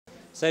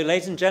So,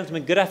 ladies and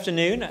gentlemen, good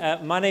afternoon.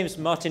 My name is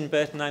Martin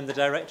Burton. I'm the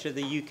director of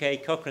the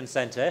UK Cochrane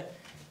Centre,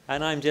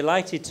 and I'm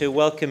delighted to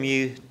welcome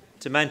you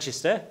to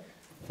Manchester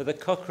for the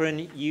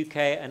Cochrane UK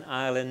and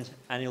Ireland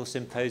Annual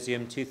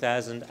Symposium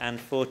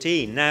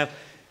 2014. Now,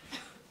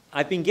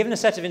 I've been given a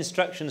set of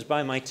instructions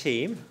by my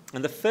team,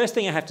 and the first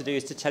thing I have to do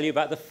is to tell you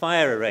about the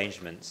fire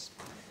arrangements.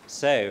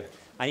 So,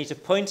 I need to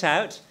point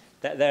out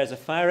that there's a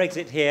fire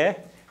exit here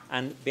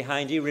and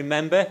behind you.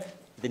 Remember,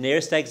 the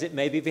nearest exit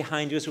may be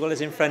behind you as well as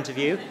in front of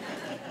you.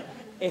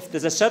 If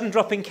there's a sudden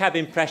drop in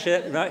cabin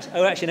pressure, right?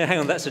 Oh, actually, no, hang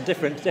on, that's a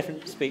different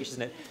speech,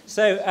 isn't it?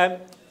 So,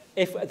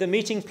 if the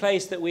meeting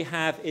place that we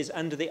have is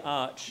under the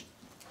arch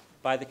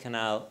by the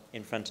canal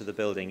in front of the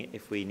building,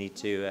 if we need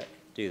to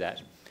do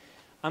that.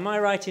 Am I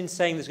right in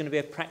saying there's going to be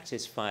a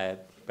practice fire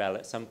bell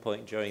at some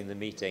point during the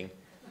meeting?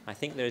 I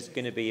think there's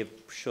going to be a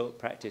short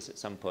practice at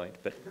some point,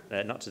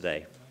 but not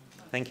today.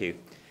 Thank you.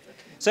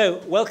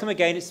 So, welcome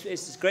again.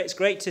 It's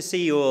great to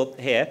see you all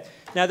here.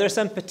 Now, there are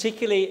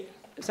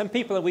some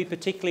people that we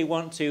particularly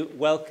want to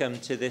welcome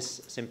to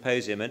this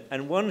symposium,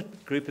 and one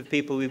group of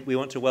people we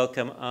want to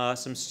welcome are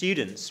some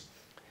students.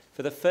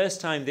 For the first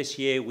time this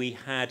year, we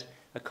had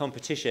a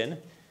competition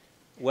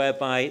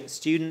whereby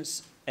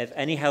students of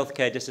any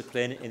healthcare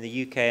discipline in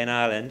the UK and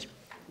Ireland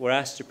were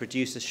asked to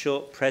produce a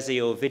short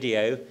prezi or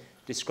video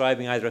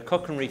describing either a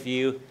Cochrane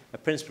review, a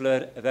principle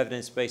of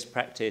evidence-based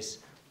practice,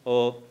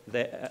 or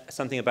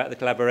something about the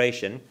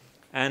collaboration.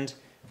 And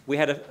we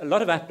had a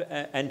lot of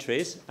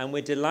entries, and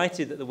we're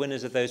delighted that the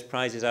winners of those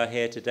prizes are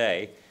here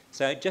today.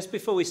 So just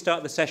before we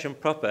start the session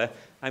proper,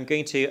 I'm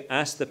going to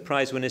ask the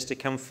prize winners to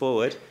come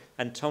forward,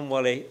 and Tom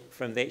Wally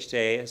from the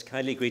HTA has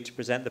kindly agreed to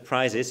present the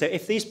prizes. So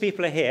if these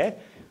people are here,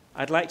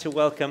 I'd like to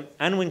welcome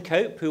Anwin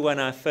Cope, who won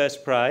our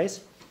first prize,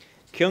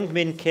 Kyung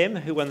Min Kim,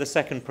 who won the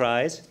second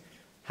prize,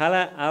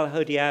 Hala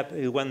Al-Hodiab,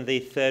 who won the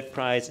third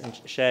prize and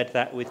shared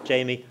that with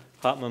Jamie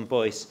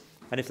Hartman-Boyce.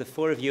 And if the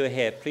four of you are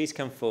here, please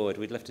come forward.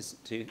 We'd love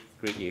to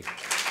greet you.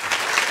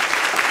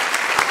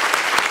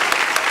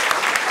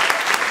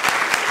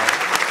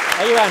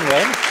 Are you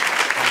Anwin?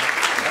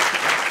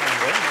 That's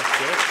Anwin, that's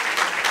good.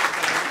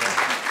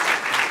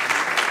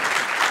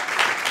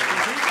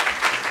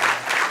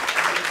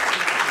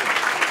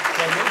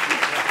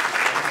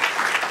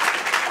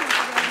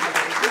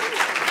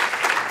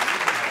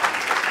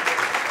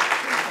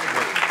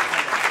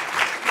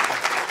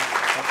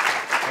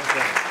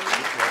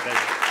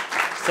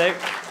 So,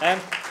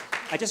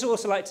 I'd just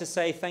also like to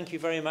say thank you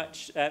very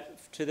much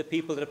to the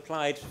people that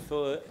applied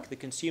for the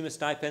consumer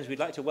stipends. We'd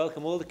like to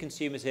welcome all the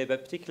consumers here,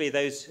 but particularly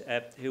those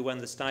who won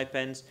the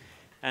stipends.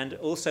 And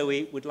also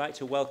we would like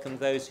to welcome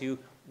those who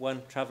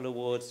won travel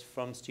awards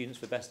from Students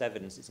for Best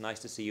Evidence. It's nice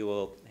to see you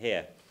all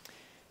here.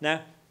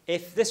 Now,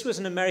 if this was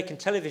an American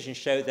television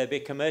show, there'd be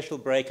a commercial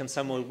break and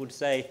someone would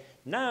say,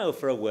 now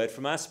for a word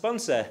from our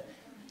sponsor.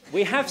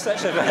 We have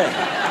such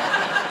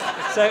a...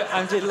 So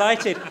I'm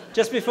delighted,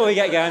 just before we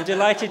get going, I'm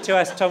delighted to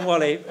ask Tom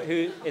Wally,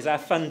 who is our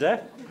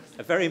funder,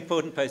 a very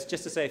important post,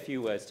 just to say a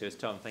few words to us.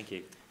 Tom, thank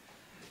you.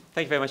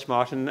 Thank you very much,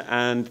 Martin,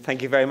 and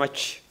thank you very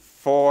much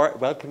for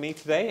welcoming me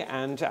today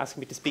and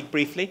asking me to speak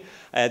briefly.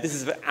 This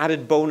is an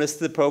added bonus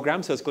to the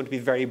programme, so it's going to be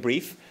very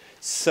brief.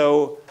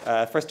 So,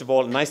 first of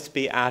all, nice to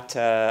be at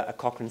a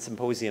Cochrane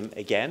Symposium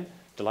again.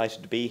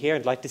 Delighted to be here.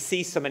 I'd like to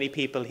see so many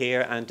people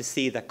here and to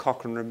see that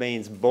Cochrane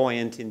remains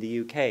buoyant in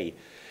the UK.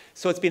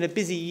 So it's been a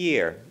busy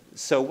year.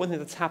 So one thing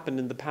that's happened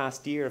in the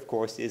past year, of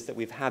course, is that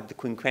we've had the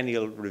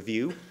quinquennial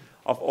review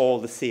of all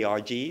the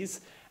CRGs,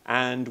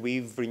 and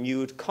we've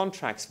renewed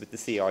contracts with the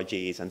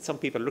CRGs. And some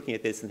people are looking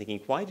at this and thinking,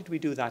 why did we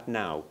do that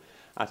now,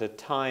 at a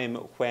time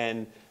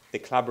when the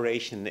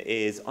collaboration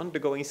is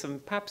undergoing some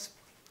perhaps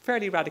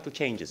fairly radical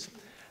changes?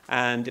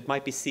 And it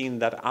might be seen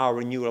that our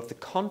renewal of the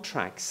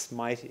contracts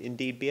might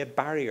indeed be a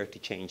barrier to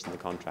change in the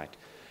contract,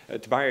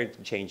 barrier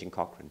to change in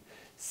Cochrane.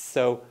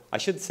 So I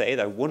should say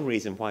that one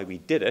reason why we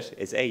did it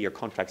is A, your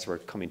contracts were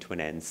coming to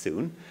an end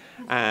soon,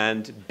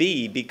 and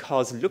B,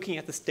 because looking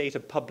at the state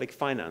of public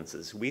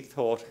finances, we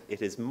thought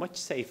it is much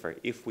safer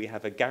if we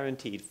have a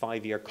guaranteed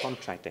 5-year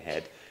contract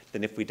ahead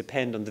than if we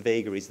depend on the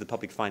vagaries of the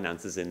public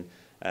finances in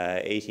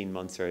 18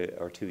 months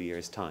or 2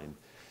 years' time.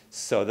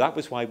 So that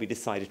was why we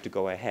decided to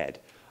go ahead.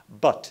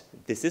 But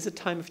this is a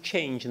time of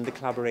change in the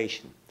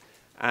collaboration.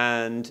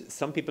 And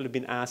some people have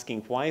been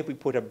asking, why have we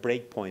put a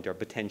break point or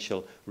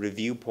potential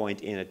review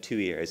point in at 2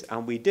 years?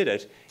 And we did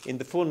it in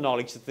the full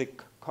knowledge that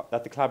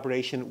the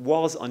collaboration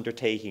was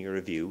undertaking a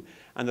review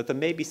and that there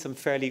may be some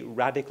fairly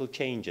radical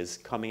changes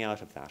coming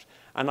out of that.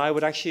 And I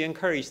would actually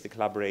encourage the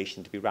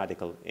collaboration to be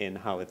radical in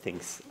how it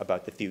thinks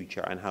about the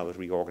future and how it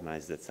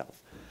reorganises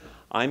itself.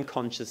 I'm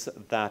conscious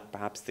that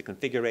perhaps the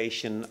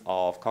configuration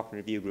of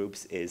Cochrane review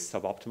groups is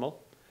suboptimal,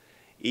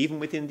 even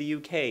within the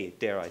UK,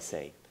 dare I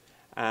say,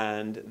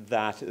 and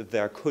that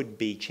there could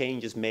be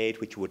changes made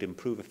which would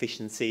improve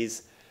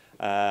efficiencies.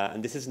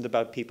 And this isn't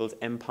about people's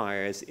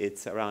empires,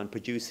 it's around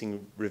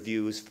producing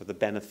reviews for the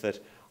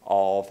benefit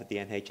of the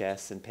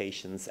NHS and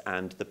patients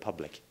and the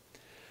public.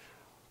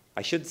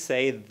 I should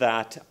say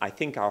that I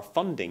think our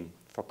funding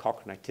for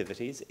Cochrane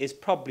activities is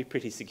probably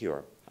pretty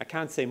secure. I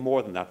can't say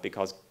more than that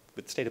because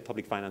with the state of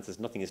public finances,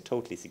 nothing is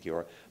totally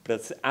secure, but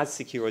it's as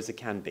secure as it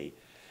can be.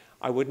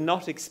 I would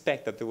not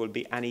expect that there will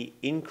be any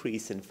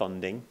increase in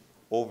funding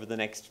over the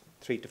next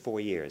 3 to 4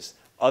 years,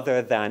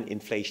 other than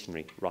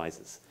inflationary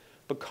rises.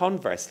 But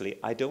conversely,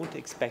 I don't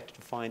expect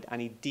to find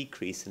any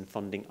decrease in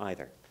funding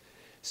either.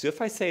 So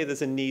if I say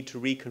there's a need to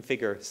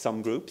reconfigure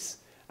some groups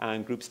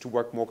and groups to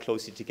work more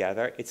closely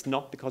together, it's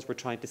not because we're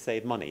trying to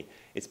save money.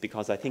 It's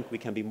because I think we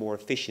can be more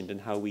efficient in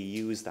how we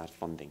use that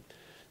funding.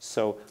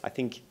 So I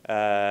think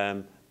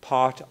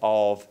part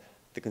of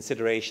the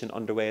consideration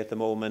underway at the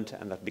moment,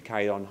 and that will be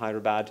carried on in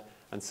Hyderabad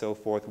and so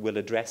forth, will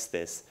address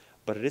this.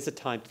 But it is a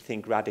time to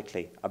think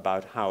radically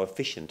about how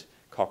efficient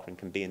Cochrane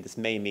can be, and this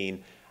may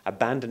mean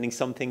abandoning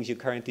some things you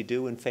currently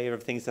do in favour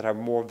of things that are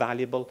more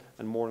valuable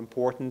and more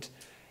important.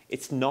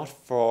 It's not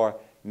for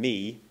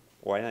me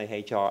or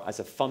NIHR as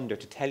a funder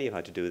to tell you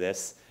how to do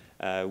this.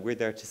 We're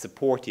there to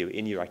support you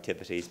in your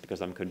activities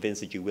because I'm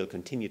convinced that you will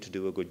continue to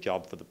do a good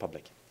job for the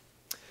public.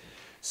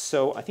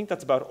 So I think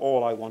that's about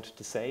all I wanted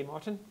to say,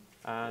 Martin.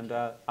 And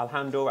I'll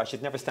hand over. I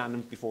should never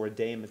stand before a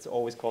dame. It's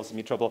always causing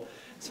me trouble.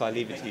 So I'll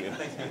leave it to you.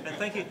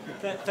 Thank you.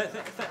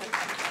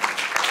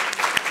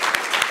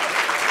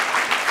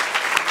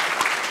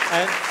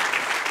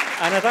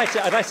 And I'd like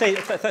to say,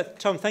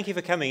 Tom, thank you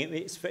for coming.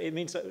 It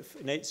means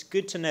it's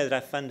good to know that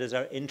our funders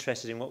are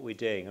interested in what we're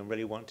doing and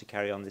really want to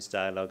carry on this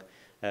dialogue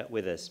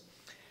with us.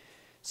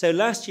 So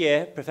last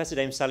year, Professor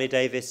Dame Sally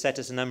Davis set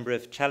us a number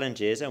of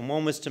challenges, and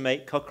one was to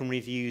make Cochrane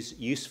reviews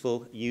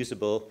useful,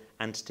 usable,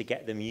 and to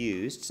get them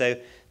used. So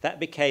that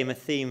became a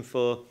theme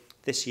for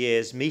this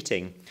year's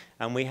meeting.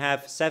 And we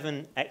have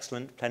 7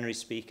 excellent plenary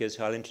speakers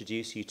who I'll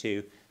introduce you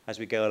to as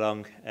we go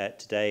along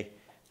today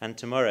and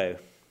tomorrow.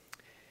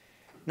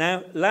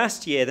 Now,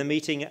 last year, the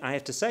meeting, I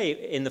have to say,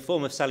 in the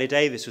form of Sally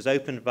Davis, was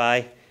opened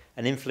by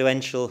an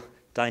influential,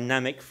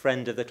 dynamic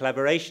friend of the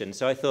collaboration.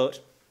 So I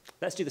thought,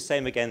 let's do the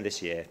same again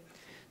this year.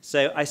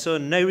 So I saw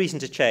no reason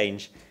to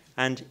change,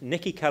 and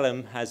Nicky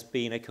Cullum has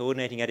been a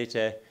coordinating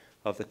editor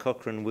of the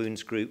Cochrane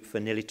Wounds Group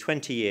for nearly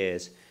 20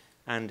 years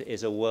and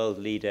is a world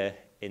leader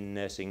in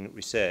nursing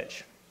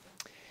research.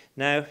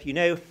 Now, you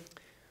know,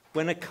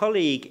 when a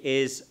colleague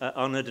is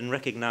honoured and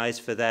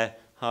recognised for their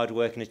hard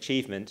work and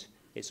achievement,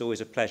 it's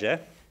always a pleasure.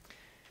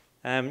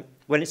 When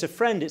it's a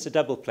friend, it's a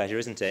double pleasure,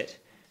 isn't it?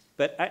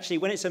 But actually,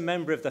 when it's a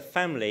member of the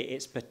family,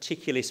 it's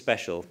particularly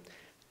special.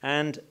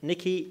 And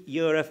Nicky,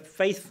 you're a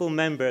faithful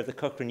member of the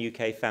Cochrane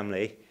UK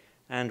family,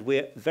 and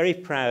we're very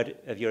proud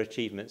of your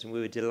achievements, and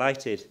we were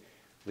delighted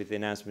with the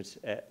announcement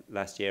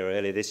last year or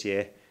earlier this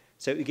year.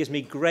 So it gives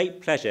me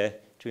great pleasure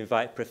to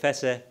invite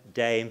Professor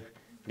Dame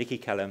Nicky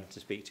Cullum to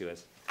speak to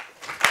us.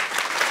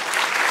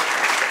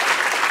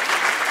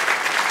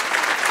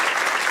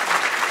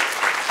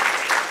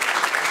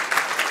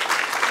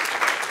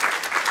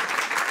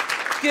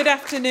 Good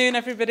afternoon,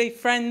 everybody,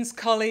 friends,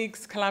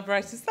 colleagues,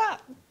 collaborators.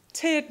 That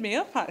teared me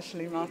up,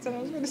 actually, Martin. I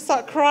was going to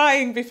start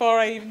crying before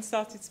I even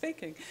started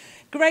speaking.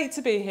 Great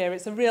to be here.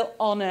 It's a real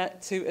honour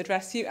to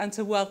address you and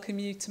to welcome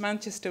you to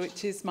Manchester,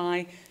 which is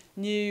my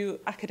new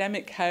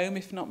academic home,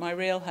 if not my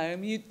real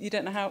home. You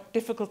don't know how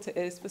difficult it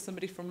is for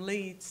somebody from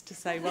Leeds to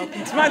say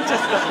welcome to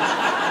Manchester.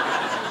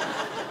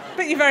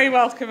 But you're very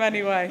welcome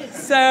anyway.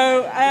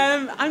 So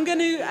I'm going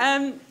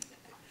to...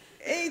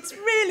 It's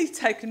really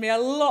taken me a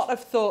lot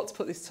of thought to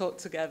put this talk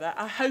together.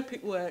 I hope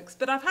it works.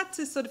 But I've had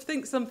to sort of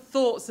think some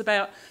thoughts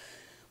about,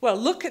 well,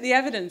 look at the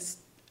evidence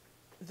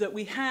that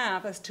we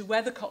have as to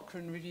whether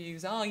Cochrane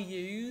reviews are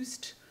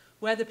used,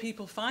 whether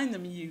people find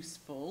them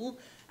useful,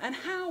 and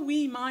how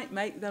we might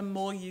make them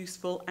more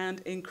useful and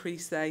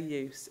increase their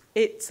use.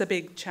 It's a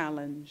big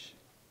challenge.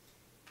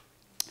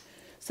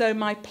 So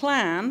my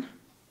plan,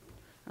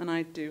 and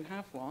I do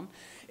have one,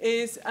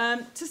 is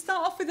to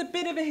start off with a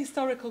bit of a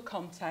historical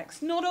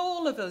context. Not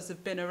all of us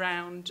have been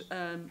around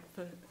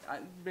for,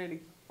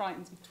 really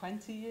frightens me,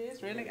 20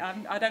 years, really.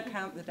 I don't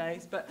count the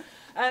days, but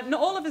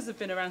not all of us have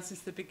been around since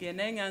the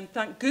beginning, and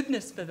thank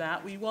goodness for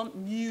that. We want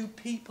new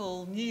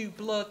people, new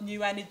blood,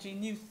 new energy,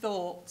 new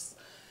thoughts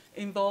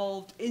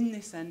involved in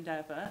this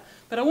endeavour.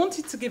 But I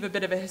wanted to give a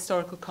bit of a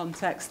historical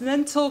context and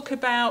then talk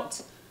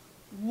about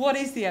what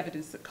is the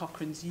evidence that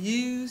Cochrane's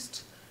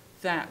used,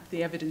 that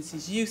the evidence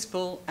is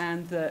useful,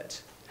 and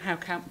that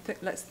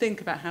let's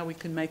think about how we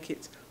can make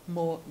it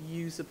more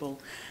usable.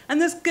 And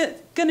there's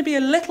going to be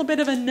a little bit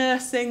of a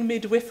nursing,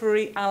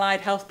 midwifery, allied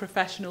health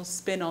professional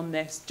spin on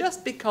this,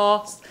 just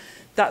because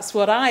that's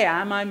what I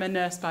am. I'm a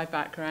nurse by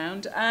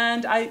background,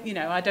 and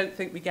I don't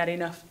think we get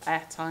enough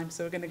airtime,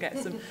 so we're going to get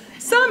some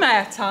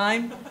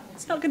airtime.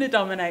 It's not going to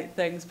dominate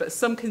things, but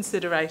some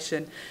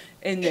consideration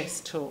in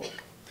this talk.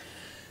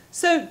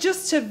 So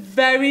just to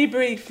very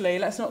briefly,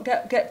 let's not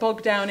get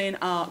bogged down in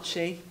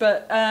Archie,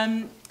 but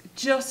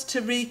just to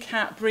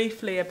recap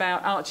briefly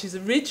about Archie's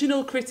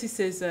original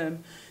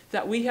criticism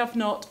that we have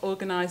not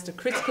organised a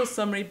critical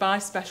summary by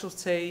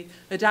specialty,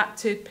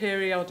 adapted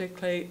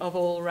periodically of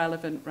all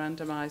relevant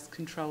randomised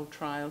controlled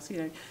trials. You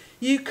know,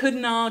 you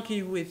couldn't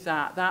argue with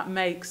that. That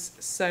makes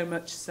so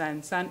much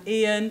sense. And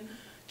Ian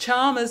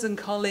Chalmers and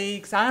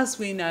colleagues, as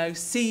we know,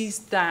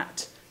 seized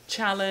that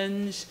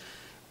challenge.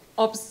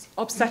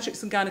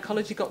 Obstetrics and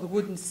gynecology got the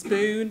wooden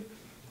spoon.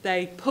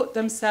 They put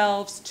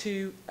themselves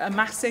to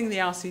amassing the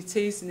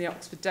RCTs in the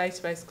Oxford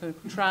database of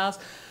clinical trials,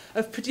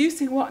 of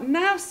producing what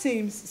now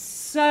seems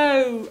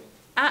so,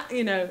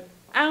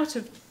 out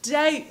of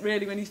date,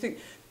 really, when you think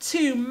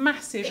 2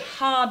 massive,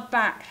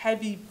 hardback,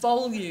 heavy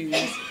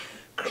volumes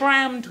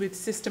crammed with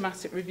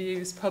systematic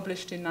reviews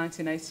published in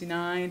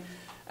 1989,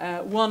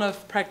 one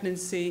of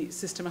pregnancy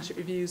systematic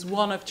reviews,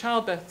 one of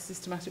childbirth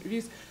systematic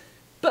reviews,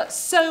 but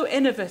so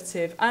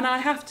innovative, and I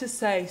have to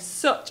say,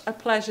 such a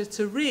pleasure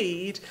to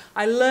read.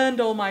 I learned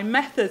all my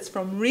methods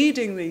from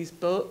reading these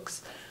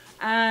books,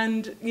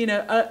 and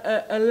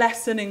a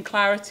lesson in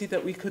clarity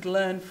that we could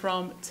learn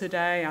from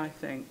today, I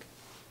think.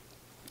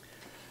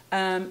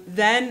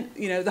 Then,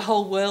 the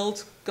whole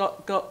world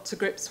got to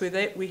grips with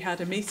it. We had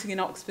a meeting in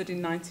Oxford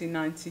in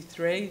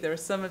 1993. There are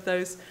some of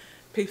those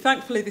people.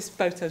 Thankfully, this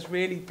photo's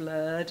really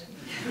blurred.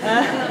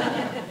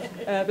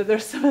 But there are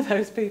some of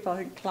those people, I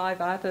think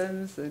Clive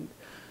Adams and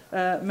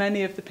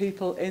many of the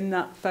people in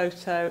that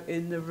photo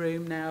in the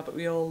room now, but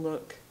we all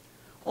look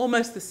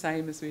almost the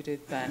same as we did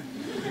then.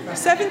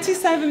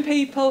 77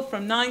 people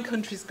from 9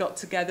 countries got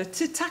together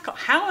to tackle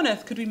how on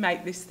earth could we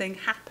make this thing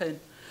happen.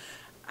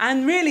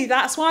 And really,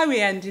 that's why we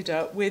ended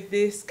up with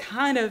this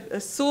kind of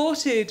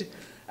assorted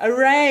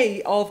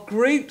array of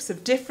groups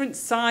of different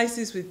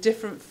sizes, with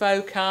different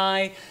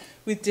foci,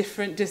 with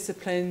different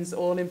disciplines,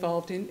 all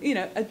involved in,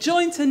 a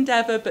joint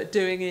endeavour, but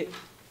doing it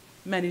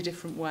many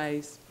different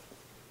ways.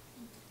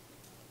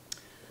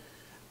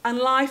 And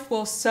life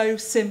was so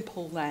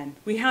simple then.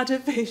 We had a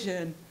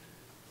vision.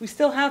 We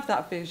still have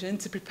that vision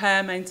to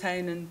prepare,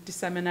 maintain and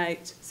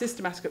disseminate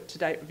systematic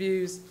up-to-date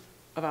reviews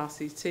of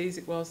RCTs,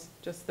 it was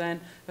just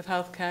then, of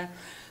healthcare.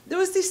 There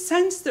was this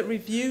sense that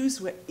reviews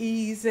were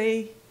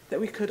easy, that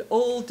we could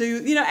all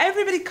do,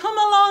 everybody come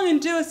along and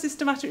do a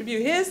systematic review.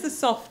 Here's the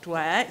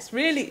software, it's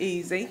really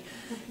easy.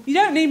 You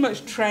don't need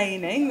much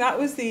training, that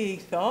was the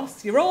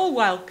ethos. You're all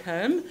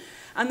welcome.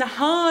 And the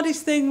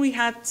hardest thing we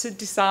had to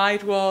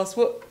decide was,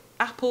 what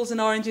apples and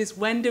oranges,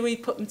 when do we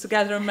put them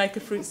together and make a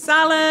fruit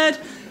salad?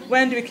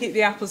 When do we keep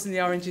the apples and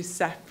the oranges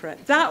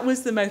separate? That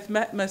was the most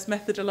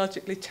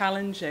methodologically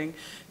challenging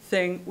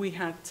thing we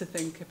had to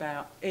think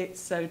about.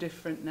 It's so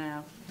different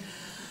now.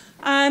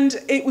 And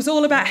it was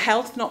all about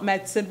health, not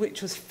medicine,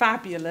 which was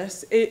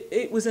fabulous.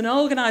 It was an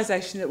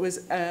organisation that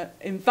was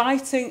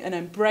inviting and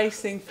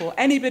embracing for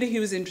anybody who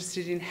was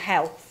interested in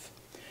health.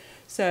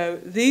 So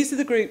these are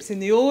the groups in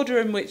the order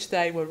in which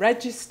they were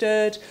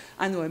registered,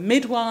 and there were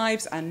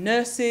midwives and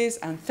nurses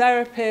and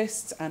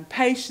therapists and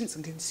patients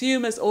and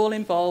consumers all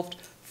involved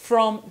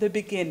from the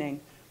beginning,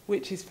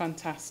 which is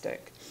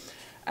fantastic.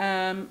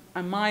 And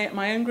my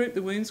own group,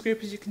 the Wounds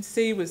Group, as you can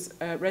see, was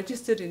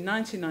registered in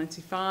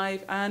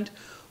 1995 and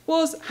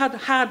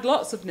had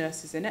lots of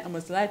nurses in it and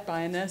was led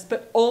by a nurse,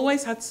 but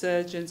always had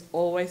surgeons,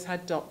 always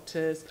had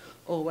doctors,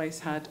 always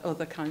had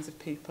other kinds of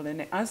people in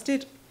it, as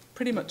did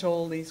pretty much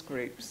all these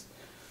groups.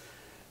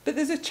 But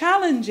there's a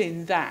challenge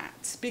in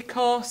that,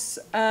 because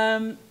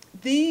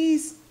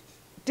these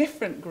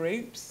different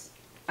groups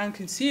and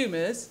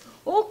consumers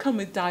all come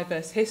with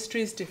diverse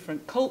histories,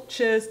 different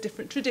cultures,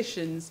 different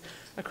traditions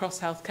across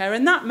healthcare,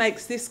 and that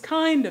makes this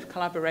kind of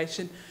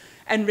collaboration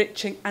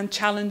enriching and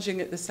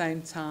challenging at the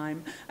same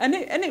time. And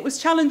it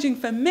was challenging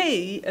for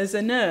me as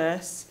a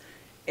nurse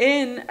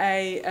in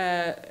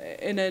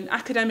an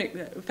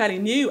academic, fairly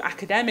new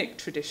academic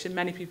tradition.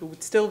 Many people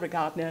would still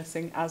regard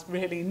nursing as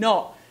really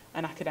not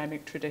an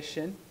academic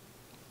tradition,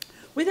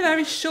 with a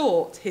very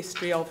short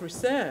history of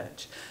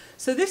research.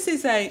 So this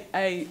is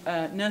a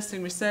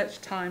nursing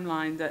research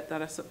timeline that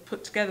I sort of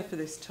put together for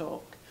this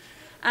talk.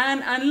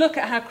 And look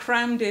at how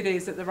crammed it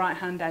is at the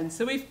right-hand end.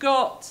 So we've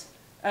got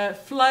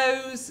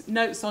Flo's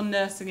Notes on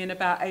Nursing in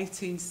about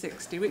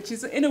 1860, which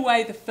is in a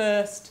way the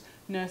first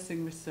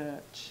nursing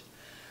research.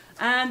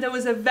 And there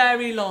was a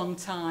very long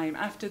time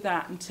after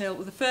that until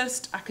the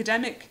first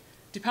academic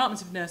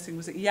Department of Nursing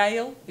was at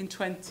Yale in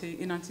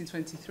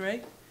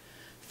 1923.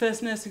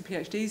 First nursing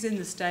PhDs in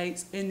the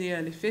States in the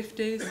early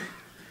 50s.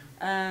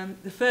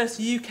 The first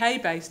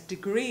UK-based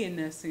degree in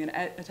nursing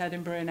at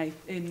Edinburgh in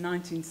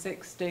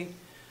 1960.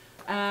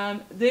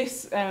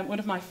 One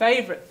of my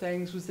favourite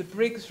things was the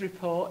Briggs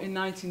Report in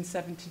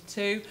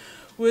 1972,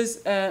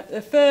 was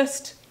the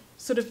first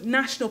sort of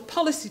national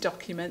policy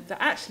document that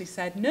actually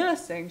said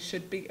nursing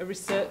should be a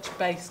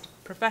research-based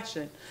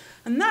profession.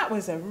 And that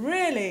was a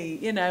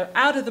really,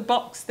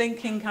 out-of-the-box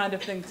thinking kind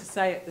of thing to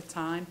say at the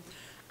time.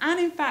 And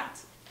in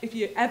fact, if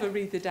you ever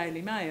read the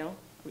Daily Mail,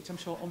 which I'm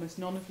sure almost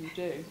none of you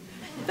do,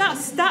 that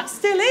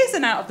still is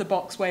an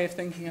out-of-the-box way of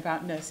thinking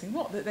about nursing.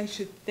 What, that they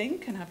should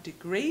think and have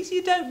degrees?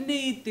 You don't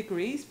need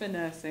degrees for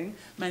nursing,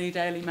 many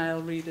Daily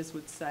Mail readers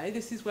would say.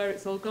 This is where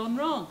it's all gone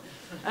wrong.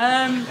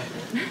 And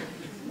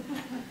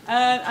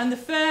the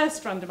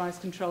first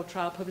randomised controlled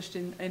trial published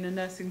in a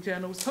nursing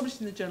journal was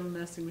published in the journal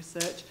Nursing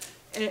Research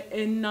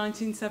in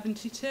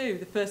 1972.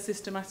 The first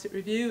systematic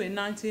review in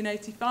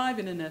 1985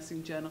 in a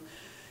nursing journal.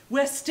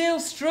 We're still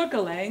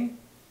struggling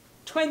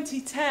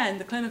 2010,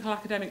 the Clinical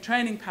Academic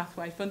Training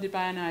Pathway, funded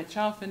by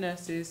NIHR for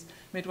nurses,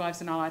 midwives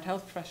and allied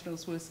health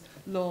professionals, was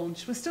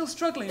launched. We're still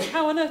struggling.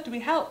 How on earth do we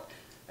help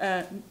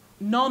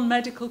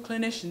non-medical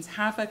clinicians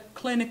have a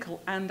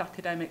clinical and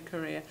academic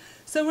career?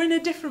 So we're in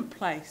a different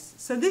place.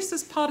 So this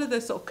was part of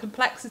the sort of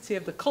complexity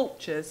of the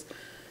cultures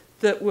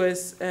that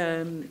was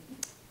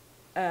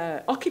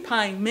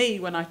occupying me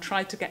when I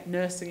tried to get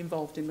nursing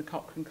involved in the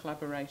Cochrane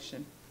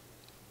collaboration.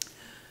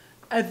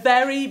 A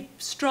very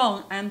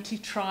strong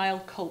anti-trial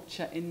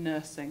culture in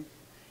nursing.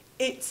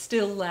 It's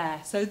still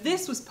there. So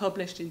this was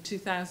published in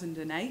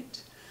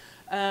 2008.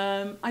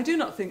 I do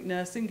not think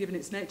nursing, given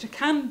its nature,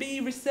 can be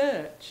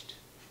researched.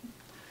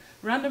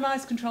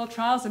 Randomised controlled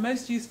trials are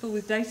most useful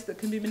with data that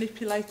can be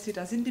manipulated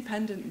as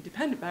independent and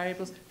dependent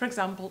variables, for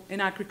example, in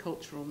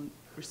agricultural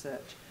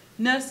research.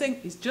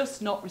 Nursing is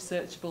just not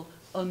researchable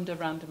under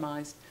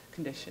randomised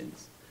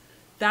conditions.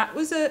 That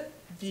was a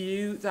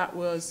view that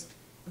was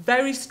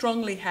very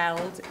strongly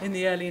held in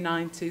the early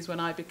 90s when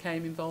I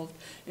became involved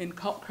in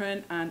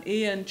Cochrane, and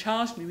Ian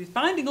charged me with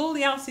finding all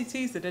the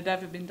RCTs that had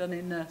ever been done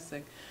in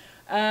nursing.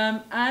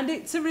 And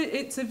it's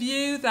a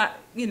view that,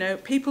 you know,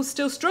 people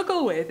still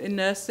struggle with in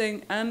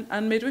nursing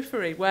and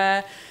midwifery,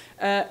 where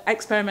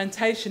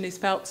experimentation is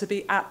felt to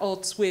be at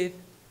odds with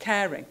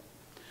caring.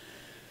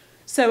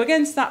 So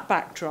against that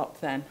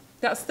backdrop then,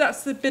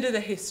 that's the bit of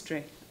the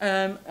history.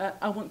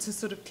 I want to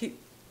sort of keep,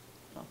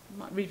 well, I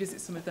might revisit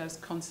some of those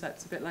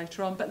concepts a bit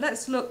later on, but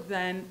let's look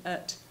then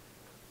at,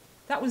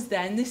 that was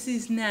then, this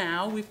is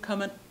now, we've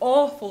come an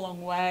awful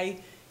long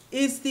way.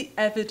 Is the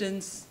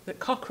evidence that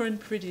Cochrane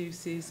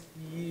produces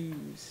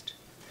used?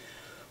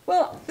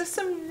 Well, there's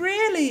some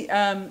really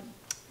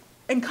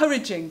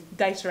encouraging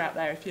data out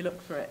there if you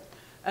look for it.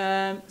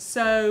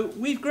 So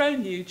we've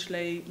grown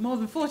hugely, more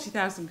than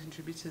 40,000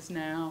 contributors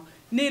now,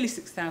 nearly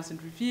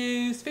 6,000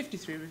 reviews,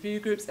 53 review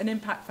groups, an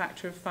impact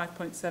factor of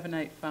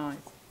 5.785.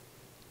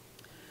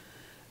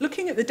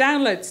 Looking at the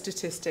download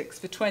statistics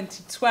for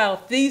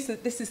 2012,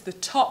 this is the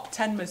top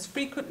 10 most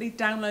frequently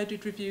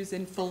downloaded reviews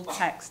in full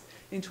text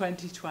in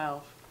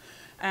 2012.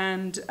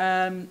 And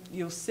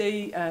you'll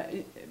see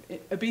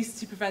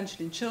obesity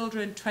prevention in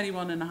children,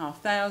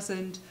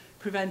 21,500,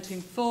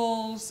 preventing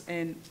falls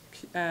in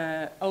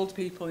old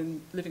people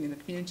living in the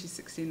community,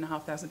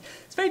 16,500.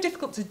 It's very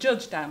difficult to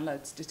judge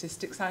download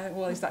statistics. I think,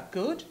 well, is that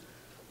good?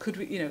 Could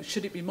we, you know,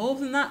 should it be more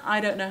than that?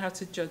 I don't know how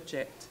to judge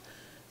it.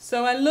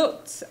 So I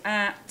looked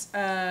at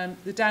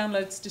the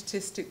download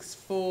statistics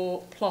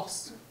for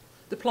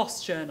the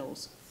PLOS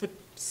journals for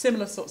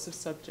similar sorts of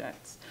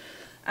subjects.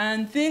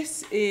 And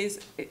this is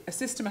a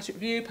systematic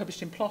review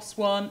published in PLOS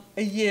 1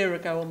 a year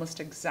ago, almost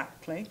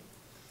exactly.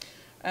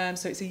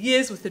 So it's a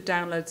year's worth of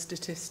download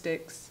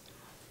statistics,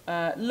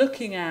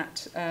 looking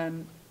at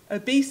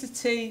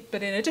obesity,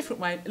 but in a different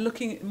way,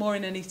 looking more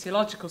in an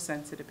etiological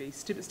sense at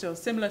obesity, but still a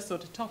similar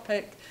sort of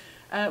topic,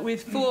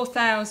 with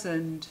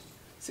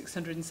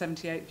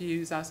 4,678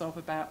 views as of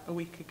about a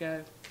week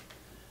ago.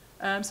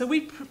 So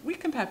we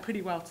compare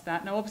pretty well to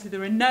that. Now, obviously,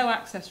 there are no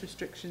access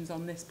restrictions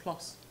on this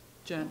PLOS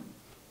journal.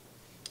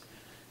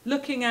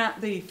 Looking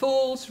at the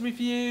Falls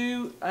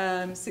review,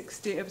 over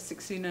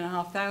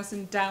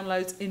 16,500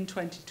 downloads in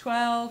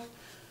 2012.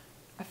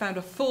 I found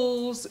a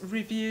Falls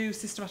review,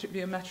 systematic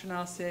review and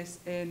meta-analysis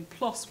in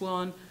PLOS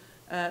 1,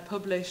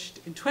 published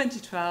in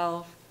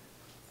 2012.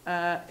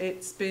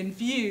 It's been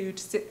viewed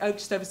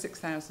just over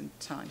 6,000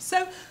 times.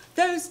 So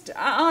those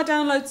our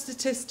download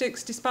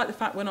statistics, despite the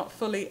fact we're not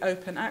fully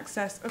open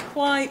access, are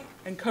quite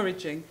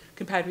encouraging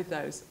compared with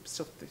those.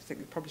 Still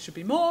think there probably should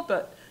be more,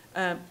 but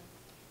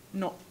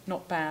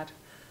not bad.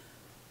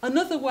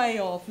 Another way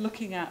of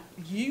looking at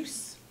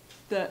use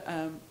that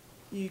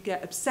you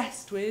get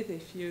obsessed with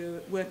if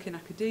you work in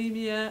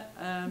academia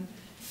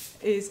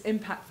is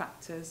impact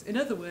factors. In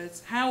other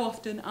words, how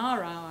often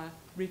are our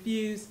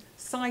reviews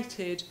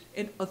cited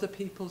in other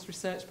people's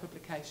research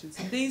publications?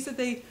 And these are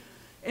the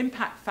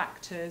impact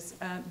factors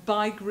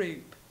by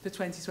group for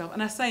 2012.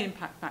 And I say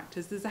impact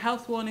factors, there's a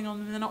health warning on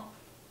them. They're not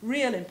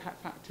real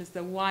impact factors,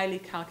 they're widely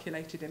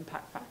calculated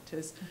impact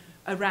factors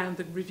around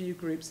the review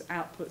group's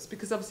outputs,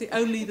 because obviously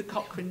only the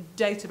Cochrane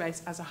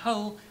database as a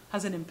whole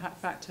has an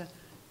impact factor.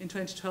 In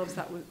 2012,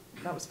 that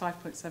was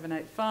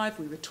 5.785.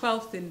 We were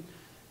 12th in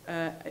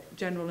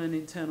general and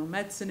internal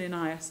medicine in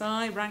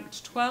ISI,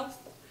 ranked 12th.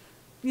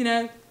 You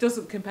know,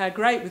 doesn't compare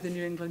great with the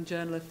New England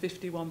Journal of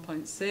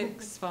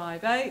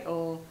 51.658,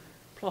 or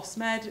PLOS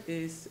Med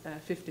is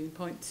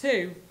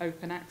 15.2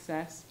 open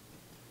access.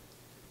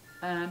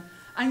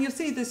 And you'll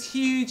see there's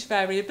huge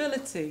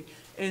variability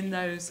in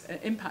those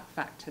impact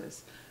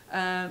factors.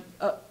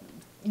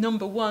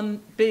 Number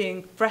one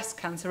being breast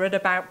cancer at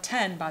about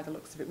 10 by the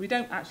looks of it. We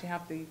don't actually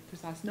have the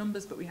precise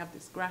numbers, but we have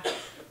this graph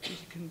which you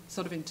can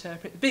sort of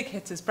interpret. The big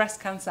hitters: breast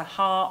cancer,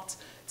 heart,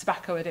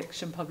 tobacco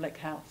addiction, public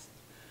health.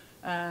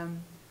 But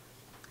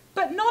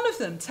none of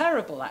them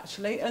terrible,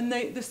 actually, and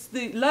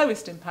the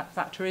lowest impact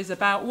factor is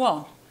about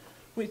 1,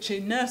 which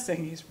in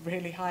nursing is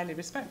really highly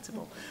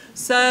respectable.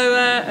 So,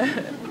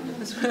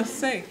 as we'll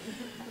see.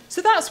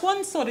 So that's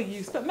one sort of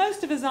use, but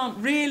most of us aren't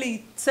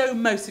really so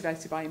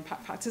motivated by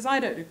impact factors. I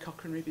don't do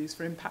Cochrane reviews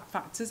for impact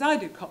factors. I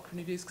do Cochrane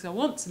reviews because I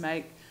want to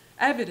make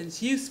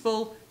evidence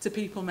useful to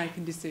people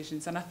making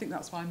decisions, and I think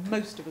that's why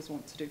most of us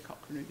want to do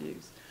Cochrane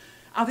reviews.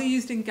 Are they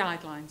used in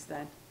guidelines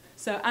then?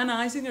 So Anne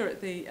Isinger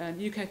at the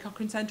UK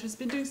Cochrane Centre has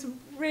been doing some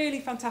really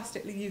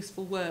fantastically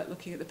useful work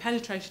looking at the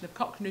penetration of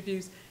Cochrane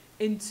reviews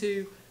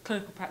into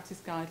clinical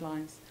practice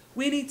guidelines.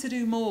 We need to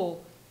do more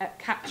at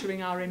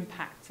capturing our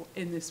impact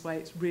in this way.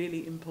 It's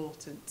really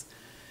important.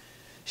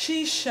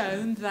 She's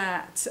shown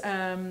that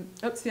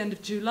up to the end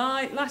of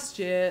July last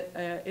year,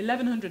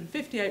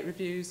 1,158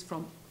 reviews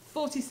from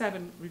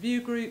 47 review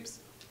groups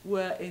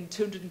were in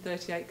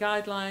 238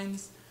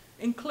 guidelines,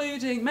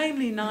 including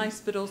mainly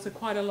NICE, but also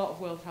quite a lot of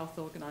World Health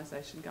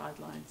Organization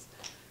guidelines.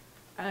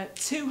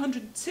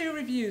 202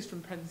 reviews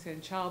from pregnancy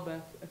and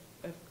childbirth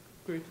of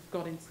group have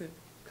got into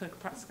clinical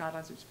practice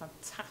guidelines, which is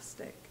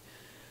fantastic.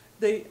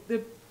 The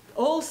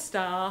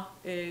all-star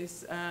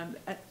is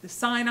the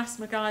sign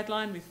asthma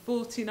guideline with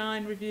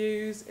 49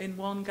 reviews in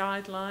one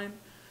guideline,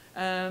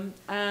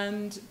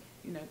 and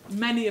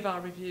many of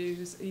our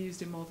reviews are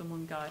used in more than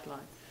one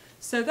guideline.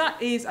 So that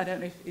is, I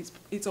don't know if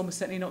it's almost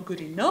certainly not good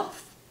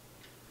enough,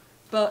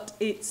 but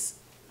it's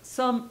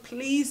some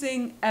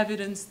pleasing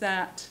evidence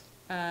that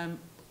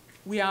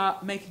we are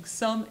making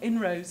some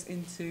inroads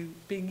into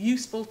being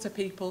useful to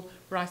people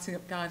writing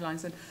up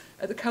guidelines. And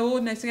at the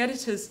coordinating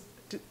editors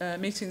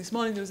meeting this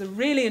morning, there was a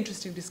really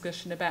interesting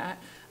discussion about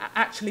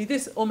actually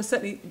this almost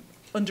certainly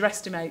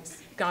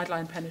underestimates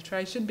guideline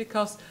penetration,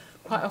 because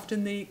quite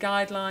often the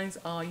guidelines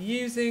are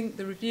using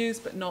the reviews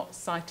but not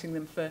citing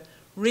them for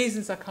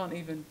reasons I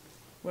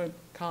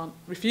can't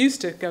refuse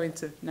to go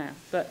into now.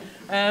 But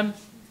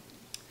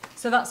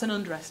so that's an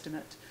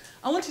underestimate.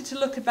 I wanted to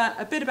look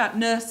a bit about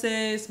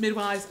nurses,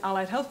 midwives,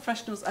 allied health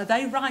professionals. Are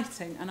they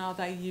writing and are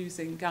they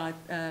using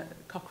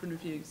Cochrane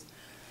reviews?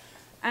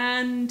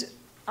 And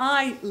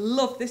I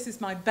love, this is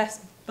my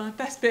best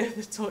bit of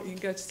the talk, you can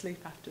go to sleep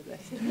after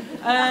this.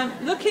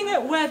 Looking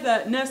at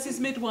whether nurses,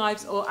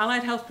 midwives or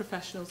allied health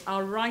professionals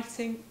are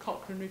writing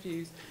Cochrane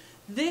reviews.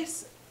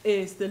 This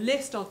is the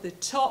list of the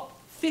top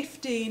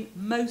 15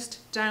 most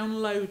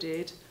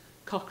downloaded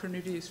Cochrane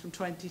reviews from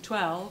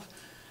 2012.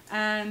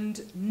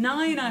 And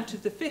 9 out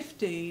of the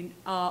 15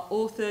 are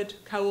authored,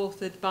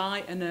 co-authored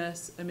by a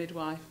nurse, a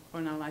midwife or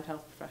an allied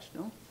health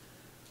professional,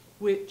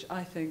 which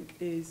I think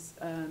is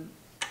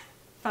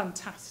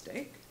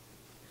fantastic.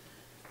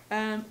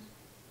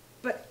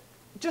 But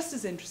just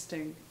as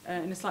interesting,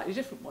 in a slightly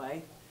different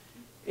way,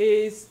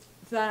 is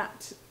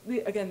that,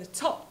 again, the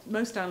top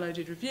most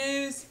downloaded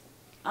reviews,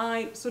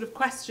 I sort of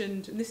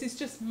questioned, and this is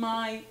just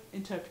my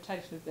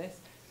interpretation of this,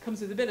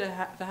 comes with a bit of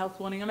a health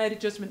warning. I made a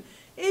judgment.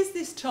 Is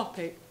this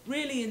topic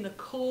really in the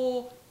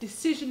core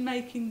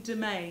decision-making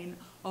domain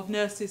of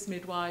nurses,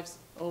 midwives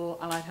or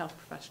allied health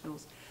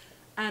professionals?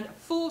 And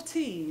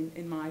 14,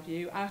 in my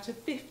view, out of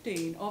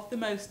 15 of the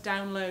most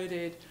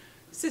downloaded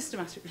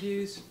systematic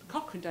reviews,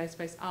 Cochrane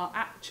database, are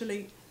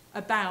actually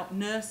about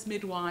nurse,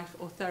 midwife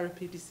or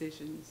therapy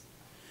decisions.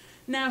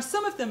 Now,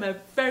 some of them are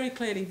very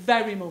clearly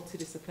very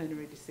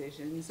multidisciplinary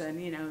decisions,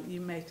 and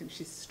you may think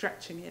she's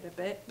stretching it a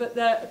bit, but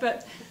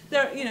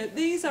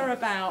these are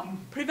about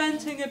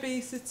preventing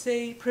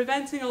obesity,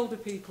 preventing older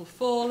people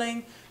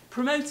falling,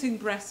 promoting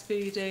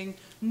breastfeeding,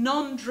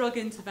 non-drug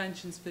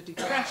interventions for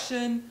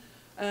depression,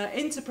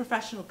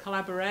 interprofessional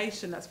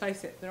collaboration. Let's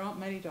face it, there aren't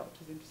many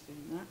doctors interested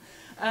in that.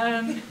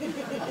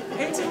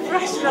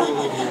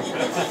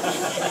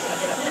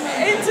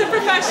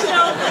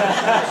 Interprofessional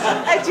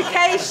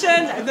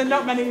education. There are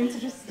not many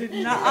interested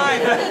in that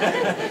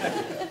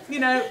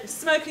either.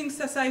 Smoking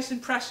cessation,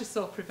 pressure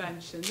sore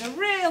prevention. The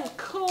real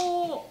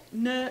core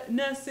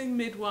nursing,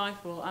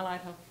 midwife or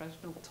allied health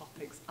professional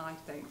topics, I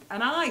think.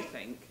 And I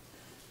think,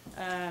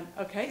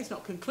 okay, it's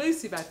not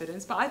conclusive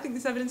evidence, but I think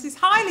this evidence is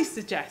highly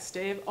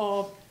suggestive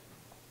of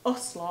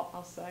us lot,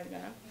 I'll say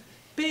now,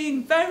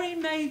 being very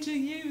major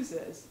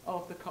users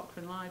of the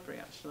Cochrane Library,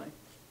 actually.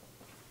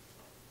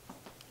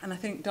 And I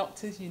think,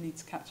 doctors, you need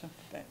to catch up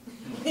a bit.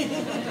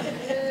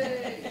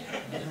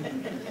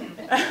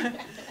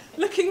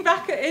 Looking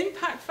back at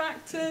impact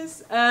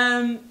factors,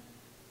 our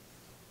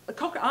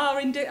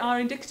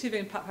indicative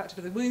impact factor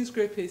for the wounds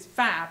group is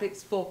fab,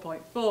 it's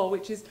 4.4,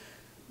 which is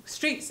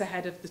streets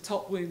ahead of the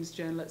top wounds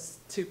journal at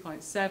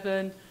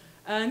 2.7.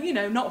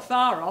 And, not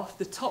far off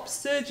the top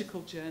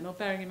surgical journal,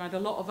 bearing in mind a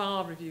lot of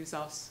our reviews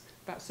are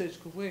about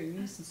surgical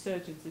wounds, and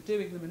surgeons are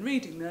doing them and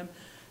reading them.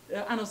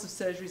 Annals of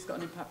Surgery's got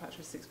an impact factor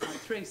of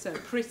 6.3, so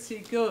pretty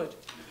good.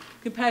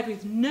 Compared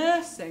with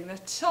nursing, the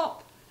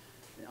top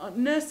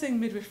nursing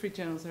midwifery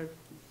journals are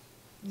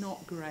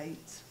not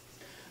great.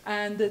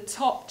 And the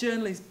top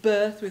journal is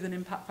Birth with an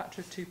impact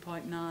factor of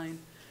 2.9.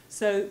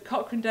 So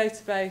Cochrane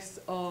database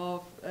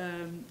of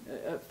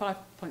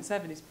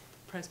 5.7 is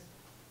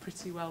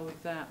pretty well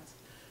with that.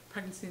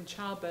 Pregnancy and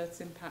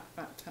childbirth's impact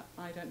factor,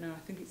 I don't know, I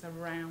think it's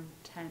around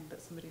 10,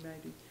 but somebody may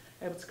be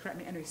able to correct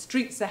me. Anyway,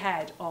 streets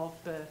ahead of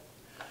birth.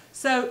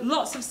 So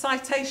lots of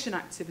citation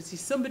activity.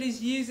 Somebody's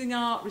using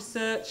our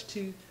research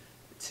to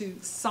to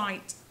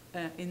cite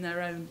in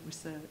their own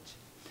research.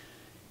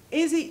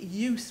 Is it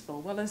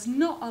useful? Well, there's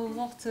not a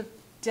lot of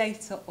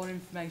data or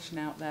information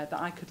out there that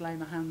I could lay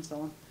my hands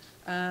on.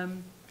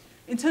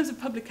 In terms of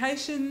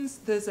publications,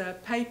 there's a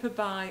paper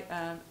by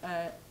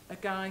a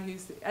guy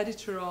who's the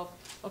editor of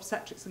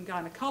Obstetrics and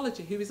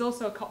Gynecology, who is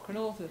also a Cochrane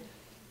author.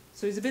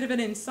 So he's a bit of an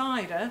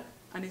insider,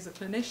 and he's a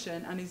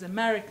clinician, and he's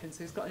American,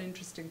 so he's got an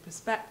interesting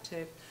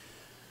perspective.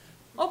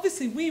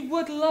 Obviously, we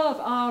would love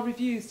our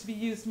reviews to be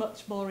used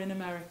much more in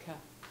America,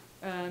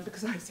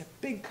 because it's a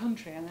big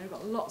country and they've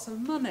got lots of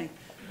money,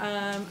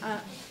 and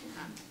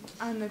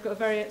they've got a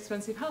very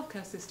expensive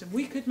healthcare system.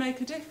 We could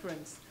make a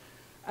difference.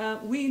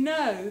 We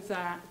know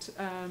that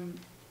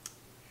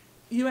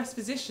US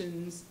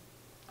physicians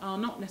are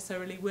not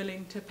necessarily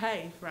willing to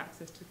pay for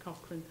access to the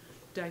Cochrane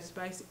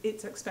database.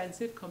 It's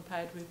expensive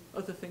compared with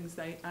other things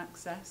they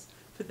access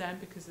for them,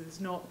 because there's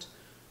not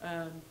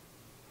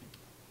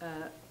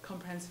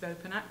comprehensive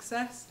open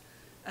access.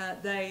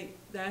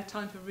 Their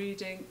time for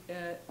reading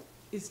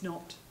is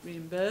not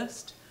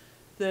reimbursed.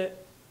 The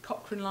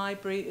Cochrane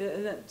Library,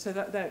 so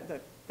that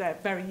they're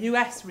very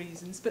US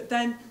reasons, but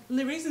then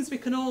the reasons we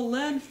can all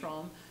learn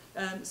from.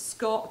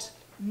 Scott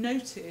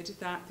noted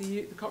that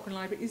the Cochrane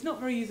Library is not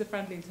very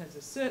user-friendly in terms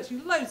of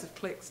searching, loads of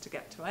clicks to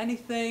get to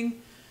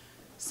anything.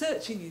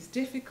 Searching is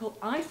difficult.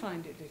 I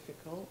find it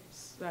difficult,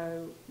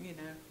 so, you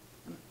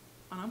know,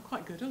 and I'm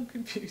quite good on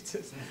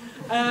computers.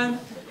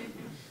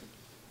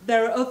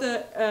 There are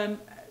other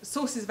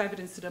sources of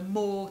evidence that are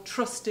more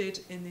trusted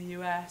in the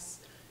US.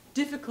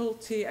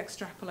 Difficulty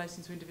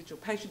extrapolating to individual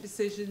patient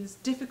decisions,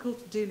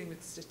 difficulty dealing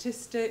with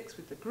statistics,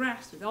 with the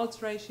graphs, with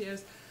odds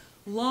ratios,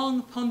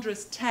 long,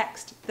 ponderous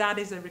text, that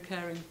is a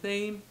recurring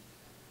theme.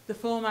 The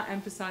format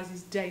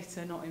emphasises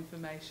data, not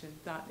information.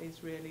 That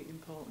is really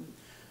important.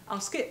 I'll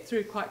skip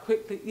through quite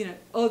quickly, you know,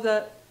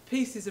 other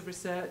pieces of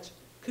research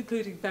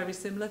concluding very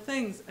similar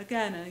things.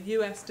 Again, a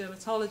US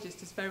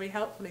dermatologist has very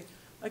helpfully,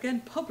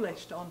 again,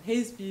 published on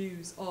his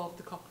views of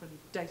the Cochrane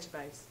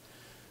database.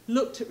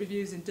 Looked at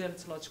reviews in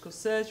dermatological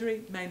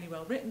surgery, mainly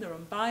well written, they're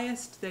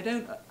unbiased. They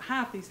don't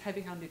have these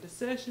heavy-handed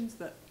assertions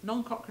that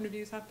non-Cochrane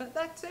reviews have, but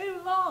they're too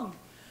long.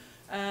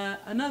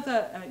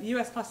 Another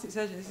US plastic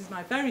surgeon, this is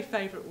my very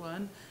favourite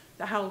one,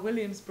 that Hal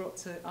Williams brought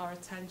to our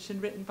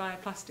attention, written by a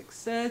plastic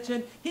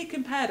surgeon. He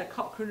compared a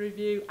Cochrane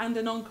review and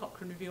a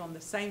non-Cochrane review on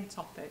the same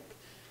topic,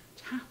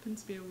 which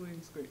happens to be a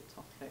wounds group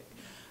topic.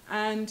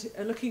 And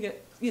looking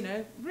at, you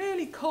know,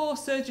 really core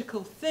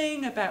surgical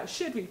thing about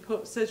should we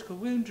put surgical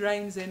wound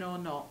drains in or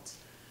not,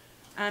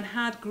 and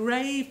had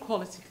grave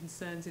quality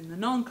concerns in the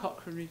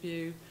non-Cochrane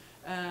review,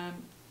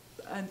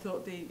 and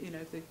thought the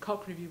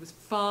Cochrane review was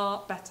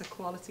far better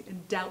quality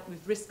and dealt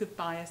with risk of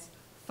bias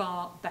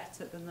far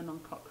better than the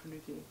non-Cochrane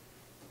review.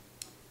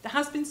 There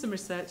has been some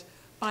research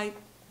by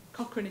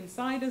Cochrane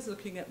insiders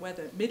looking at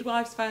whether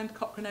midwives found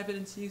Cochrane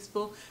evidence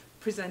useful,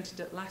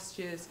 presented at last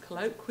year's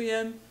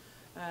colloquium.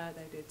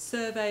 They did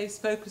surveys,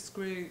 focus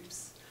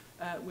groups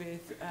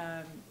with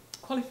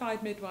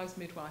qualified midwives,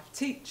 midwife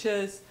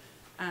teachers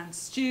and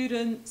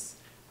students,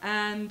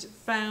 and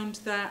found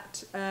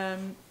that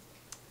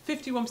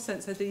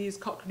 51% said they use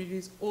Cochrane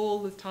reviews all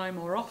the time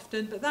or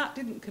often, but that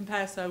didn't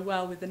compare so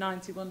well with the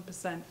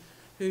 91%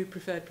 who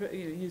preferred,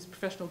 use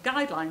professional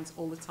guidelines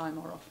all the time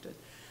or often.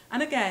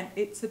 And again,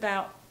 it's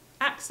about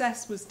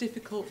access was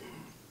difficult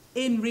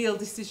in real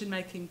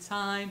decision-making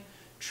time,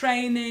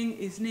 training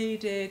is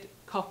needed,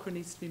 Cochrane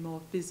needs to be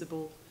more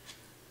visible.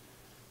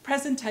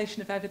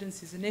 Presentation of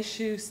evidence is an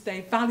issue.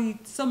 They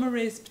valued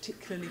summaries,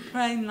 particularly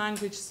plain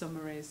language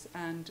summaries,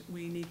 and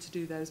we need to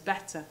do those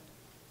better.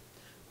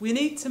 We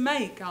need to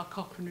make our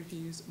Cochrane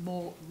reviews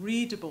more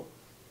readable.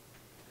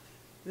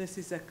 This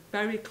is a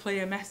very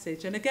clear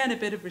message. And again, a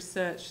bit of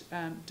research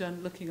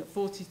done looking at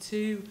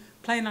 42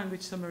 plain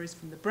language summaries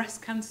from the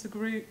breast cancer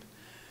group.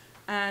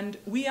 And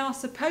we are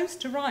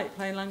supposed to write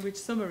plain language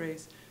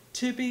summaries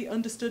to be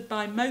understood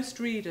by most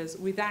readers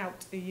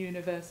without a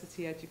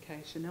university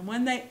education. And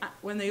when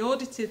they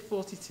audited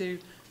 42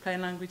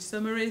 plain language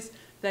summaries,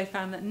 they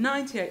found that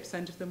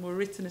 98% of them were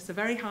written at a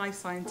very high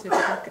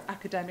scientific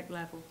academic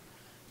level.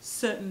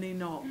 Certainly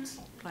not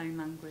plain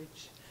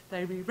language.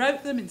 They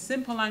rewrote them in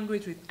simple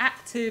language with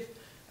active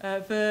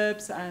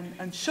verbs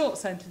and short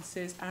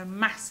sentences, and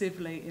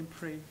massively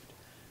improved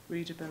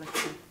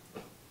readability.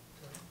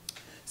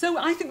 So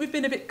I think we've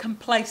been a bit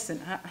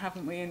complacent,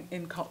 haven't we,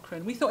 in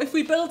Cochrane? We thought if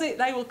we build it,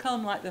 they will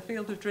come, like the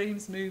Field of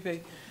Dreams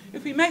movie.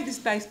 If we make this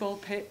baseball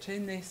pitch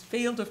in this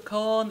field of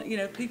corn, you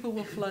know, people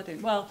will flood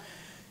in. Well,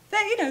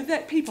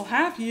 that people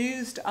have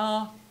used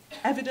our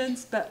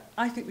evidence, but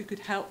I think we could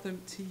help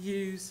them to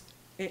use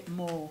it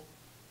more.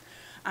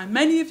 And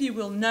many of you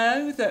will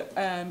know that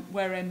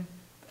we're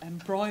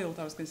embroiled,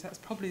 I was going to say, that's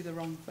probably the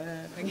wrong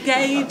verb,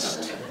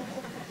 engaged,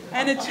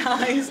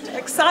 energised,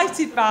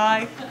 excited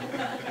by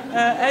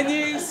a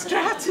new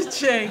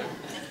strategy,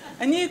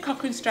 a new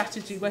Cochrane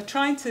strategy. We're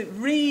trying to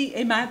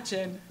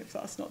reimagine, if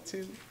that's not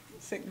too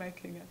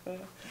sick-making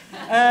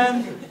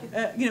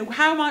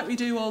how might we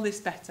do all this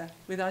better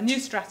with our new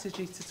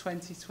strategy to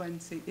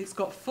 2020? It's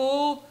got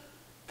 4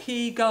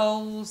 key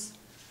goals.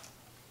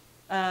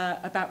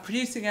 about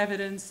producing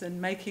evidence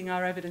and making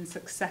our evidence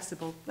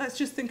accessible. Let's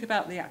just think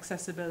about the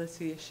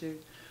accessibility issue.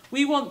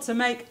 We want to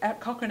make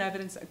Cochrane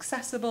evidence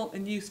accessible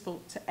and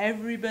useful to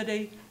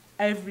everybody,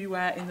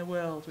 everywhere in the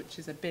world, which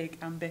is a big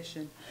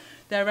ambition.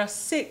 There are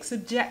 6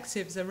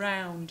 objectives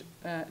around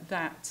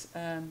that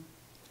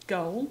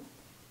goal,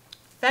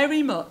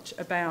 very much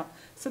about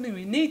something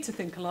we need to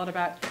think a lot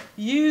about: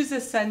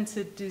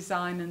 user-centred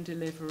design and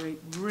delivery,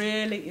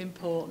 really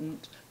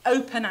important,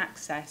 open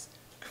access,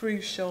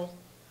 crucial,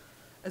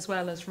 as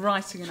well as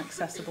writing an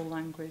accessible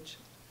language,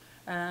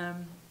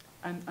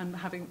 and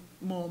having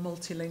more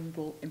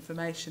multilingual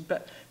information.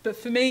 But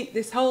for me,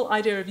 this whole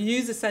idea of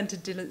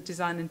user-centred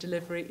design and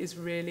delivery is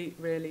really,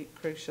 really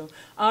crucial.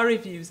 Our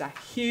reviews are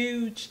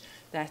huge,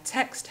 they're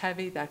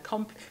text-heavy, they're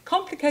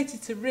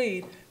complicated to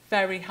read,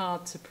 very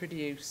hard to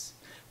produce.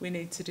 We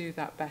need to do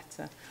that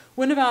better.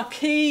 One of our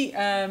key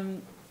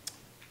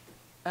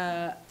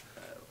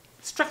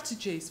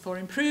strategies for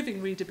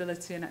improving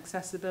readability and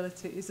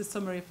accessibility is the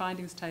summary of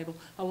findings table,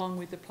 along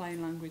with the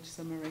plain language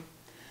summary.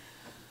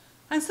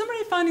 And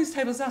summary of findings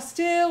tables are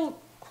still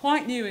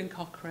quite new in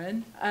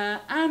Cochrane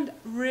and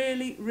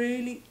really,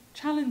 really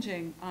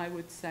challenging, I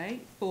would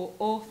say, for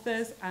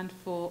authors and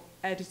for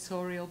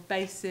editorial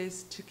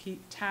bases to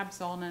keep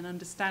tabs on and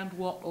understand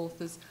what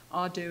authors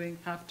are doing,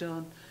 have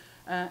done,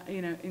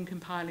 in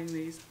compiling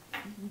these.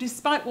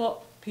 Despite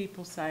what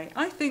people say,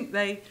 I think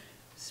they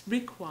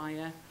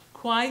require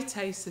quite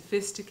a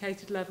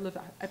sophisticated level of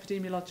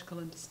epidemiological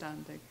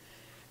understanding.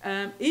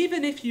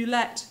 Even if you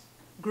let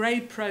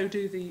Grade Pro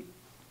do the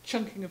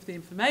chunking of the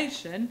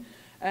information,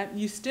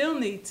 you still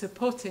need to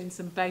put in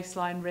some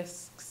baseline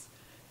risks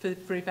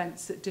for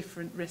events at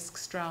different risk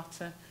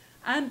strata.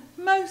 And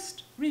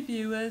most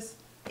reviewers,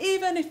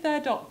 even if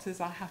they're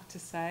doctors, I have to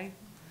say,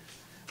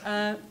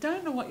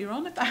 don't know what you're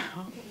on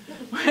about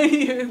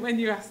when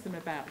you ask them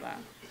about that.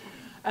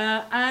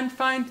 And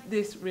find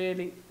this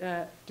really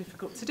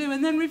difficult to do.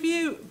 And then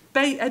review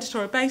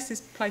editorial bases,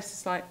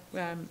 places like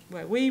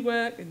where we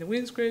work, in the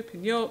Wounds Group,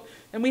 in York,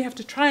 and we have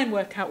to try and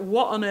work out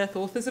what on earth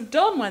authors have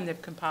done when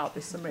they've compiled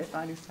this summary of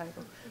findings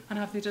table, and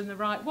have they done the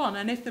right one.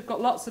 And if they've got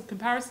lots of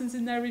comparisons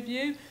in their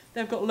review,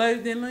 they've got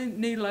they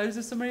need loads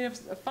of summary of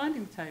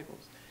findings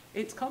tables.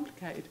 It's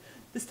complicated.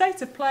 The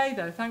state of play,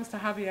 though, thanks to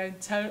Javier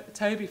and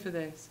Toby for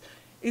this,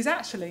 is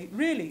actually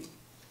really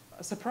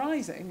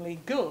surprisingly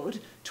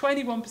good.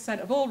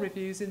 21% of all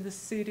reviews in the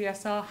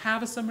CDSR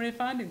have a summary of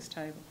findings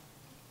table.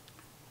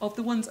 Of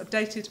the ones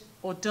updated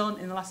or done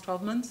in the last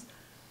 12 months,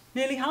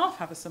 nearly half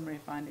have a summary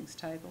of findings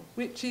table,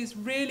 which is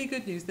really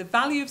good news. The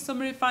value of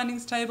summary of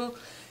findings table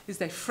is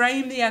they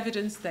frame the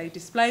evidence, they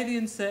display the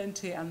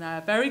uncertainty, and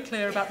they're very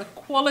clear about the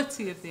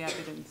quality of the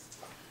evidence.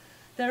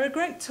 They're a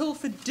great tool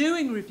for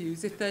doing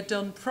reviews if they're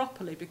done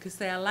properly, because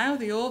they allow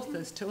the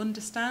authors to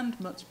understand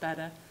much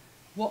better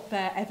what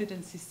their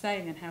evidence is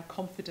saying and how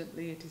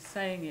confidently it is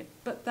saying it.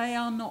 But they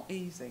are not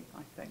easy,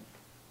 I think.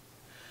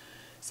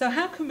 So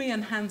how can we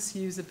enhance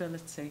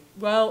usability?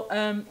 Well,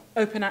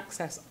 open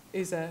access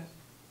is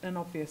an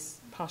obvious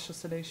partial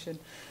solution.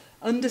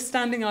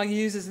 Understanding our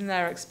users and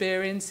their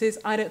experiences,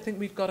 I don't think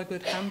we've got a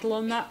good handle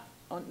on that,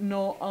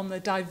 nor on the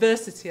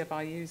diversity of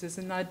our users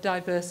and the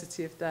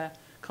diversity of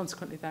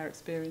consequently their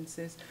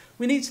experiences.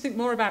 We need to think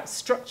more about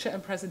structure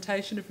and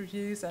presentation of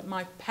reviews.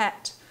 My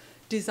pet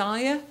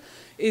desire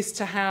is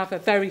to have a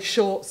very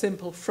short,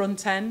 simple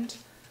front end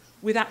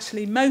with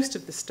actually most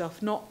of the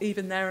stuff not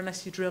even there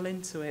unless you drill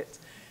into it.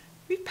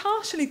 We've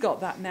partially got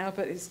that now,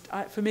 but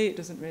for me it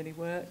doesn't really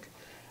work.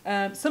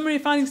 Summary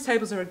of findings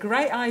tables are a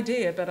great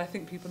idea, but I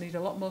think people need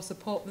a lot more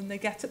support than they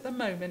get at the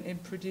moment in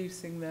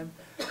producing them.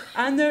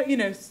 And there,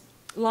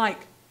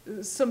 like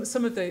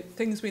some of the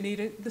things we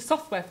need, the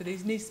software for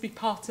these needs to be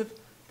part of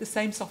the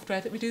same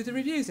software that we do the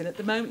reviews in. At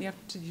the moment, you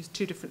have to use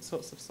 2 different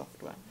sorts of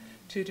software,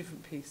 2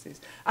 different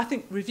pieces. I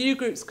think review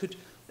groups could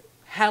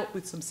help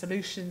with some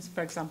solutions,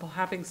 for example,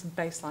 having some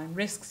baseline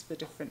risks for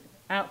different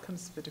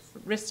outcomes, for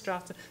different risk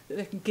strata that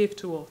they can give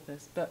to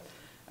authors. But,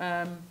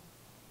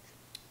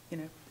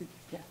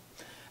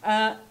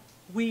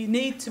 we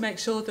need to make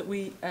sure that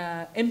we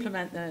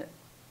implement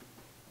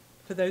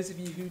for those of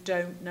you who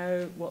don't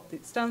know what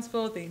it stands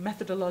for, the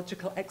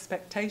methodological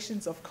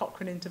expectations of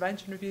Cochrane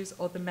intervention reviews,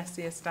 or the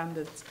Messier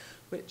standards,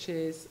 which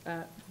is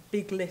a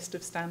big list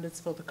of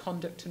standards for the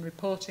conduct and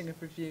reporting of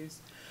reviews.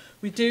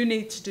 We do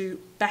need to do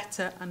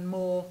better and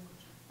more,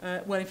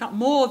 well, in fact,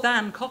 more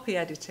than copy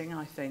editing,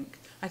 I think.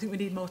 I think we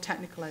need more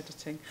technical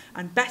editing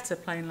and better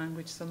plain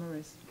language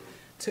summaries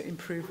to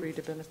improve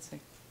readability,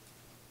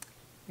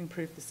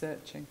 improve the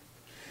searching.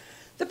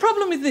 The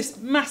problem with this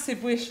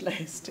massive wish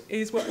list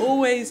is we're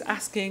always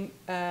asking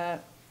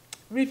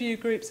review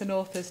groups and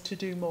authors to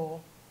do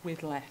more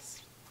with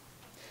less.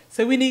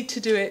 So we need to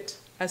do it,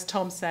 as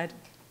Tom said,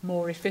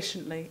 more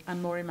efficiently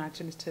and more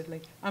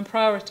imaginatively, and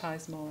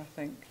prioritise more, I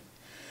think.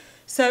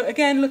 So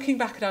again, looking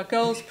back at our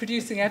goals,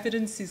 producing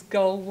evidence is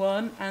goal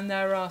 1, and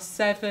there are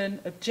 7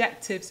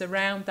 objectives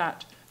around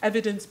that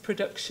evidence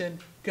production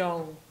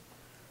goal.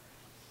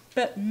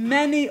 But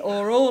many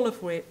or all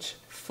of which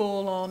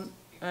fall on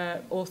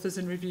authors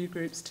and review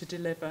groups to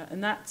deliver.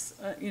 And that's,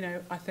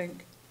 I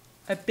think,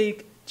 a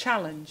big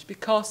challenge,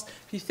 because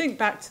if you think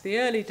back to the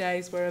early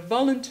days, we're a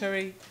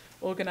voluntary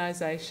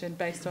organisation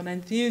based on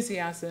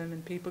enthusiasm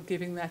and people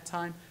giving their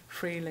time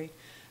freely.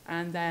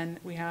 And then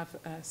we have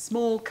a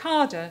small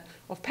cadre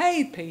of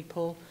paid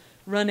people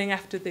running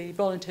after the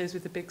volunteers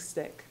with a big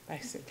stick,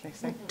 basically.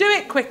 So do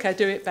it quicker,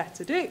 do it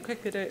better, do it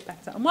quicker, do it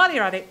better. And while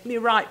you're at it, you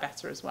write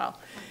better as well.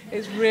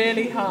 It's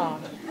really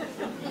hard.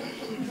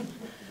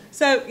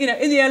 So,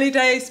 in the early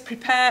days,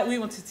 we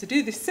wanted to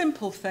do this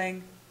simple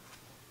thing.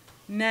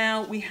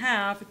 Now we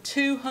have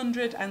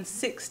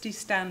 260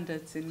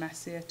 standards in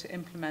Messier to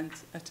implement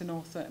at an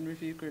author and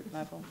review group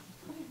level.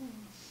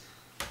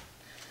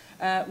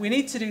 We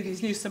need to do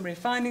these new summary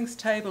findings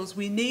tables.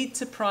 We need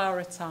to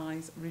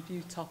prioritise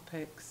review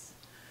topics.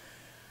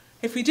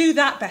 If we do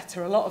that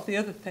better, a lot of the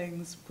other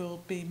things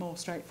will be more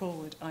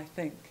straightforward, I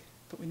think.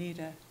 But we need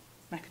a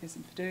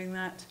mechanism for doing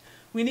that.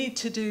 We need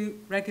to do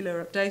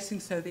regular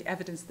updating so the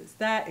evidence that's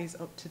there is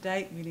up to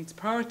date. We need to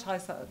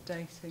prioritise that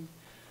updating.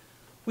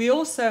 We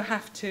also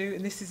have to,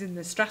 and this is in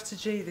the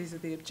strategy, these are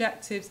the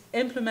objectives,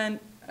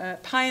 implement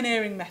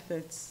pioneering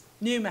methods,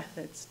 new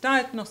methods,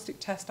 diagnostic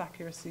test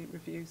accuracy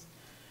reviews,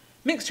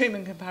 mixed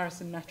treatment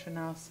comparison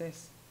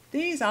meta-analysis.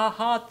 These are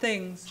hard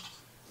things,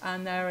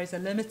 and there is a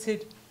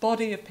limited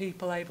body of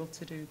people able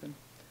to do them.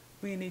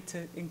 We need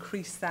to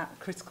increase that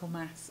critical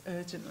mass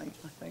urgently,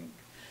 I think.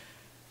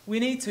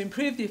 We need to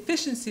improve the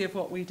efficiency of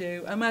what we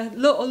do, and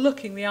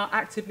we are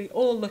actively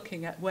all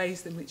looking at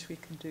ways in which we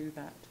can do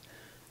that.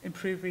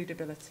 Improve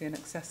readability and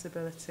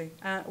accessibility.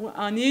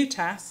 Our new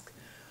task,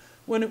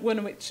 one of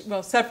which,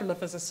 well, several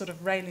of us are sort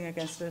of railing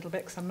against a little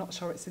bit because I'm not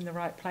sure it's in the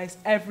right place,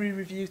 every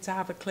review to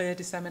have a clear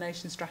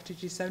dissemination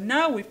strategy. So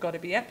now we've got to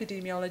be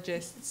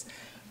epidemiologists,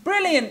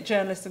 brilliant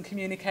journalists and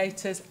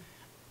communicators,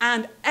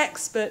 and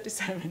expert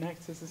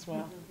disseminators as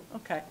well.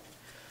 Okay.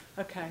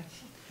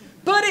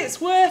 But it's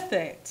worth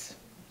it,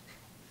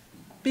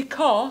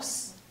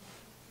 because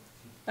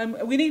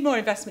we need more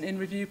investment in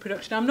review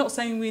production. I'm not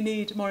saying we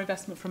need more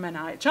investment from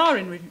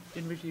NIHR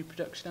in review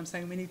production. I'm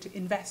saying we need to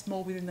invest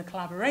more within the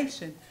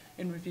collaboration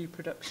in review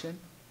production,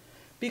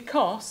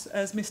 because,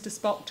 as Mr.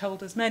 Spock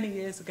told us many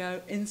years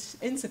ago,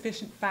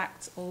 insufficient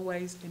facts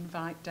always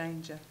invite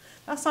danger.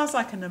 That sounds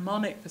like a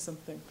mnemonic for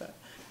something, but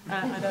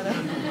I don't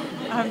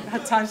know. I haven't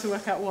had time to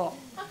work out what.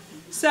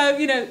 So,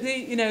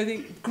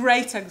 the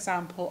great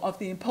example of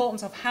the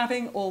importance of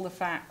having all the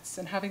facts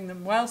and having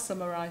them well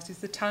summarised is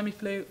the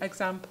Tamiflu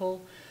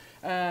example,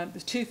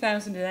 the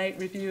 2008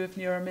 review of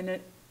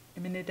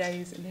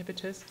neuraminidase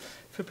inhibitors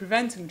for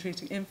preventing and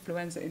treating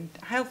influenza in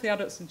healthy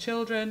adults and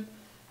children.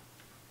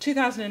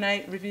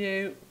 2008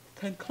 review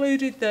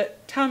concluded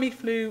that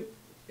Tamiflu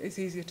is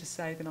easier to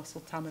say than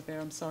oseltamivir.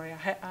 I'm sorry,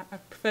 I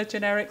prefer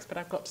generics, but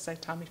I've got to say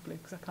Tamiflu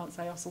because I can't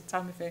say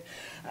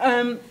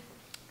oseltamivir.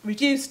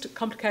 Reduced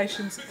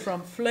complications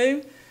from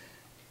flu,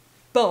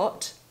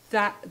 but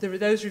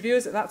those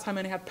reviewers at that time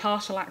only had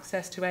partial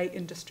access to 8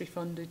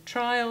 industry-funded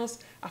trials.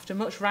 After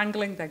much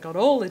wrangling, they got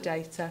all the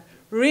data,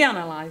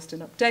 reanalysed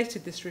and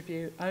updated this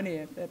review,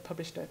 only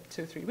published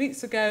 2 or 3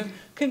 weeks ago,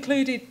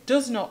 concluded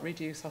does not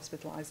reduce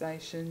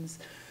hospitalisations.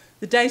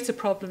 The data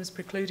problems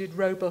precluded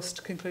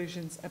robust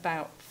conclusions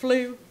about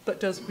flu, but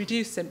does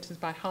reduce symptoms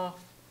by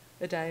half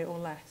a day or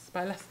less,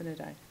 by less than a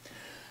day.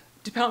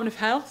 Department of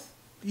Health,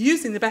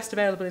 using the best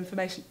available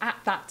information at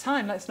that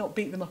time, let's not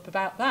beat them up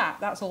about that,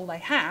 that's all they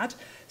had,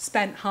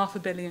 spent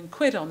 £500 million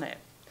on it.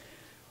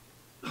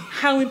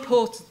 How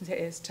important it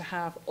is to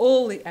have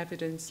all the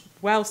evidence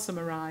well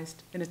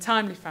summarised in a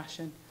timely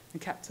fashion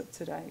and kept up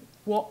to date.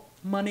 What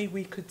money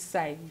we could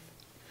save.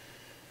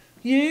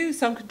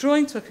 So I'm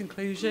drawing to a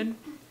conclusion.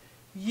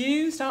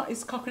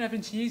 Is Cochrane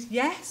evidence used?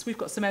 Yes, we've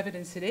got some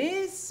evidence it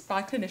is,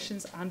 by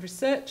clinicians and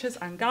researchers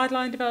and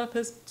guideline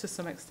developers to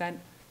some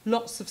extent.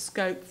 Lots of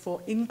scope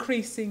for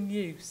increasing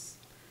use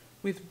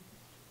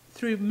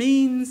through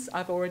means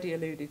I've already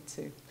alluded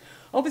to.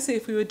 Obviously,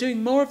 if we were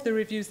doing more of the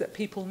reviews that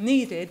people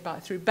needed,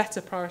 but through better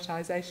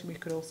prioritisation, we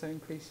could also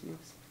increase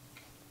use.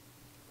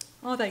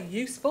 Are they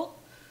useful?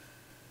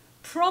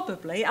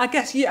 Probably. I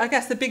guess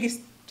the biggest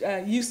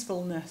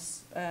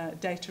usefulness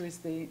data is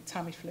the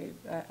Tamiflu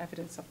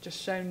evidence I've just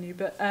shown you,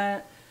 but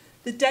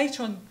the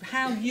data on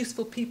how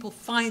useful people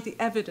find the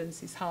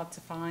evidence is hard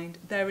to find.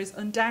 There is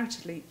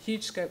undoubtedly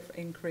huge scope for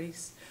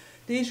increase.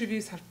 These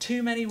reviews have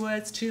too many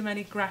words, too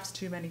many graphs,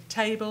 too many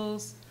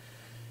tables,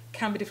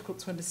 can be difficult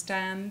to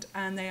understand,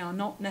 and they are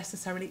not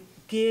necessarily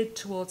geared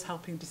towards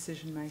helping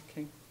decision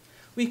making.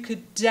 We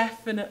could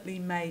definitely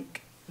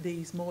make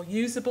these more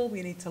usable.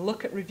 We need to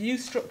look at review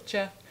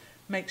structure,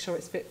 make sure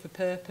it's fit for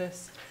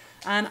purpose,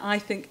 and I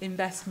think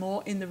invest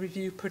more in the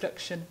review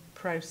production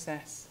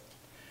process,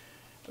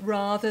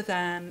 rather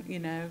than,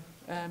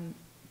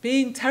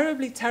 being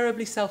terribly,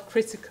 terribly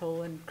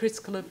self-critical and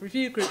critical of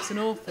review groups and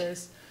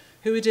authors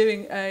who are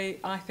doing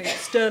I think,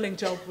 sterling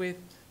job with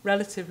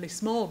relatively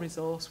small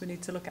resource. We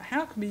need to look at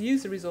how can we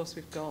use the resource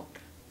we've got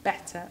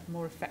better,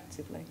 more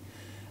effectively,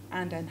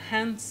 and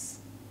enhance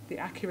the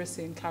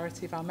accuracy and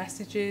clarity of our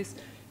messages,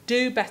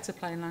 do better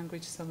plain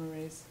language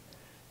summaries,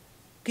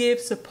 give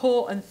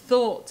support and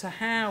thought to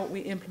how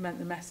we implement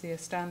the Messier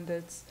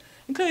standards,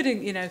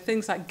 including, you know,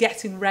 things like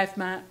getting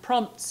RevMan,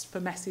 prompts for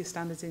Messier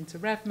standards into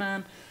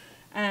RevMan,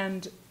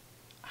 and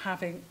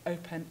having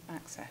open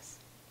access.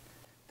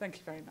 Thank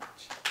you very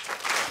much.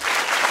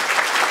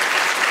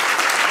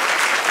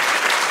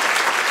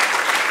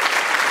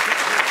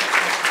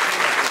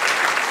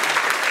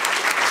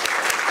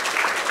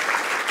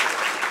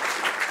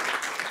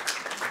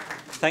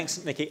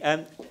 Thanks, Nicky.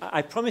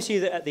 I promise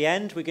you that at the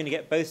end, we're going to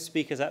get both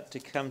speakers up to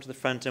come to the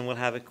front and we'll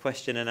have a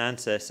question and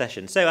answer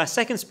session. So our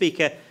second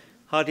speaker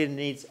hardly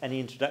needs any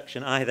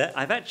introduction either.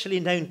 I've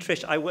actually known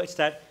Trish. I worked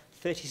at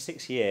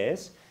 36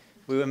 years.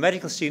 We were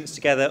medical students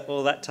together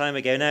all that time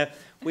ago. Now,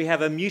 we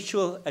have a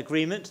mutual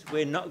agreement.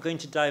 We're not going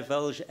to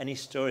divulge any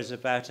stories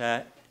about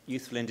our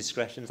youthful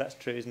indiscretions. That's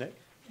true, isn't it?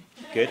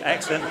 Good,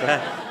 excellent.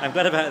 I'm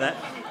glad about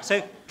that.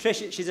 So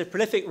Trish, she's a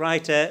prolific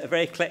writer, a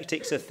very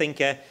eclectic sort of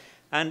thinker,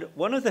 and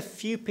one of the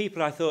few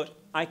people I thought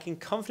I can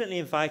confidently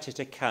invite her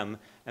to come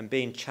and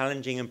being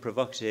challenging and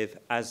provocative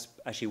as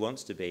she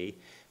wants to be,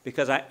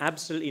 because I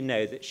absolutely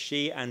know that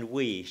she and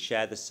we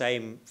share the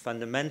same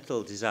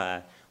fundamental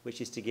desire, which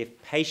is to give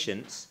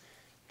patients,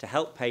 to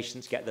help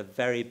patients get the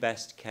very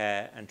best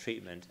care and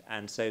treatment.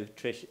 And so,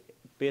 Trish,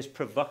 be as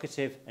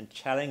provocative and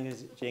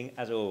challenging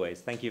as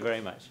always. Thank you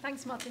very much.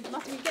 Thanks, Martin.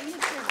 Martin, you get me a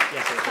chair?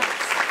 Yes,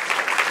 thanks.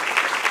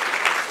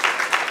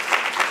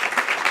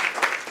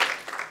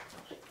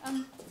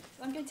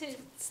 I'm going to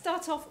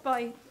start off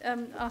by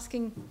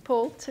asking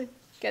Paul to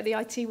get the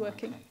IT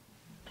working.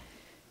 I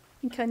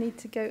think I need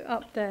to go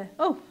up there.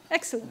 Oh,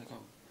 excellent.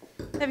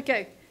 There we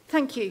go.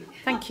 Thank you.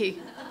 Thank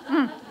you.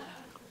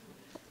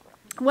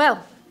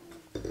 Well,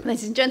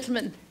 ladies and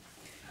gentlemen,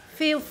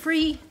 feel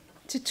free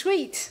to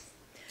tweet.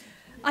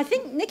 I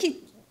think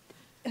Nicky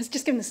has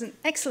just given us an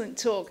excellent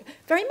talk,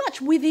 very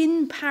much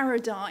within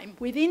paradigm,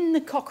 within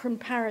the Cochrane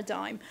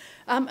paradigm.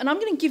 And I'm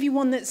going to give you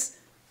one that's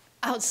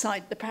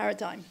outside the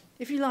paradigm.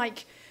 If you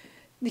like,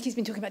 Nicky's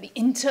been talking about the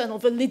internal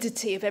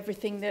validity of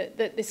everything that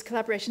this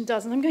collaboration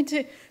does, and I'm going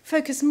to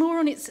focus more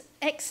on its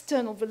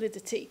external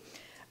validity.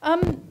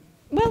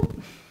 Well,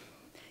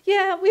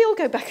 yeah, we all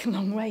go back a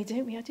long way,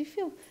 don't we? I do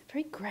feel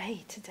very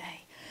grey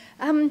today.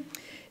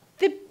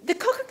 The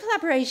Cochrane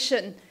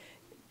collaboration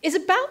is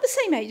about the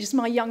same age as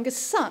my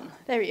youngest son.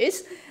 There he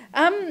is.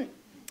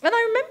 And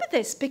I remember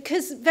this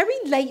because very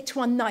late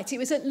one night, it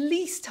was at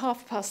least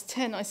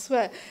 10:30, I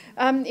swear,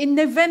 in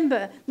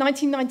November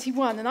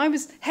 1991, and I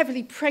was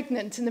heavily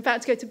pregnant and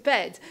about to go to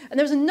bed, and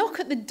there was a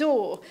knock at the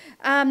door,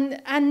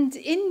 and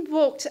in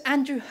walked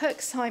Andrew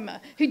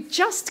Herxheimer, who'd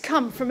just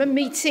come from a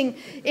meeting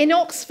in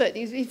Oxford.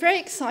 He was very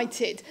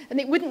excited, and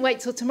it wouldn't wait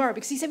till tomorrow,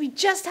 because he said, we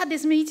just had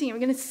this meeting, and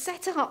we're going to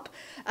set up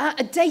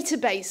a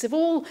database of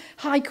all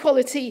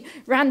high-quality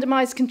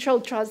randomised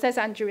controlled trials. There's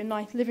Andrew in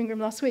my living room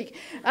last week.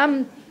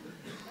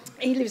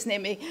 He lives near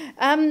me.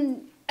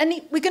 And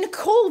we're going to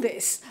call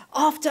this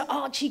after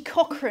Archie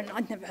Cochrane.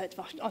 I'd never heard of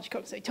Archie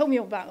Cochrane, so he told me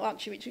all about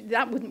Archie, which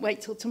that wouldn't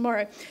wait till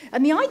tomorrow.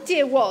 And the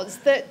idea was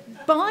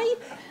that by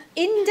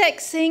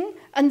indexing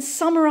and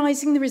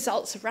summarising the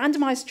results of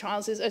randomised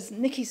trials, as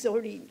Nicky's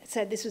already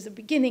said, this was the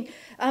beginning,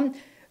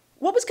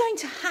 what was going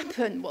to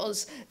happen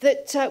was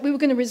that we were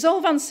going to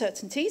resolve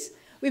uncertainties,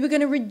 we were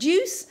going to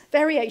reduce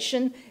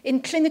variation in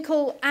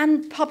clinical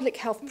and public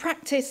health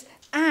practice,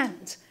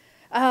 and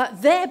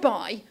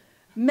thereby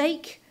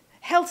make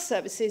health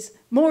services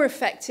more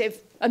effective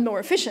and more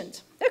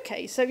efficient.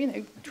 Okay, so,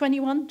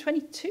 21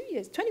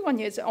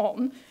 years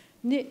on,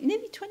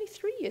 nearly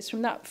 23 years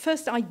from that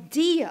first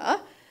idea,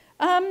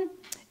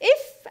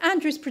 if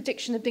Andrew's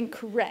prediction had been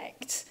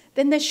correct,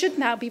 then there should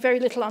now be very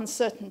little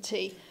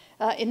uncertainty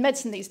in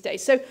medicine these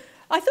days. So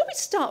I thought we'd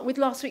start with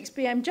last week's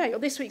BMJ, or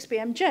this week's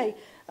BMJ.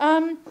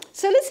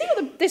 So let's see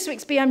what this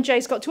week's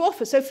BMJ's got to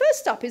offer. So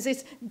first up is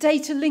this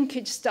data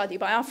linkage study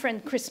by our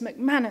friend Chris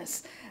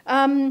McManus,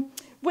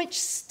 which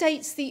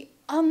states the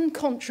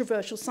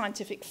uncontroversial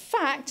scientific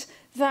fact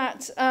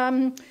that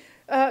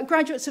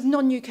graduates of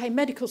non-UK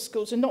medical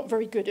schools are not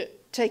very good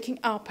at taking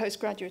our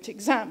postgraduate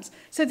exams.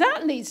 So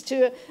that leads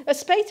to a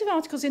spate of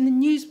articles in the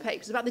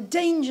newspapers about the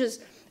dangers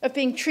of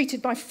being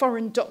treated by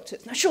foreign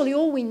doctors. Now, surely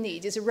all we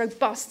need is a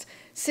robust,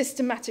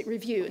 systematic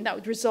review, and that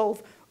would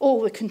resolve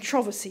all the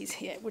controversies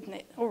here, wouldn't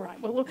it? All right,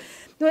 well,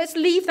 let's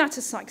leave that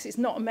aside, because it's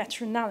not a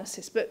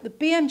meta-analysis, but the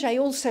BMJ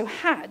also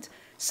had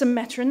some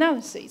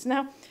meta-analyses.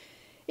 Now,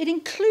 it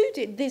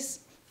included this,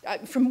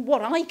 from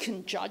what I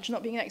can judge,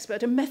 not being an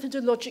expert, a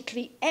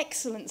methodologically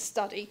excellent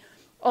study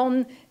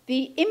on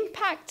the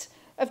impact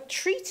of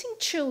treating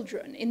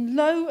children in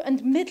low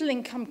and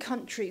middle-income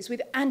countries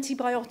with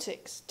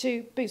antibiotics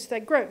to boost their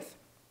growth.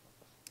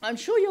 I'm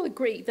sure you'll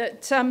agree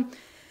that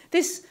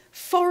this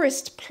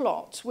forest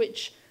plot,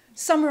 which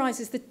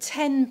summarises the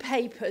 10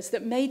 papers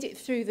that made it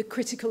through the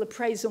critical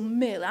appraisal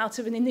mill out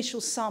of an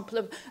initial sample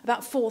of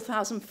about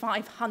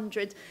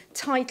 4,500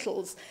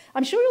 titles,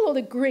 I'm sure you'll all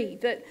agree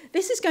that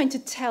this is going to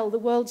tell the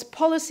world's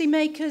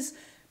policymakers,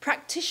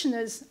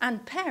 practitioners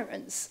and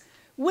parents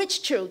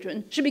which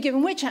children should be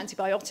given which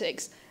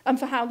antibiotics and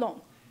for how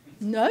long.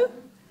 No?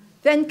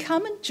 Then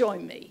come and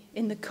join me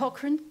in the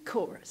Cochrane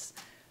chorus.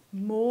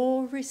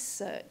 More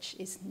research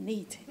is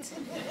needed.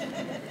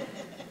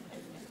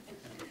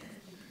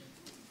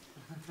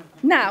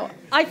 Now,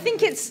 I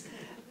think it's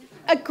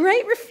a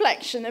great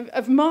reflection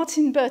of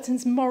Martin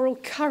Burton's moral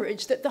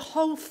courage that the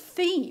whole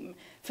theme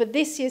for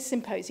this year's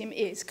symposium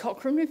is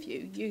Cochrane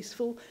Review,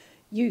 useful,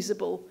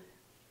 usable,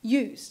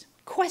 used.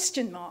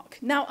 Question mark.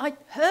 Now, I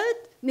heard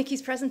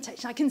Nicky's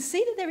presentation. I can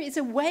see that there is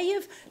a way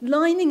of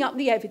lining up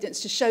the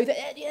evidence to show that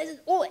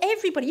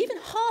everybody, even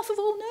half of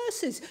all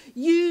nurses,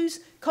 use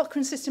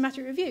Cochrane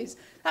systematic reviews.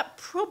 That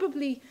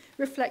probably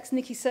reflects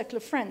Nicky's circle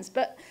of friends.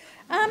 But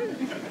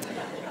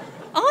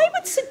I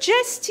would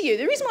suggest to you,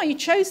 the reason why you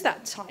chose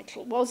that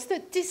title was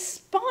that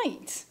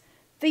despite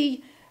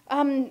the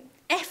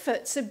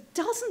efforts of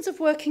dozens of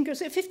working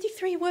groups,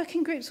 53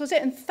 working groups was it,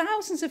 and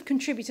thousands of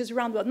contributors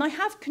around the world, and I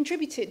have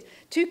contributed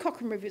to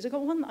Cochrane Reviews. I've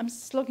got one that I'm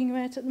slogging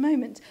away at the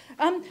moment.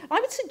 I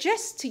would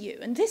suggest to you,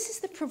 and this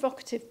is the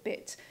provocative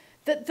bit,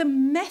 that the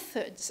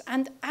methods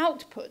and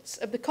outputs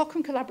of the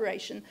Cochrane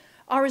collaboration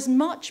are as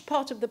much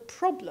part of the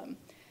problem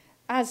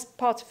as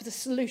part of the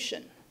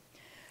solution.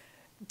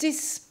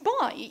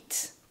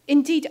 Despite,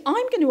 indeed,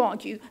 I'm going to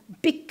argue,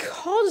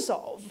 because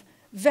of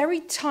very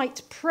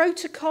tight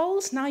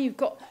protocols, now you've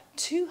got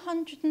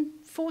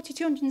 240,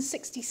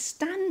 260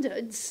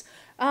 standards,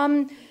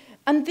 and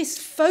this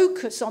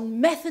focus on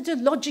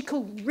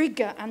methodological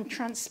rigour and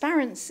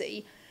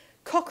transparency,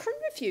 Cochrane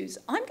Reviews,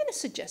 I'm going to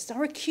suggest,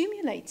 are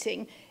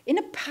accumulating in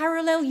a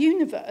parallel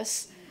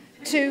universe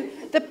to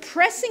the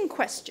pressing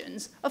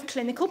questions of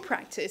clinical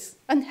practice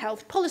and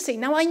health policy.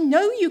 Now, I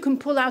know you can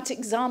pull out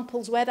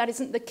examples where that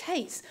isn't the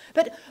case,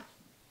 but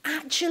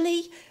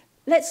actually,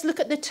 let's look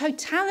at the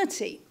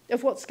totality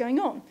of what's going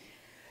on.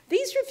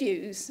 These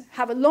reviews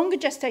have a longer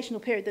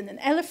gestational period than an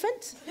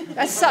elephant.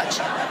 As such,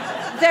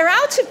 they're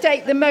out of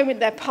date the moment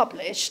they're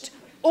published.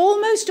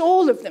 Almost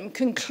all of them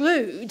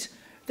conclude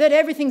that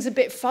everything's a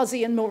bit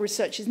fuzzy and more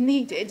research is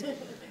needed.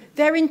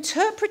 Their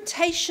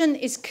interpretation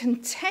is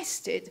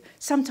contested,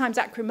 sometimes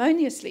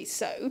acrimoniously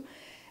so,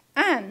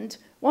 and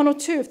one or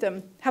two of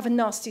them have a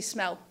nasty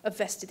smell of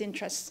vested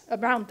interests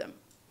around them.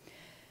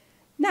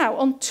 Now,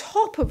 on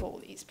top of all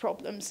these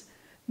problems,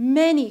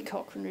 many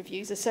Cochrane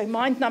reviews are so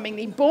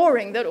mind-numbingly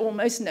boring that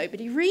almost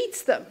nobody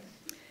reads them.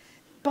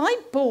 By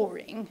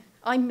boring,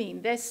 I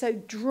mean they're so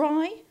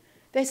dry,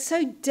 they're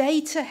so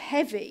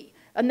data-heavy,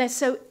 and they're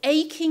so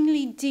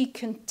achingly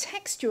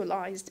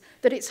decontextualized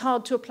that it's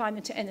hard to apply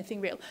them to anything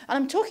real. And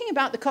I'm talking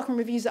about the Cochrane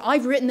reviews that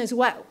I've written as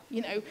well.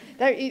 You know,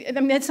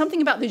 there's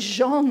something about the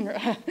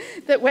genre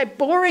that where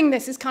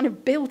boringness is kind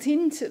of built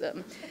into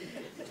them.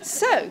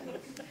 So,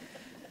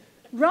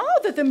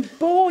 rather than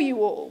bore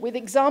you all with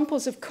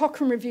examples of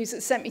Cochrane reviews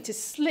that sent me to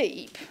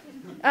sleep,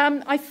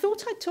 I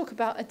thought I'd talk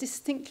about a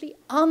distinctly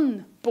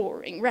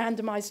unboring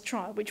randomized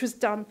trial, which was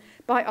done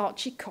by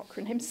Archie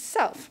Cochrane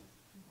himself.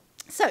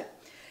 So,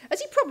 as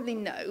you probably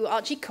know,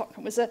 Archie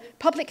Cochrane was a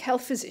public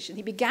health physician.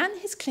 He began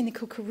his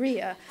clinical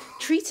career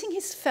treating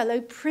his fellow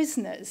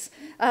prisoners,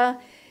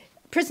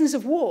 prisoners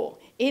of war,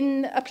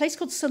 in a place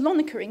called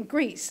Salonika in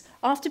Greece,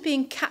 after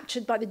being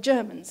captured by the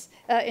Germans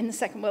in the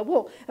Second World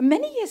War. And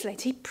many years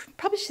later, he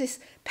published this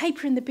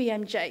paper in the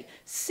BMJ,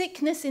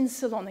 Sickness in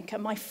Salonika,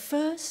 my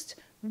first,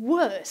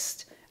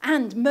 worst,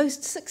 and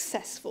most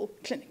successful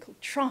clinical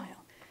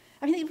trial.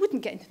 I mean, it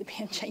wouldn't get into the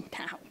BMJ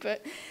now,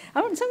 but so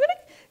I'm going to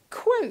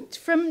quote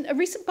from a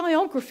recent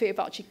biography of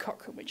Archie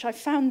Cochrane, which I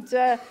found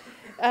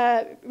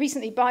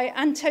recently by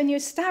Antonio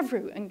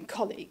Stavrou and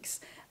colleagues.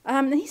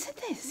 And he said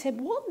this, he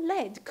said, what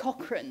led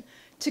Cochrane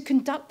to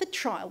conduct the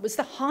trial was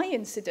the high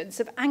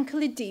incidence of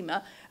ankle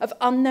edema of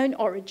unknown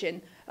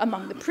origin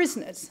among the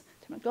prisoners.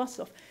 Take my glasses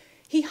off.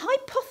 He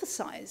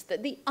hypothesized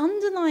that the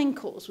underlying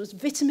cause was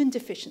vitamin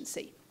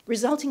deficiency,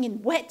 resulting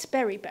in wet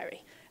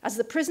beriberi, as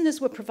the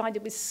prisoners were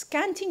provided with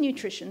scanty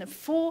nutrition of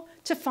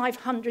 400 to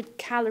 500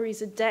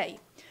 calories a day.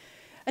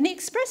 And he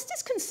expressed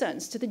his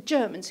concerns to the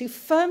Germans, who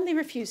firmly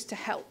refused to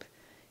help.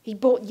 He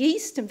bought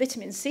yeast and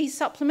vitamin C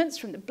supplements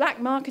from the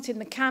black market in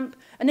the camp,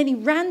 and then he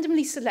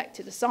randomly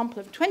selected a sample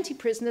of 20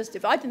 prisoners,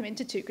 divided them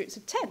into two groups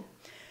of 10.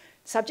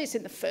 Subjects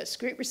in the first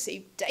group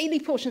received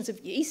daily portions of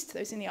yeast,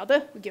 those in the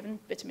other were given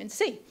vitamin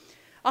C.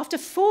 After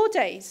 4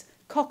 days,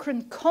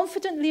 Cochrane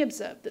confidently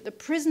observed that the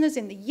prisoners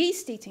in the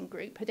yeast-eating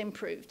group had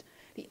improved.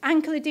 The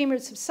ankle edema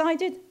had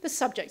subsided, the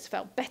subjects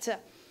felt better.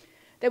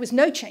 There was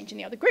no change in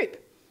the other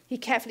group. He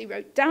carefully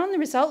wrote down the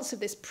results of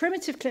this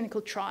primitive clinical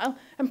trial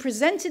and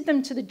presented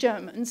them to the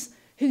Germans,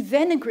 who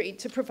then agreed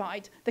to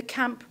provide the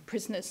camp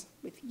prisoners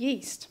with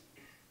yeast.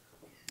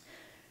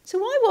 So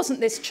why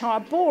wasn't this trial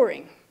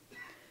boring?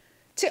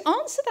 To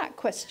answer that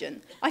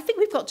question, I think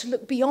we've got to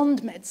look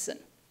beyond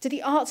medicine, to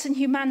the arts and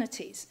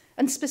humanities,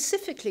 and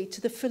specifically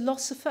to the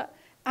philosopher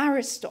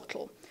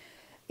Aristotle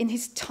in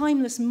his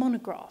timeless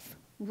monograph,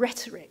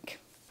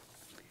 Rhetoric.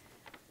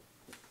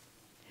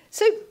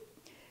 So,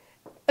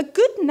 a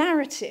good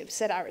narrative,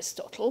 said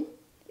Aristotle,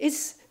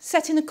 is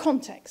set in a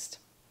context.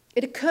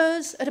 It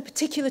occurs at a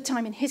particular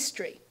time in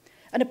history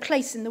and a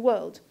place in the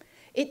world.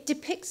 It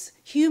depicts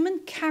human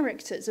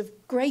characters of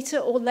greater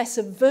or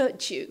lesser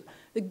virtue,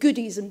 the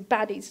goodies and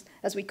baddies,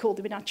 as we called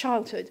them in our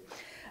childhood,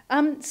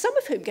 some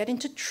of whom get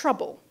into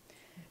trouble.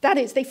 That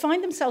is, they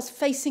find themselves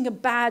facing a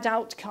bad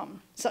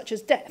outcome, such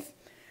as death.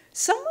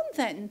 Someone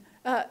then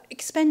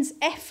expends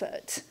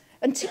effort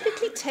and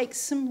typically takes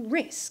some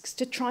risks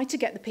to try to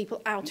get the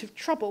people out of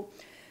trouble.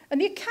 And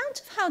the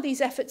account of how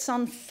these efforts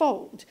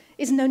unfold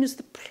is known as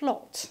the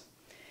plot.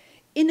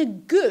 In a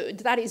good,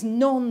 that is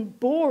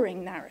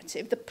non-boring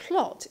narrative, the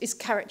plot is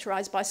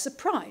characterized by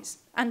surprise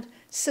and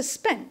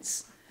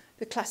suspense,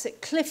 the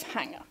classic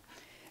cliffhanger.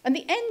 And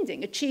the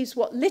ending achieves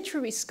what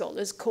literary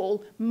scholars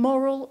call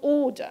moral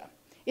order.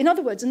 In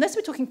other words, unless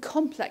we're talking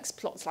complex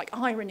plots like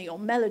irony or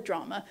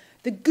melodrama,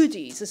 the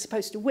goodies are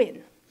supposed to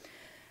win.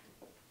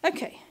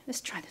 Okay,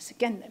 let's try this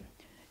again then.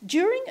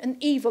 During an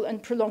evil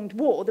and prolonged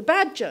war, the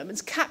bad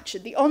Germans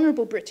captured the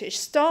honourable British,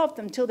 starved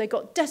them till they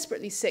got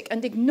desperately sick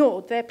and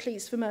ignored their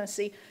pleas for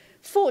mercy.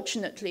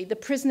 Fortunately, the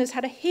prisoners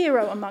had a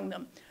hero among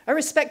them, a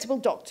respectable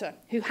doctor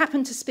who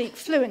happened to speak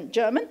fluent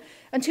German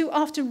and who,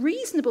 after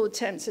reasonable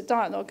attempts at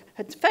dialogue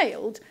had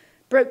failed,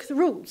 broke the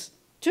rules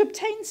to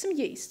obtain some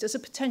yeast as a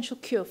potential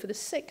cure for the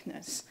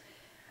sickness.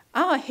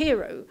 Our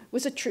hero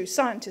was a true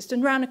scientist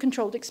and ran a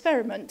controlled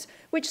experiment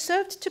which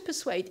served to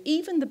persuade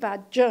even the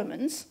bad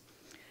Germans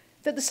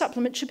that the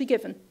supplement should be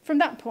given. From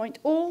that point,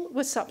 all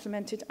were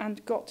supplemented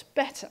and got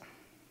better.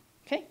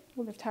 Okay,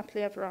 all lived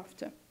happily ever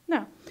after.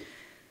 Now,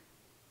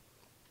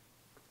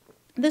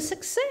 the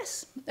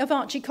success of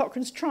Archie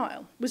Cochrane's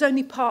trial was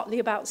only partly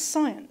about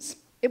science.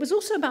 It was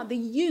also about the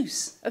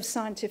use of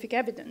scientific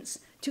evidence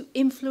to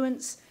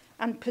influence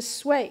and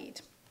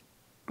persuade.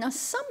 Now,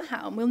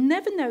 somehow, and we'll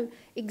never know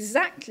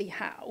exactly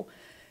how,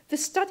 the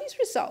study's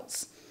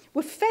results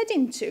were fed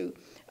into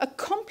a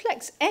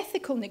complex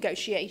ethical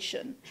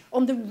negotiation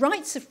on the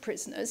rights of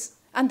prisoners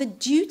and the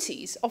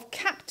duties of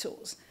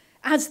captors,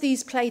 as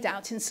these played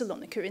out in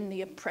Salonika in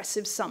the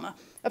oppressive summer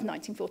of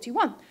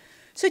 1941.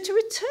 So to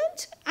return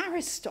to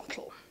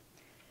Aristotle,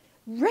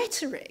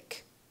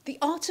 rhetoric, the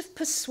art of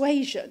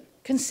persuasion,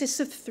 consists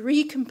of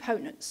three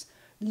components.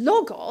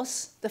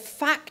 Logos, the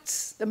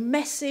facts, the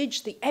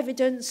message, the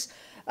evidence,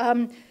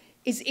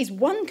 is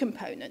one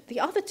component. The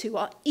other two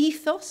are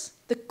ethos,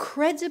 the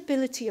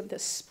credibility of the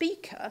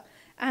speaker,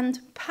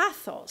 and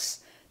pathos,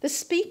 the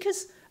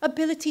speaker's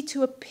ability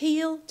to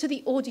appeal to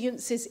the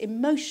audience's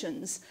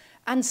emotions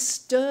and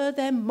stir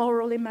their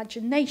moral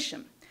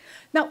imagination.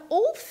 Now,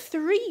 all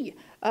three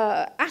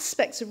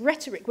aspects of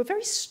rhetoric were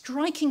very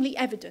strikingly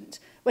evident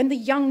when the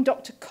young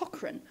Dr.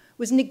 Cochrane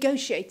was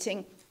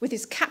negotiating with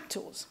his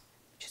captors,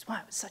 which is why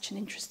it was such an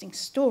interesting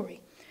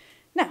story.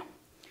 Now,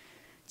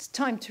 it's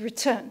time to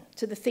return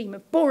to the theme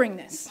of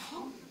boringness.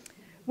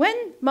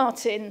 When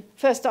Martin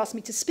first asked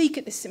me to speak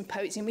at this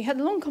symposium, we had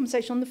a long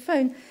conversation on the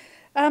phone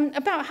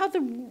about how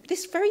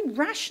this very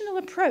rational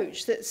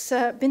approach that's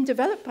been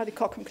developed by the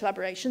Cochrane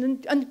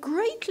collaboration and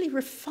greatly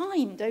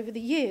refined over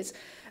the years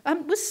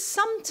was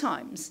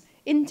sometimes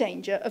in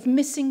danger of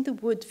missing the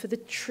wood for the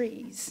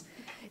trees.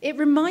 It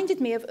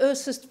reminded me of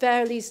Ursus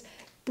Verley's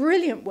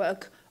brilliant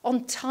work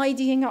on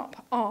tidying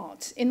up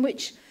art, in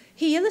which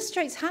he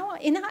illustrates how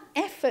in our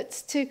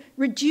efforts to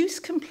reduce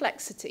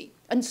complexity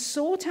and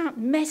sort out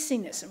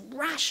messiness and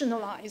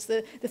rationalize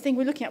the thing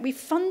we're looking at, we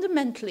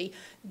fundamentally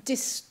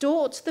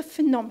distort the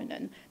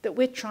phenomenon that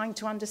we're trying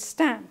to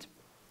understand.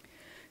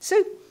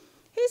 So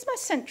here's my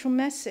central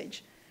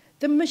message.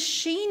 The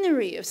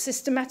machinery of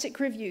systematic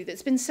review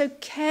that's been so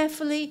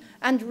carefully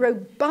and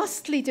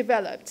robustly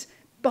developed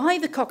by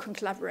the Cochrane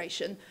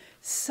collaboration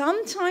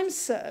sometimes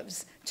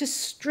serves to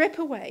strip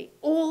away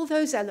all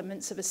those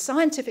elements of a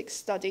scientific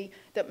study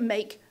that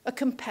make a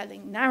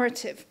compelling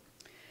narrative.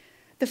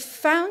 The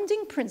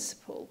founding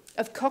principle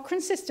of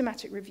Cochrane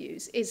systematic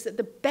reviews is that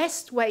the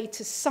best way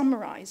to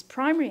summarize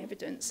primary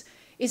evidence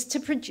is to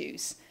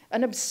produce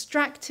an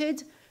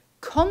abstracted,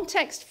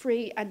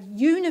 context-free and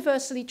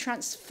universally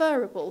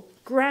transferable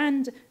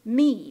grand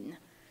mean.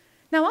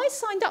 Now, I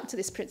signed up to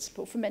this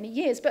principle for many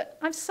years, but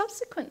I've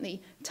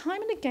subsequently,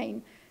 time and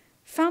again,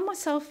 found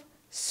myself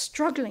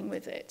struggling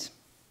with it.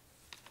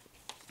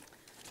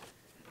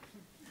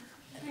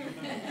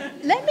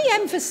 Let me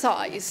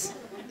emphasize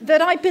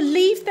that I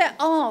believe there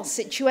are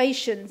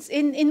situations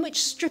in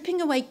which stripping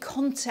away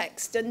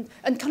context and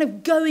kind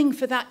of going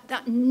for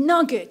that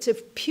nugget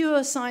of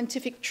pure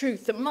scientific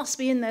truth that must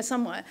be in there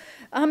somewhere,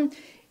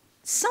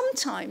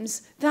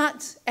 sometimes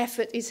that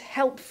effort is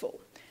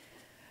helpful.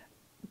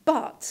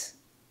 But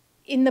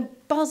in the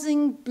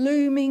buzzing,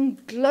 blooming,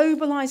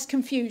 globalized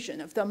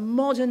confusion of the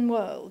modern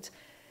world,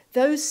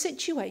 those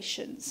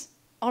situations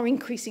are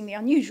increasingly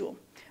unusual.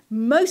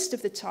 Most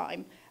of the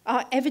time,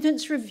 our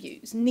evidence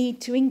reviews need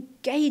to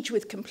engage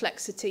with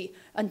complexity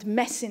and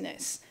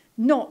messiness,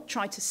 not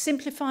try to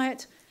simplify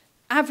it,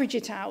 average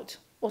it out,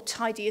 or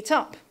tidy it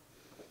up.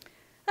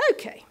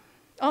 Okay,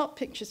 art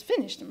picture's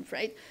finished, I'm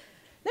afraid.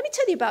 Let me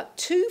tell you about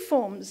two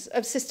forms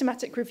of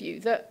systematic review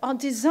that are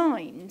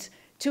designed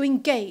to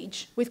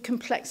engage with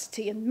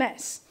complexity and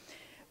mess.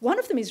 One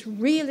of them is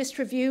realist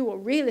review or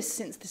realist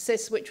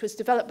synthesis, which was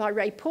developed by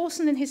Ray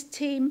Pawson and his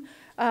team,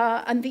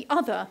 and the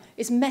other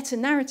is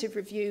meta-narrative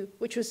review,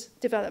 which was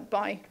developed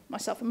by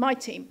myself and my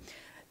team.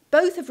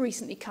 Both have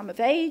recently come of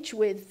age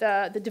with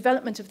the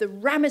development of the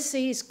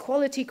Ramesses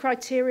quality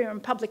criteria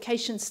and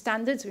publication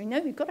standards. We know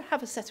we've got to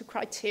have a set of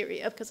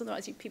criteria because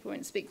otherwise people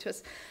won't speak to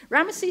us.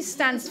 Ramesses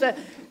stands for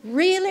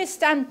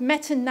Realist and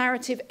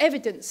Meta-Narrative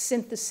Evidence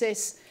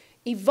Synthesis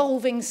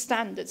Evolving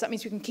Standards. That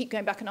means we can keep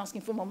going back and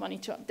asking for more money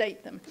to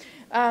update them.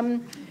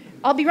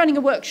 I'll be running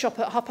a workshop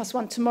at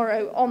 1:30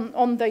 tomorrow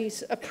on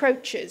these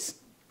approaches.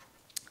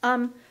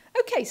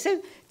 Okay,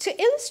 so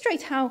to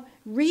illustrate how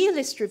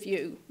realist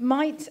review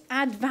might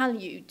add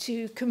value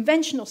to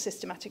conventional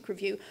systematic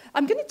review,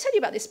 I'm going to tell you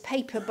about this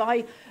paper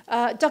by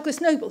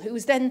Douglas Noble, who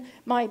was then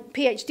my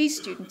PhD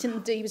student,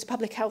 and he was a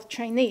public health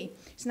trainee.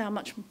 He's now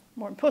much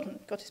more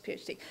important, got his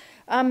PhD.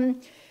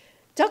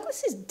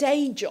 Douglas's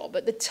day job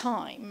at the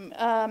time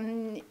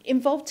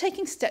involved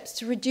taking steps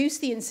to reduce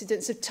the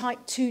incidence of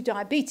type 2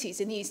 diabetes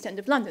in the East End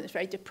of London. It's a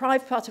very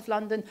deprived part of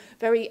London,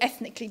 very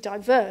ethnically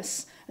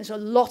diverse. There's a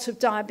lot of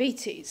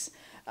diabetes.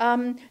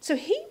 So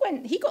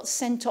he got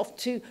sent off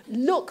to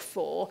look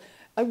for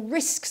a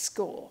risk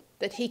score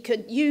that he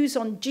could use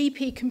on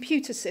GP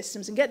computer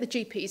systems and get the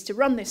GPs to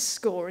run this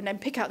score and then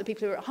pick out the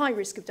people who are at high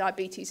risk of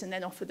diabetes and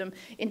then offer them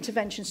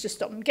interventions to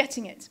stop them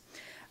getting it.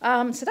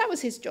 So that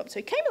was his job. So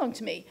he came along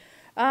to me.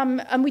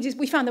 And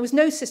we found there was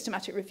no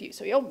systematic review.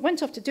 So he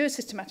went off to do a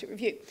systematic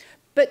review.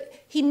 But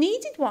he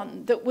needed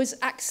one that was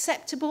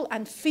acceptable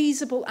and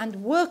feasible and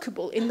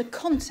workable in the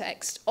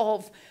context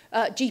of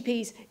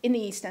GPs in the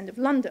East End of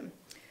London.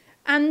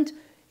 And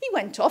he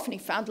went off and he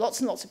found lots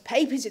and lots of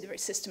papers, he did a very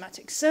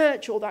systematic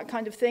search, all that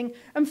kind of thing,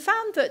 and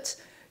found that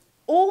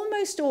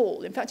almost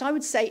all, in fact, I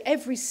would say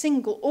every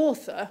single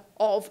author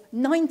of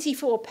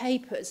 94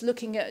 papers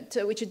looking at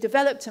which had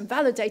developed and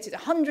validated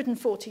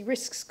 140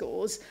 risk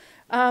scores,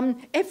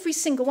 every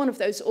single one of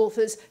those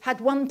authors had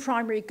one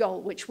primary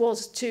goal, which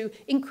was to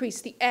increase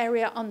the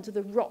area under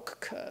the ROC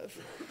curve.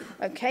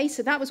 Okay,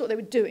 so that was what they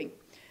were doing.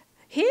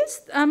 Here's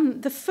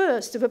the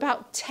first of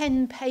about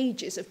 10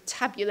 pages of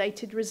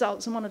tabulated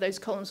results, and one of those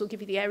columns will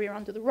give you the area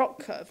under the ROC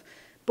curve.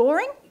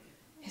 Boring?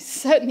 It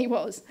certainly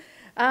was.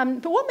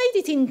 But what made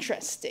it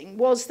interesting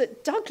was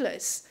that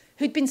Douglas,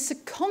 who'd been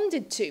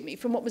seconded to me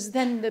from what was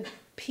then the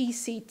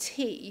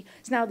PCT,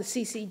 it's now the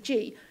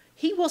CCG,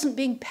 he wasn't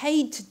being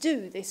paid to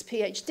do this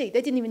PhD.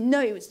 They didn't even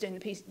know he was doing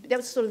the PhD. That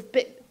was sort of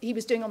bit he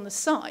was doing on the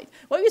side.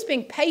 What he was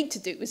being paid to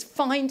do was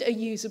find a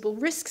usable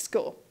risk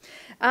score.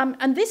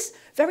 And this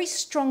very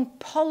strong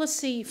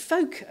policy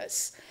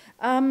focus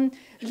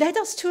led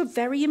us to a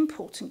very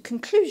important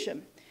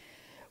conclusion,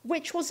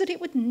 which was that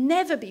it would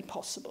never be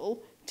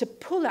possible to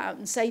pull out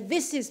and say,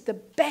 this is the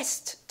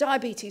best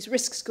diabetes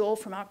risk score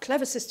from our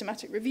clever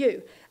systematic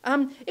review.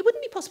 It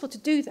wouldn't be possible to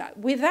do that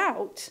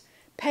without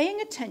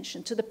paying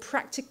attention to the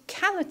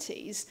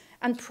practicalities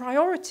and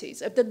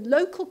priorities of the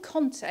local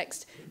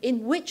context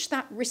in which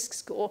that risk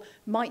score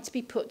might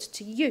be put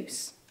to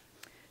use.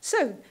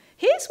 So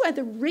here's where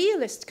the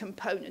realist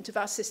component of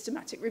our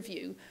systematic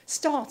review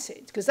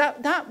started, because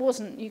that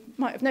wasn't, you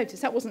might have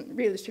noticed, that wasn't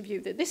realist review.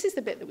 This is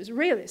the bit that was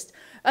realist.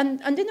 And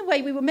in a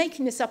way, we were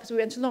making this up as we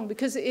went along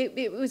because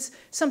it was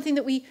something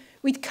that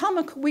we'd come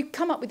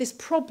up with this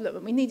problem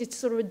and we needed to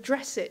sort of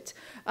address it.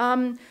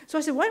 So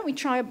I said, why don't we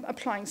try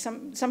applying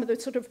some of the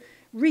sort of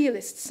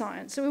realist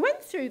science? So we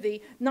went through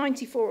the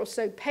 94 or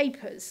so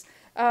papers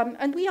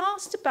and we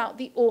asked about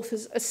the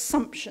author's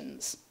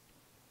assumptions.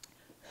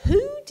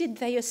 Who did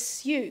they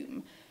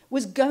assume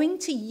was going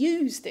to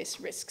use this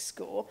risk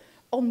score,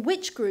 on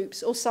which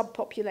groups or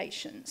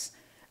subpopulations?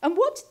 And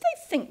what did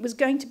they think was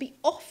going to be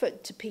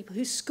offered to people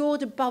who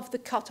scored above the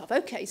cutoff?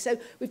 Okay, so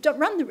we've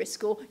run the risk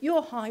score,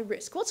 you're high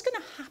risk. What's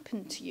going to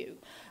happen to you?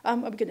 Are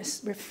we going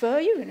to refer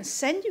you, we're going to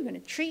send you, we're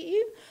going to treat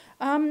you?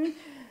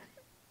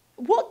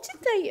 What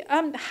did they,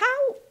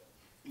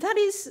 that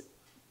is,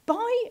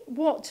 by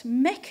what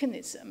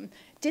mechanism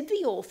did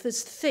the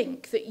authors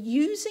think that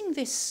using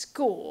this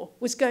score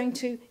was going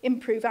to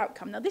improve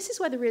outcome? Now, this is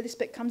where the realist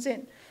bit comes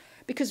in,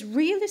 because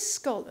realist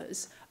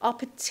scholars are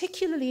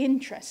particularly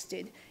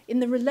interested in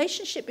the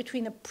relationship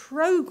between a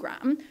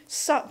program,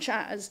 such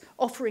as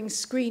offering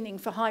screening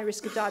for high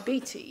risk of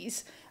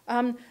diabetes,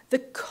 the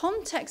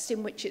context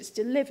in which it's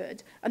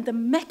delivered, and the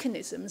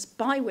mechanisms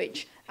by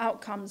which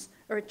outcomes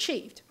are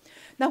achieved.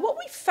 Now, what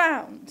we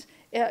found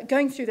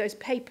going through those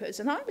papers,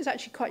 and I was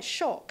actually quite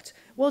shocked,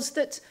 was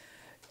that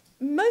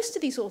most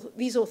of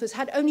these authors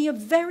had only a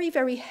very,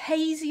 very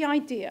hazy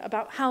idea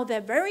about how their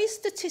very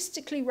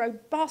statistically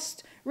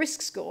robust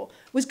risk score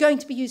was going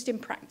to be used in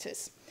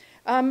practice.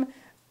 And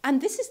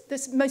this is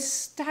the most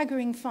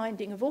staggering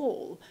finding of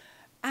all.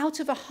 Out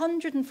of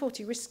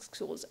 140 risk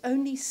scores,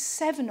 only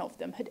 7 of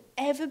them had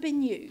ever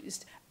been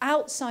used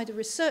outside a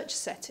research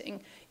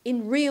setting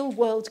in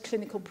real-world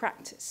clinical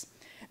practice.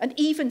 And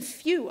even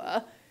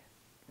fewer,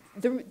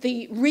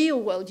 the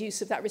real-world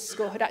use of that risk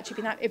score had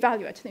actually been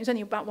evaluated. It was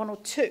only about 1 or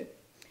 2.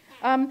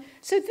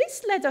 So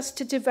this led us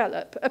to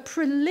develop a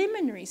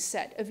preliminary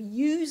set of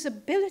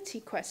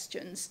usability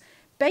questions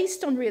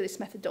based on realist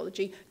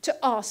methodology to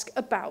ask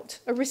about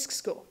a risk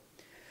score.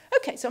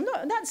 Okay, so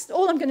that's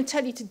all I'm going to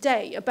tell you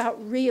today about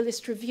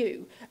realist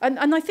review.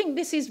 And I think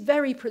this is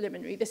very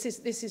preliminary. This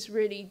is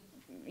really,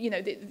 you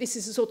know, this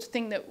is the sort of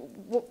thing that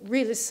what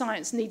realist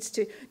science needs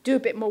to do a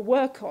bit more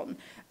work on.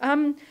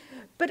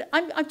 But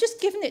I've just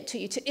given it to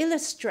you to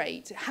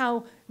illustrate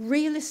how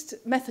realist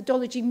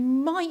methodology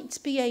might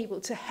be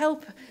able to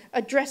help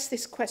address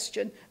this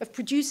question of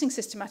producing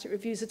systematic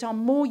reviews that are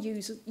more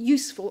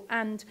useful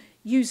and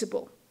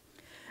usable.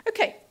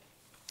 Okay.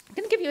 I'm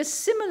going to give you a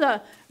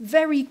similar,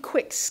 very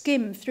quick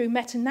skim through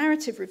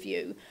meta-narrative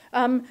review,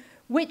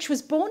 which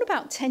was born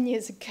about 10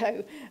 years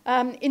ago,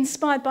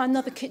 inspired by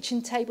another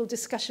kitchen table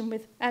discussion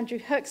with Andrew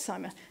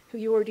Herxheimer, who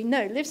you already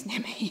know, lives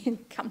near me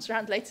and comes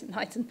around late at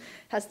night and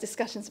has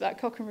discussions about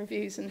Cochrane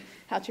reviews and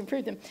how to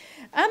improve them.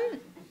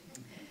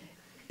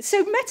 So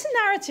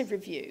meta-narrative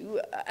review,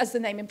 as the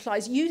name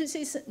implies,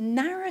 uses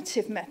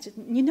narrative method.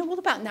 You know all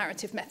about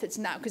narrative methods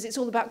now, because it's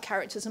all about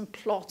characters and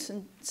plot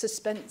and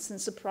suspense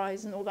and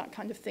surprise and all that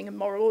kind of thing, and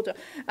moral order.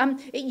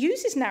 It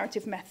uses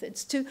narrative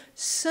methods to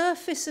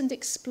surface and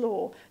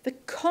explore the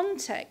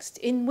context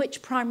in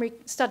which primary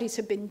studies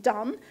have been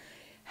done,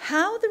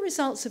 how the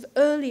results of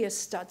earlier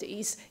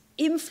studies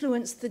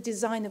influence the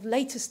design of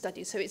later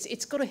studies. So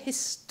it's got a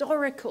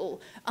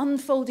historical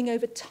unfolding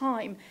over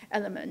time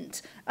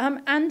element,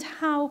 and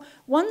how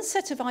one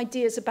set of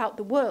ideas about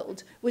the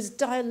world was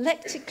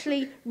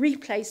dialectically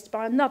replaced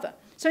by another.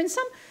 So in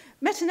some,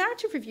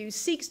 meta-narrative review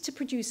seeks to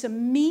produce a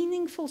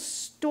meaningful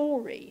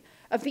story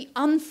of the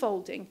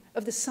unfolding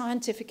of the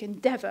scientific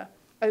endeavour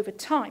over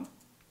time.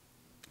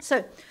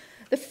 So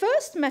the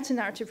first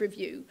meta-narrative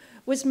review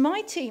was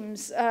my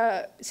team's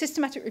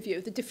systematic review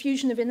of the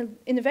diffusion of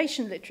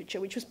innovation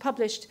literature, which was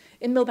published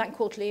in Millbank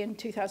Quarterly in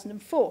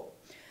 2004.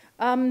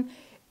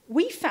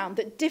 We found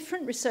that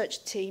different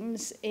research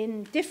teams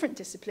in different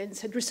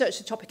disciplines had researched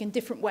the topic in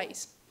different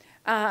ways.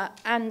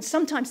 And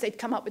sometimes they'd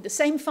come up with the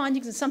same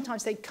findings, and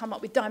sometimes they'd come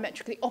up with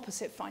diametrically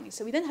opposite findings.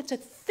 So we then had to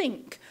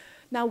think,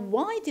 now,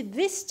 why did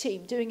this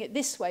team doing it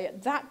this way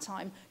at that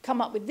time come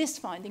up with this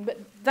finding, but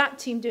that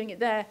team doing it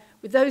there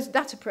with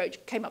that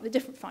approach came up with a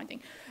different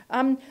finding?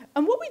 And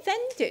what we then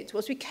did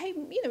was we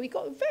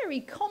got a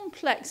very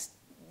complex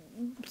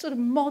sort of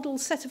model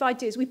set of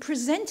ideas. We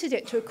presented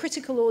it to a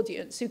critical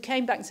audience who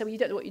came back and said, well, you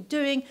don't know what you're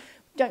doing,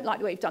 don't like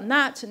the way you've done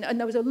that. And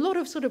there was a lot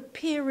of sort of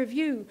peer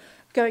review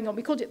going on.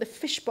 We called it the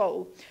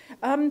fishbowl.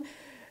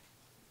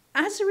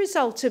 As a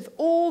result of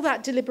all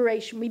that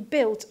deliberation, we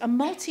built a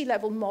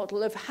multi-level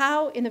model of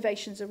how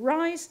innovations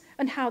arise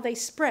and how they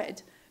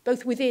spread,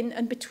 both within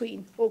and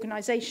between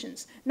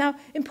organisations. Now,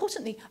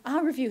 importantly,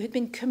 our review had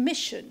been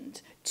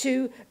commissioned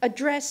to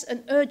address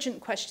an urgent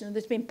question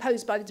that had been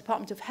posed by the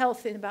Department of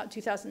Health in about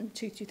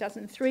 2002,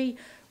 2003.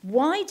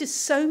 Why do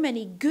so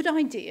many good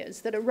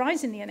ideas that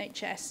arise in the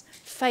NHS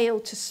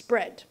fail to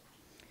spread?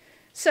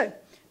 So,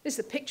 this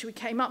is the picture we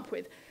came up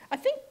with. I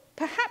think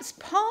perhaps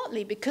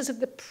partly because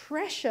of the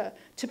pressure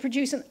to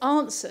produce an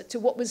answer to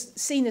what was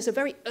seen as a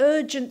very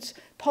urgent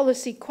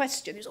policy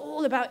question. It was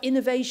all about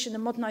innovation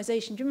and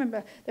modernisation. Do you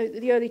remember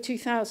the early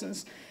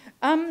 2000s?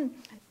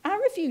 Our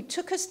review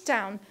took us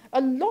down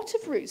a lot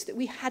of routes that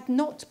we had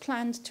not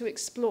planned to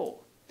explore.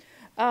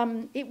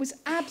 It was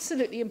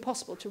absolutely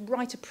impossible to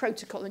write a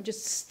protocol and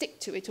just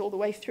stick to it all the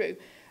way through.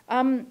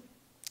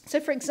 So,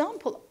 for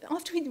example,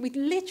 after we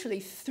literally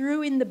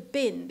threw in the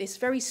bin this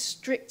very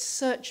strict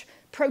search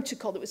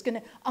protocol that was going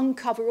to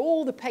uncover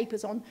all the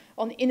papers on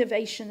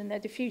innovation and their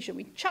diffusion,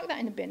 we chucked that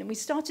in a bin and we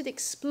started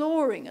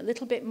exploring a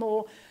little bit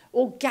more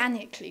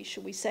organically,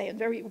 shall we say, and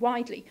very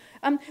widely.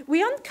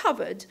 We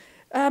uncovered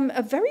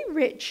a very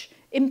rich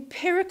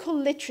empirical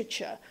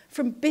literature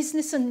from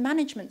business and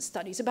management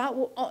studies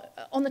about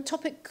on the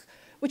topic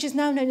which is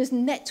now known as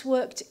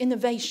networked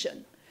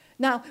innovation.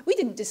 Now, we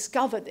didn't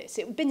discover this,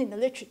 it had been in the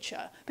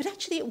literature, but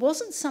actually it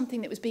wasn't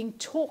something that was being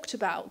talked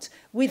about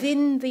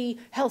within the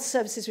health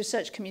services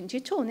research community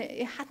at all. And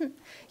it hadn't,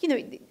 you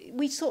know,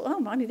 we thought,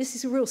 oh, I mean, this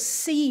is a real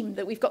seam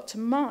that we've got to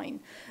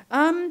mine.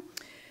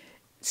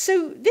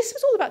 So this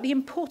was all about the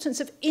importance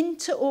of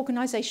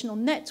inter-organisational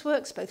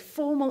networks, both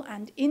formal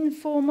and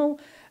informal,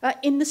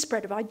 in the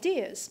spread of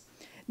ideas.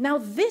 Now,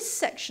 this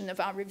section of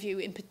our review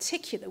in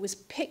particular was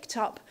picked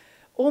up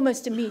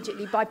almost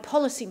immediately by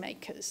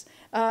policymakers.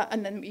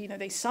 And then, you know,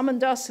 they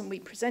summoned us and we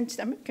presented.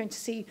 I'm going to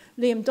see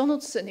Liam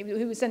Donaldson,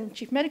 who was then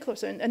Chief Medical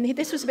Officer, and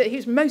this was the bit he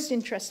was most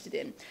interested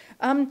in.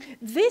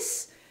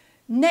 This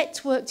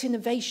networked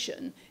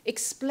innovation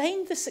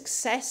explained the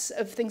success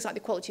of things like the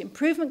quality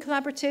improvement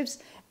collaboratives,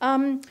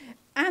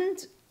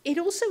 and it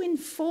also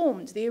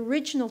informed the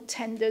original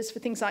tenders for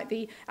things like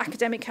the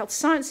academic health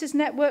sciences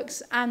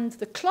networks and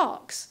the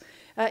clerks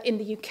in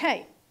the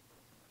UK.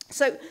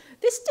 So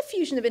this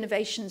diffusion of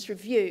innovations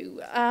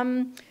review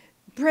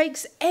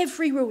breaks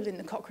every rule in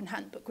the Cochrane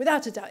Handbook,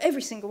 without a doubt,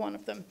 every single one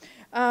of them.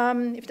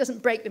 If it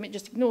doesn't break them, it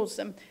just ignores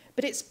them.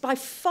 But it's by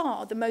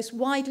far the most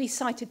widely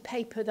cited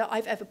paper that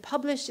I've ever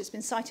published. It's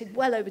been cited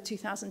well over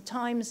 2,000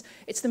 times.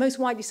 It's the most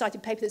widely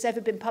cited paper that's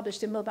ever been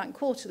published in Millbank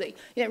Quarterly.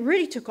 You know, it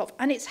really took off,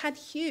 and it's had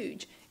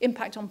huge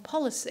impact on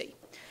policy.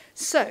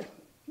 So,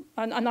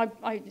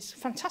 it's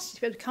fantastic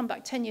to be able to come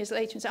back 10 years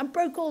later and say, I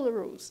broke all the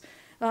rules.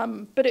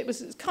 But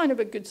it's kind of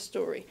a good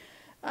story.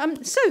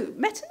 So,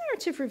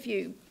 meta-narrative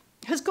review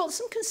has got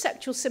some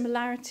conceptual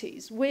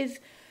similarities with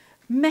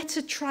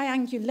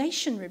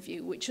meta-triangulation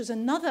review, which was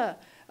another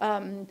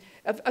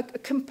a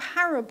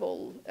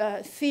comparable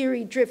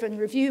theory-driven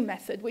review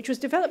method, which was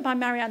developed by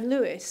Marianne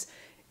Lewis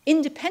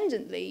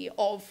independently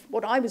of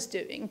what I was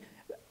doing,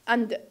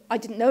 and I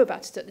didn't know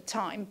about it at the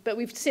time, but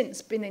we've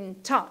since been in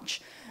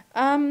touch.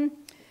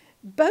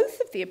 Both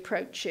of the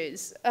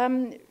approaches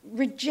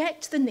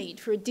reject the need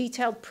for a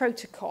detailed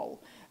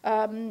protocol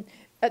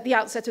at the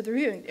outset of the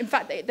review. In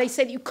fact, they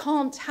said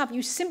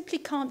you simply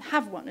can't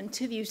have one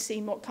until you've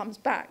seen what comes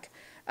back.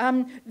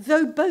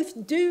 Though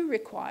both do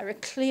require a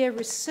clear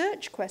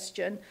research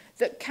question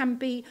that can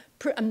be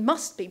and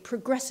must be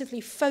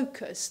progressively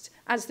focused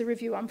as the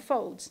review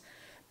unfolds.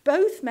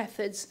 Both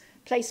methods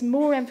place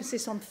more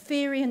emphasis on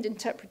theory and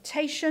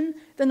interpretation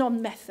than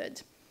on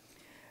method.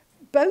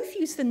 Both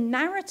use the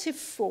narrative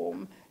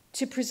form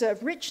to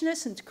preserve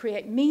richness and to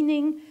create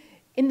meaning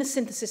in the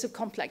synthesis of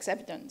complex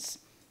evidence.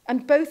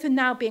 And both are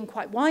now being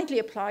quite widely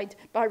applied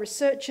by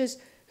researchers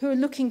who are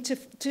looking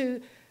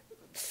to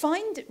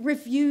find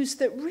reviews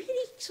that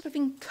really sort of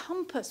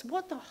encompass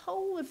what the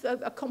whole of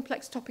a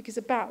complex topic is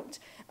about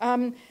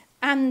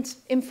and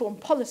inform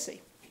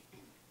policy.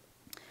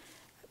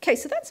 Okay,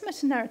 so that's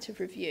meta-narrative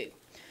review.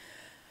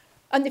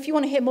 And if you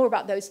want to hear more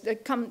about those,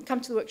 come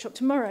to the workshop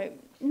tomorrow.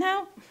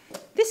 Now,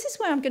 this is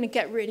where I'm going to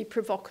get really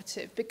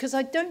provocative, because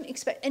I don't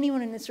expect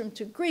anyone in this room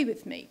to agree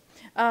with me.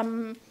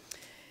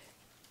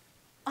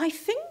 I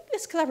think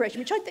this collaboration,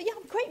 which I'm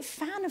a great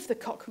fan of the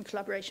Cochrane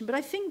collaboration, but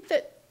I think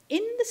that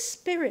in the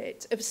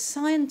spirit of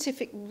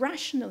scientific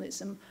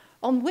rationalism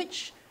on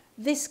which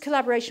this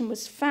collaboration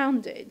was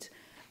founded,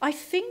 I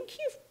think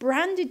you've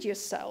branded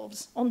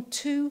yourselves on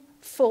two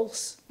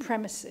false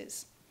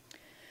premises.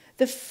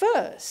 The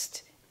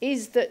first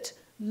is that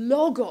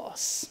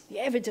logos, the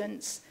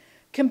evidence,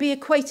 can be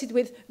equated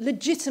with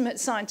legitimate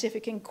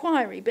scientific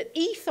inquiry, but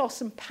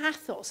ethos and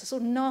pathos are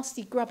sort of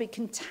nasty, grubby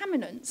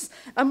contaminants.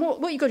 And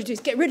what you've got to do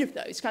is get rid of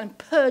those, kind of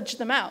purge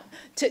them out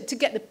to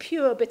get the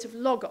pure bit of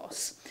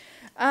logos.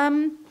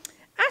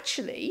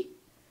 Actually,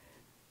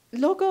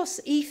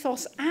 logos,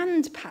 ethos,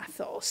 and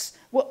pathos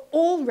were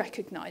all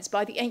recognized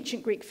by the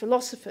ancient Greek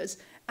philosophers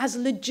as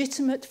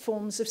legitimate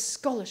forms of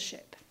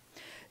scholarship.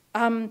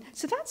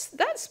 So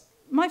that's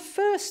my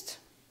first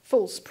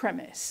false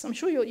premise. I'm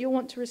sure you'll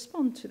want to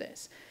respond to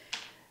this.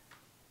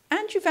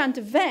 Andrew van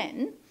der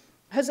Ven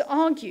has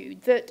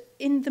argued that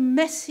in the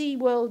messy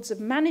worlds of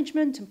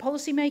management and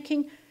policy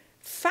making,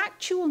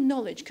 factual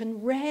knowledge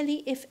can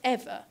rarely, if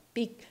ever,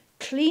 be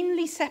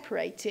cleanly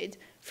separated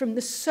from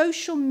the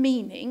social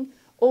meaning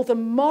or the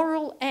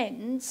moral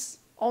ends,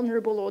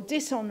 honourable or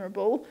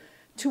dishonourable,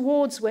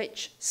 towards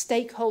which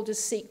stakeholders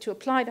seek to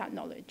apply that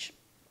knowledge.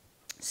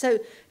 So,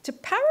 to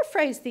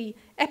paraphrase the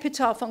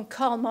epitaph on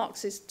Karl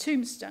Marx's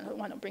tombstone,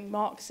 why not bring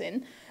Marx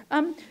in,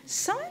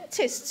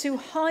 scientists who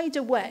hide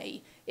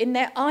away in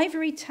their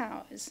ivory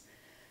towers,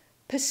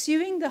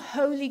 pursuing the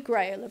holy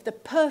grail of the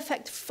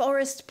perfect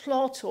forest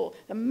plot or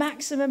the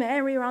maximum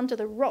area under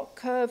the rock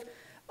curve,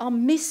 are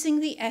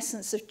missing the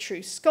essence of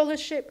true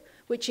scholarship,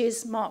 which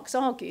is, Marx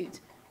argued,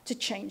 to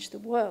change the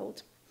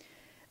world.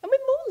 And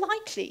we're more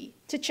likely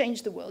to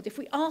change the world if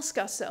we ask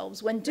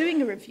ourselves, when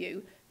doing a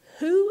review,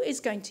 who is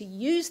going to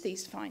use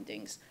these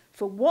findings,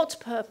 for what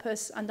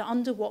purpose, and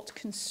under what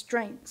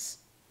constraints?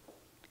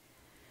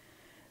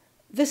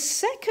 The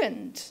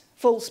second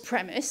false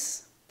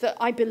premise that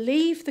I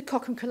believe the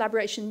Cochrane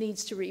collaboration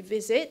needs to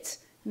revisit,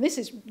 and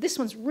this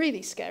one's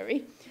really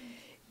scary,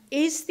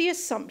 is the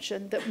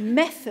assumption that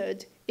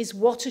method is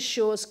what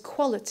assures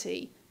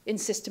quality in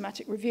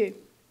systematic review.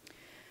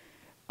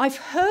 I've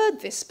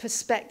heard this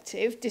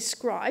perspective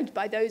described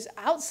by those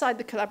outside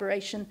the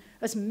collaboration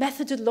as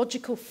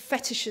methodological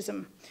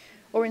fetishism,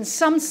 or in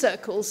some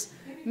circles,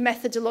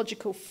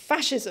 methodological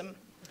fascism.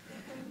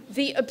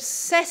 The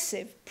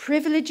obsessive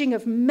privileging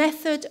of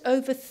method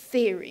over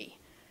theory,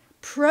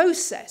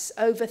 process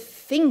over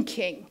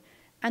thinking,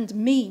 and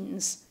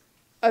means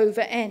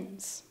over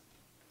ends.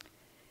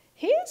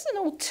 Here's an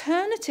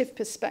alternative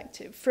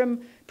perspective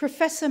from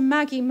Professor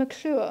Maggie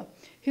McClure,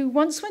 who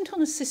once went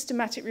on a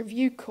systematic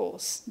review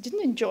course,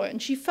 didn't enjoy it,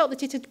 and she felt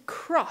that it had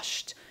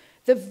crushed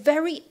the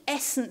very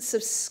essence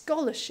of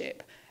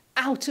scholarship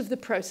out of the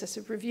process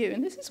of review.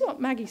 And this is what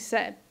Maggie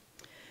said.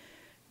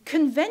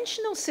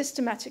 Conventional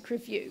systematic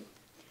review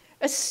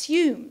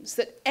assumes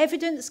that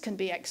evidence can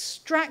be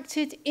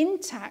extracted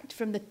intact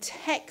from the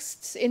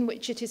texts in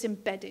which it is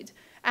embedded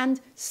and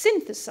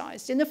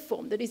synthesized in a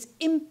form that is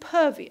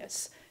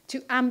impervious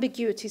to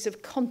ambiguities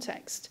of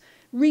context,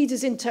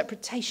 readers'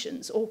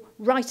 interpretations, or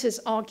writers'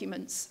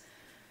 arguments.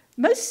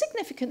 Most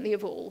significantly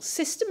of all,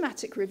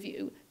 systematic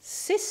review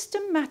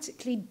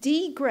systematically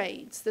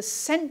degrades the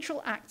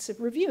central acts of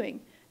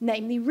reviewing,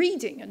 namely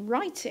reading and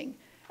writing,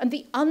 and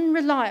the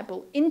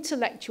unreliable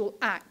intellectual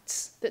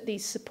acts that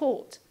these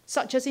support,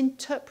 such as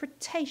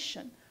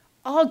interpretation,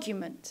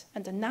 argument,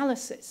 and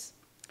analysis.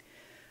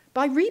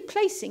 By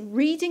replacing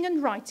reading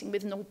and writing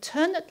with an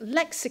alternate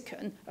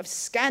lexicon of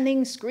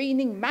scanning,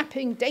 screening,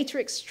 mapping, data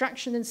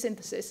extraction, and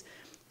synthesis,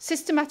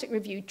 systematic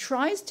review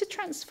tries to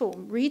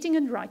transform reading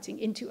and writing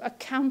into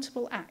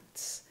accountable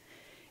acts.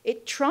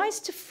 It tries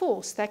to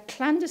force their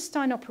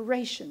clandestine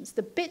operations,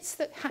 the bits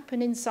that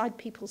happen inside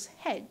people's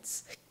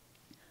heads,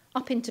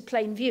 up into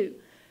plain view,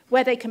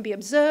 where they can be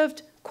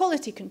observed,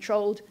 quality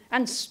controlled,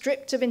 and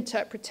stripped of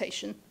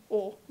interpretation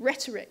or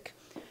rhetoric.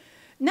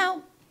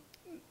 Now,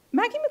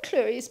 Maggie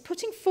McClure is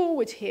putting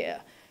forward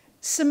here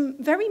some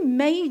very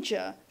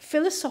major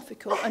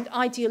philosophical and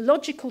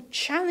ideological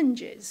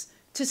challenges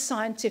to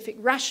scientific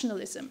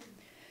rationalism,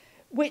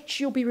 which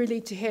you'll be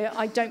relieved to hear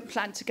I don't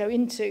plan to go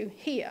into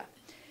here,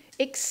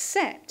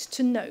 except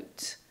to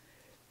note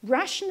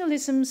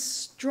rationalism's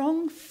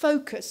strong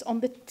focus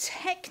on the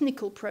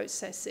technical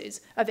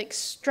processes of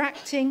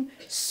extracting,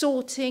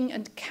 sorting,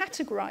 and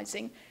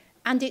categorizing,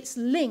 and its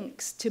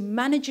links to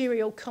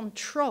managerial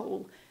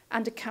control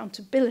and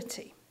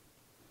accountability.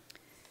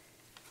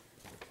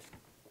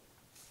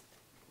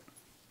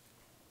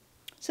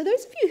 So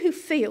those of you who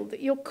feel that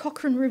your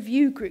Cochrane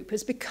Review Group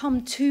has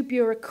become too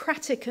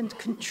bureaucratic and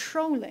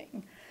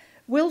controlling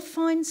will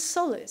find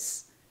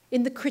solace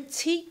in the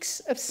critiques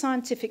of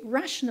scientific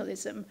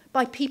rationalism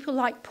by people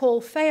like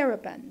Paul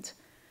Feyerabend,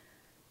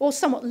 or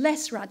somewhat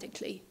less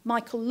radically,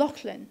 Michael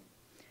Laughlin.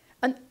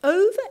 An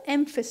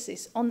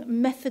overemphasis on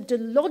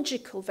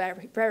methodological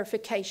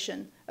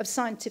verification of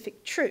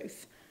scientific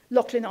truth,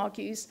 Laughlin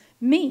argues,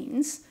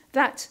 means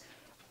that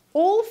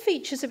all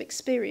features of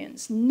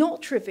experience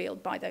not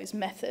revealed by those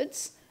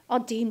methods are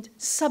deemed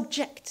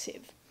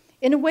subjective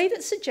in a way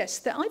that suggests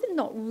they're either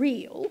not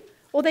real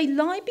or they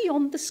lie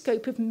beyond the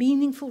scope of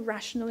meaningful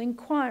rational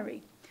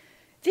inquiry.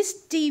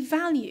 This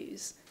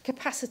devalues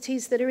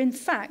capacities that are in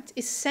fact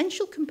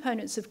essential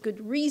components of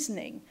good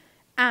reasoning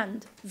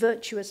and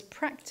virtuous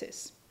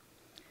practice.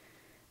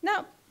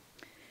 Now,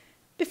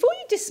 before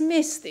you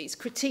dismiss these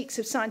critiques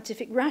of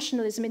scientific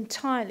rationalism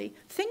entirely,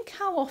 think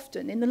how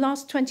often in the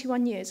last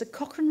 21 years a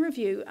Cochrane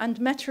review and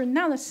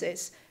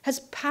meta-analysis has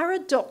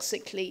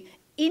paradoxically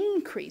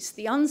increased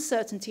the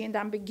uncertainty and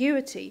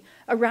ambiguity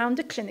around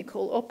a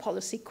clinical or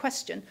policy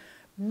question,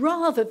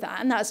 rather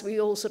than, as we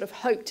all sort of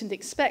hoped and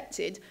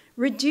expected,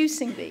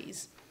 reducing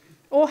these.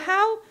 Or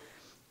how,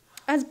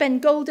 as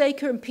Ben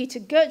Goldacre and Peter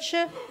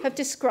Goetsche have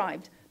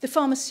described, the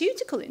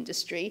pharmaceutical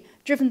industry,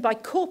 driven by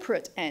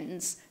corporate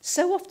ends,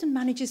 so often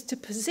manages to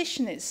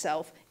position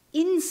itself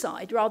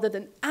inside rather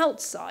than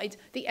outside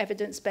the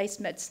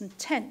evidence-based medicine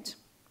tent.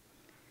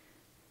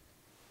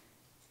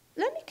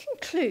 Let me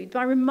conclude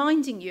by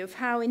reminding you of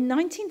how in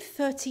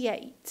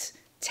 1938,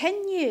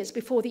 10 years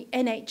before the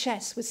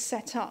NHS was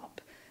set up,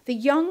 the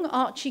young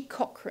Archie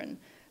Cochrane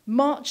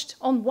marched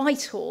on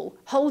Whitehall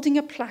holding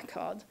a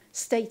placard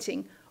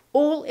stating,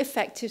 "All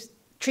effective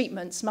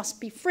treatments must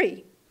be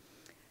free."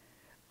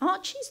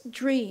 Archie's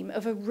dream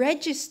of a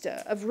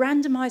register of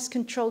randomized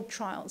controlled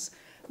trials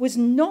was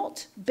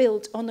not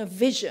built on a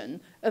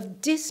vision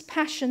of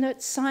dispassionate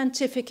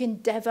scientific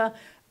endeavor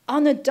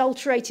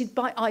unadulterated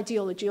by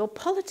ideology or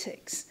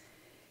politics.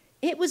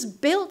 It was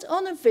built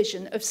on a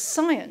vision of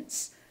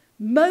science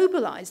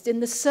mobilized in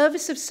the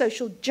service of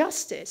social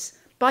justice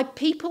by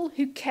people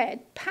who cared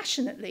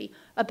passionately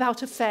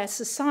about a fair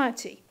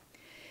society.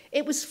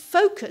 It was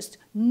focused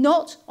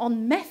not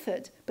on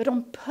method, but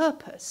on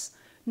purpose,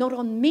 not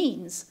on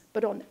means,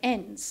 but on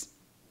ends.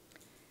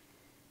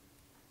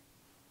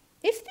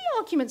 If the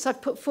arguments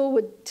I've put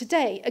forward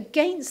today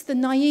against the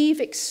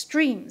naive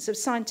extremes of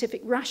scientific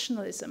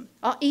rationalism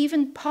are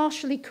even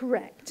partially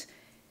correct,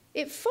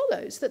 it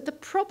follows that the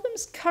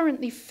problems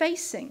currently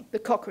facing the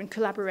Cochrane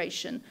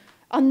collaboration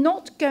are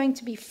not going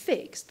to be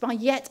fixed by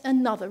yet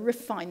another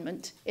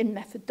refinement in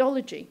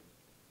methodology.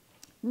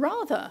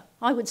 Rather,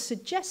 I would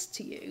suggest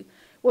to you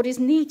what is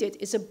needed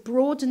is a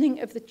broadening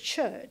of the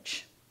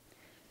church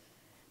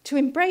to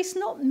embrace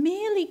not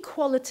merely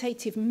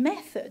qualitative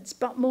methods,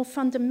 but more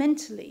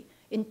fundamentally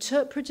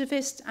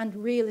interpretivist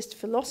and realist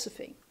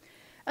philosophy.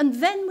 And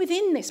then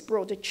within this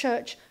broader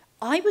church,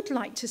 I would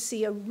like to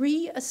see a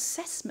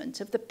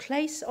reassessment of the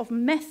place of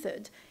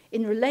method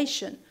in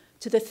relation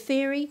to the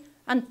theory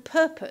and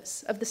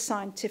purpose of the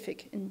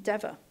scientific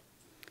endeavour.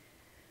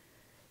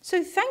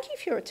 So thank you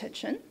for your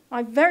attention.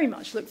 I very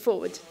much look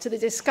forward to the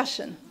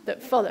discussion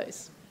that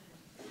follows.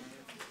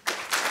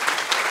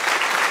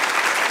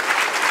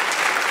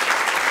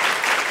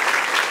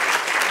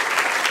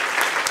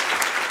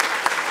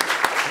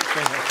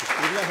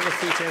 Would you like to have a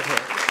seat over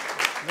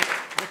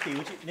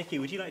here? Nicky,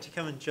 would you like to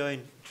come and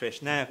join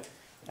Trish? Now,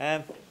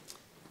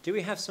 do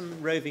we have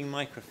some roving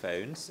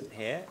microphones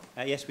here?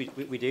 Yes, we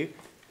do.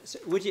 So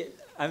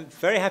I'm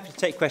very happy to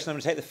take questions. I'm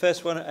going to take the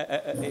first one.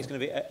 It's going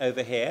to be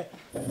over here.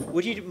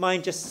 Would you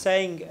mind just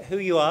saying who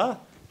you are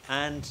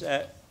And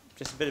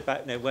just a bit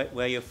about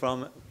where you're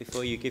from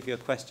before you give your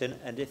question.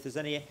 And if there's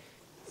any,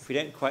 if we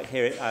don't quite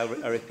hear it, I'll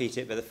repeat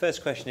it. But the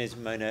first question is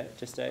Mona,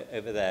 just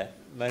over there.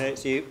 Mona,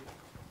 it's you.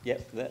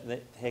 Yep,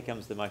 here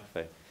comes the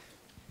microphone.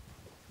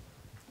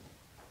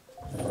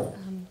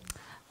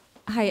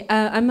 Hi,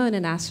 I'm Mona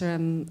Nasser.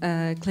 I'm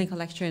a clinical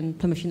lecturer in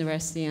Plymouth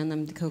University, and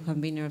I'm the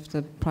co-convener of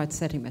the Pride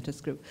Setting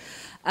Methods group.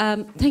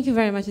 Thank you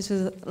very much. This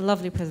was a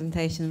lovely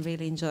presentation.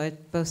 Really enjoyed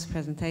both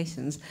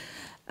presentations.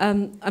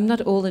 I'm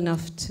not old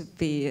enough to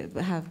be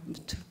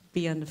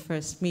on the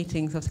first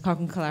meetings of the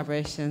Cochrane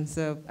collaboration,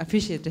 so I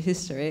appreciate the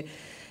history.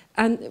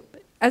 And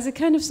as a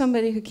kind of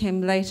somebody who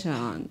came later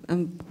on,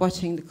 and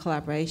watching the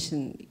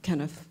collaboration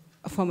kind of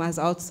from as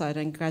outside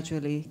and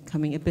gradually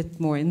coming a bit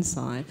more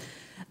inside,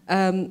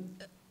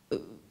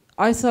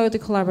 I saw the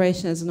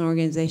collaboration as an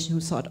organization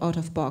who thought out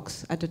of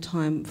box at the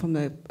time from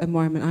the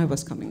environment I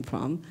was coming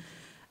from.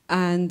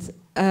 And,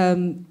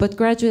 but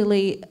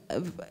gradually,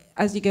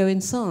 as you go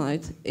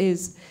inside,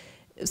 is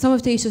some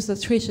of the issues that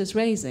Trish is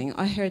raising,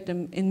 I heard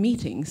them in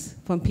meetings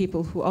from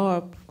people who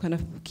are kind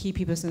of key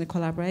people in the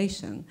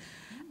collaboration.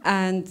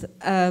 And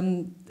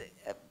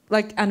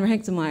like Anna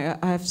Hengtemeyer,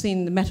 I have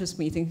seen the Methods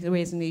meetings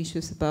raising the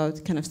issues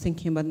about kind of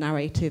thinking about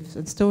narratives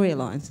and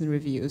storylines in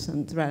reviews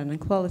and rather than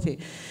quality.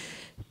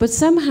 But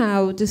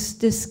somehow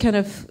this kind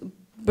of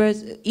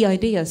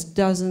ideas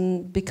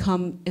doesn't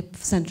become a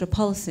central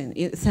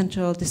policy, a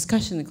central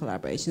discussion in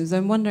collaborations.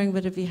 I'm wondering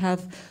whether we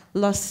have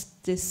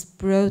lost this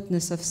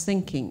broadness of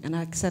thinking and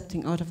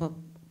accepting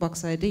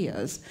out-of-box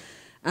ideas,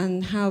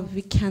 and how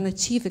we can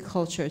achieve a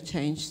culture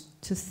change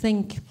to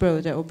think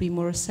broader or be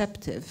more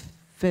receptive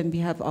when we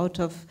have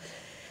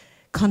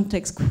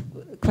out-of-context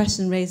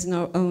question raised in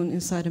our own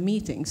insider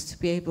meetings, to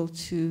be able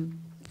to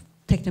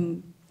take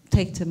them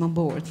on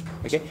board.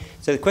 Okay,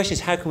 so the question is,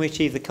 how can we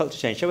achieve the culture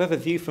change? Shall we have a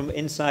view from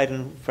inside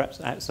and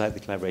perhaps outside the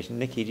collaboration?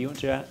 Nicky, do you want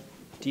to,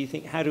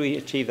 how do we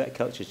achieve that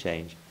culture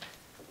change?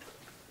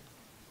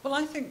 Well,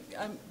 I think,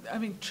 I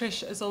mean,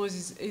 Trish, as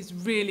always, is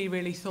really,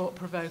 really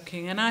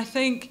thought-provoking. And I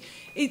think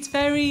it's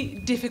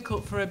very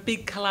difficult for a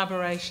big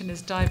collaboration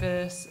as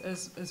diverse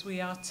as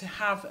we are to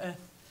have a...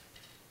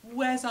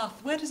 Where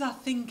does our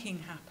thinking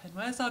happen?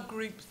 Where's our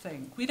group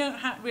think? We don't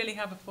really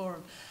have a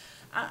forum.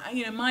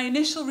 You know, my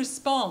initial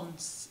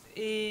response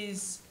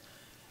is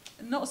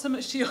not so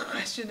much to your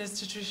question as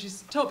to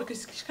Trish's talk,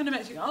 because she kind of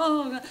makes you go,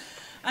 oh,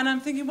 and I'm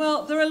thinking,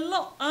 well,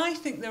 I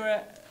think there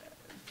are,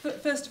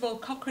 first of all,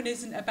 Cochrane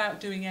isn't about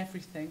doing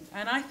everything.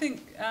 And I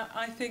think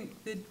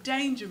the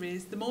danger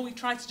is the more we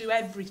try to do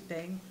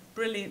everything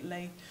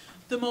brilliantly,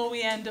 the more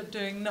we end up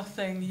doing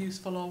nothing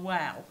useful or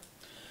well.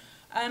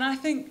 And I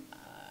think,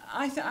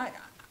 a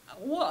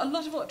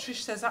lot of what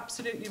Trish says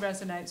absolutely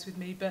resonates with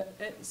me, but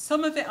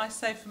some of it I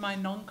say for my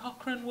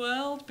non-Cochrane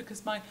world,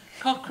 because my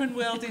Cochrane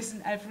world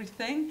isn't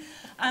everything.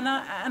 And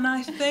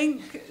I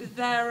think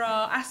there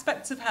are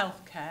aspects of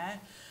healthcare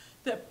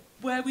that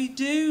where we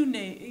do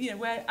need, you know,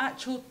 where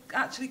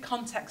actually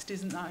context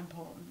isn't that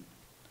important,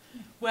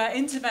 where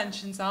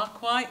interventions are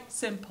quite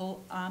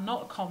simple, are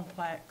not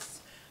complex,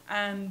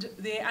 and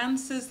the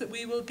answers that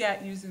we will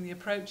get using the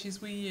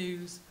approaches we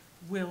use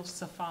will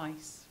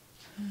suffice.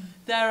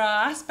 There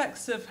are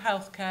aspects of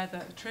healthcare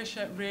that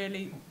Tricia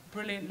really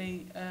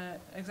brilliantly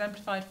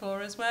exemplified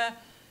for us where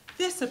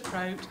this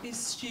approach is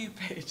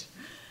stupid.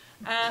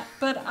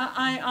 But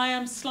I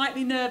am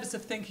slightly nervous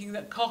of thinking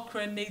that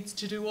Cochrane needs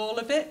to do all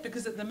of it,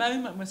 because at the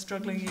moment we're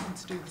struggling even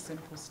to do the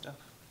simple stuff.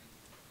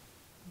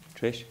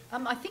 Trish?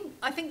 I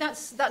think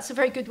that's a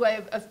very good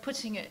way of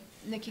putting it,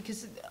 Nicky,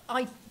 because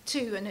I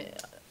too, and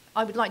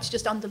I would like to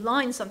just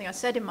underline something I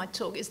said in my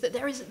talk, is that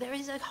there is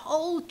a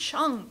whole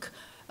chunk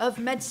of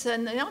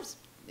medicine, and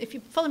if you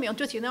follow me on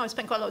Twitter, you know I've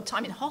spent quite a lot of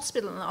time in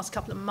hospital in the last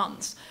couple of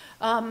months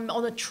on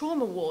a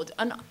trauma ward,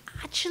 and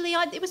actually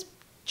it was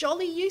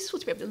jolly useful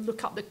to be able to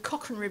look up the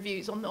Cochrane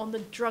reviews on the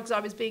drugs I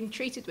was being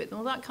treated with and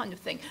all that kind of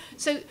thing.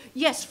 So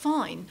yes,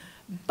 fine,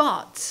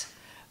 but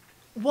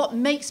what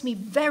makes me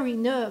very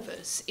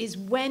nervous is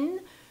when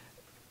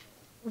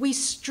we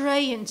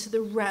stray into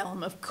the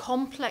realm of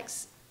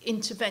complex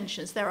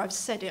interventions. There, I've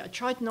said it, I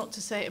tried not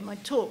to say it in my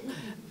talk.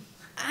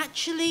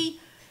 Actually,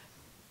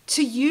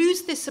 to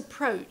use this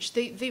approach,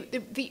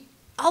 the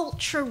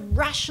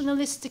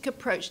ultra-rationalistic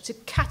approach to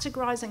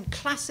categorize and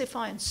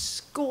classify and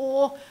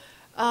score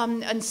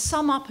and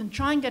sum up and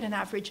try and get an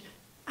average,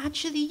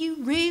 actually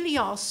you really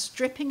are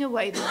stripping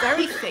away the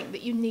very thing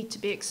that you need to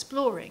be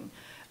exploring.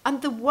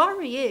 And the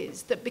worry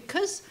is that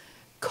because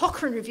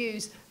Cochrane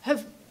reviews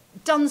have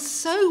done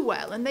so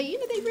well, and they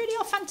really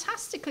are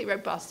fantastically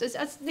robust,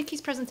 as Nicky's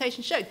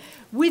presentation showed,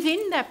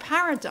 within their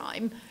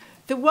paradigm,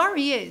 the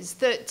worry is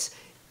that,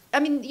 I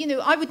mean,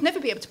 I would never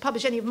be able to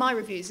publish any of my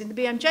reviews in the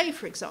BMJ,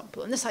 for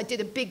example, unless I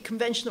did a big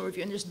conventional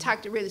review and just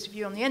tagged a realist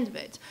review on the end of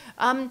it.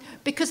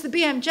 Because the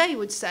BMJ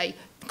would say,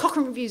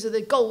 Cochrane reviews are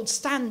the gold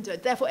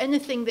standard, therefore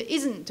anything that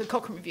isn't a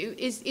Cochrane review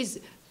is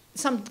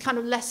some kind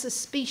of lesser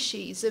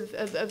species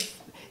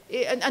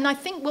and I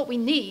think what we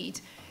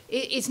need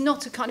is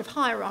not a kind of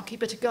hierarchy,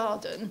 but a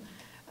garden.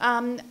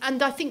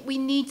 And I think we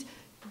need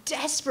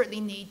desperately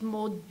need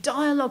more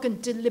dialogue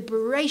and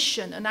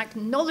deliberation and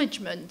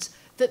acknowledgement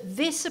that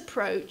this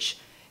approach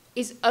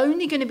is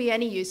only going to be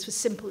any use for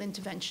simple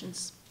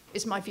interventions,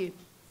 is my view.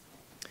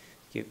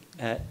 Thank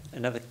you.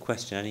 Another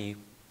question. Are you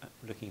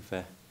looking for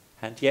a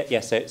hand?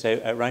 Yeah, so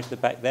right at the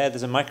back there,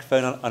 there's a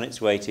microphone on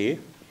its way to you.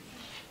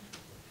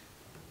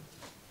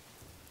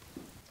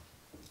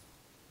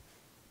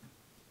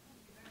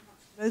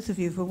 Both of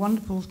you for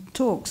wonderful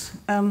talks.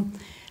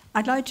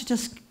 I'd like to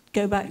just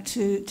go back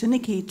to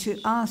Nicky to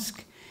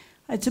ask,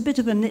 it's a bit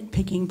of a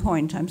nitpicking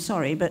point, I'm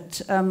sorry,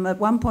 but at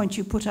one point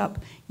you put up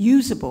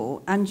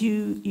usable, and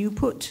you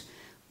put,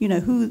 you know,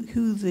 who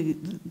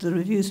the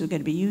reviews were going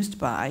to be used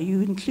by.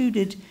 You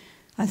included,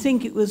 I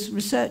think it was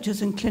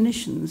researchers and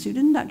clinicians. You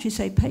didn't actually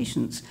say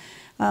patients.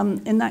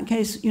 In that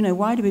case, you know,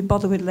 why do we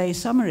bother with lay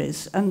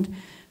summaries? And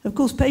of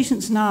course,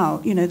 patients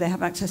now, you know, they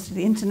have access to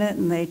the internet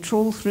and they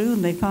trawl through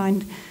and they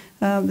find,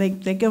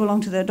 they go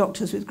along to their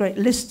doctors with great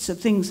lists of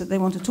things that they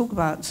want to talk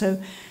about.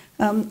 So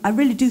I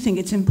really do think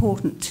it's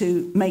important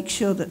to make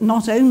sure that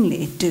not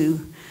only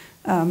do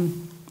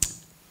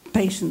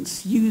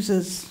patients,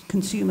 users,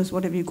 consumers,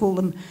 whatever you call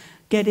them,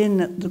 get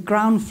in at the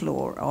ground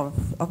floor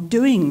of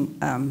doing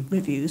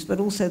reviews, but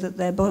also that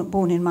they're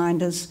borne in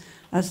mind as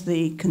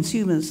the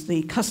consumers,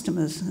 the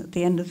customers at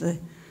the end of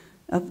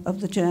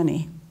the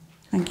journey.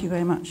 Thank you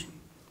very much.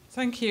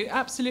 Thank you.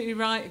 Absolutely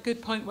right. A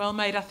good point, well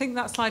made. I think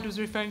that slide was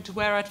referring to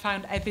where I'd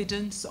found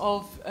evidence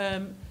of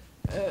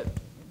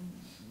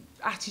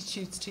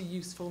attitudes to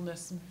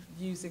usefulness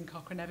using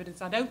Cochrane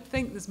evidence. I don't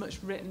think there's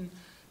much written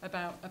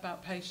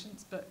about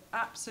patients, but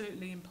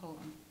absolutely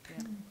important.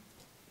 Yeah.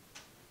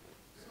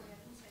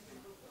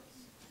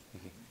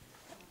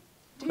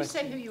 Do you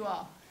say who you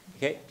are?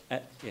 Okay.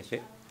 Yes,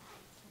 sir.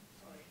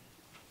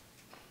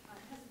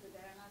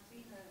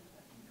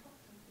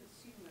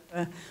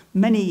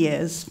 Many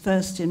years,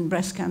 first in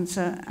breast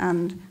cancer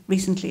and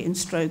recently in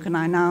stroke, and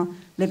I now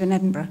live in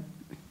Edinburgh.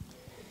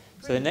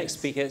 So the next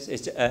speaker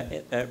is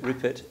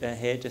Rupert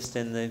here, just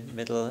in the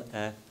middle.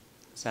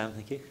 Sam,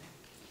 thank you.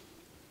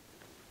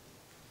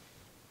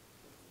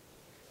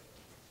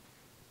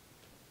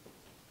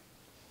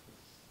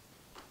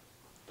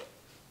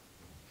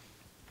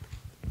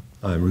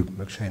 I'm Rupert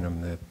McShane.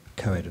 I'm the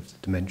co-head of the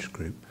dementia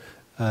group.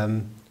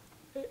 In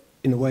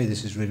a way,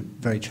 this is really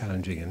very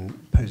challenging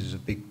and poses a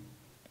big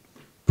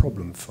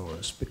problem for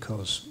us,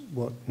 because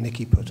what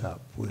Nicky put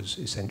up was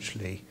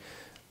essentially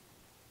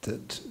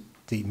that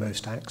the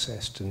most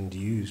accessed and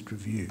used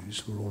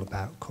reviews were all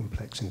about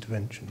complex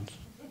interventions.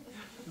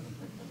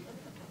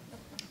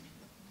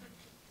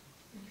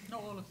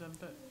 Not all of them,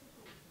 but...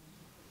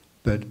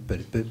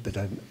 But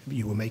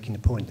you were making the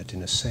point that,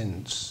 in a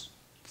sense,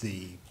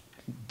 the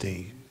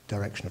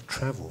direction of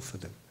travel for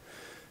the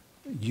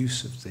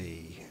use of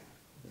the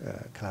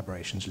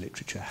collaborations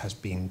literature has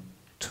been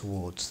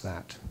towards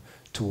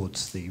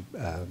the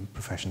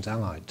professions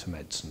allied to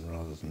medicine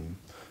rather than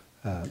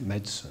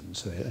medicine.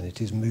 So, and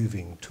it is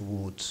moving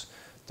towards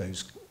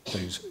those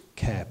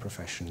care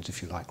professions,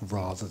 if you like,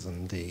 rather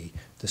than the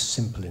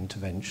simple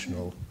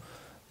interventional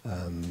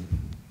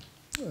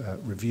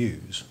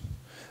reviews.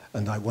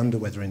 And I wonder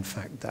whether, in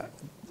fact, that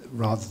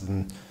rather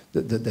than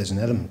that there's an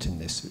element in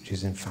this which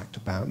is in fact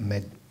about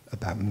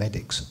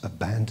medics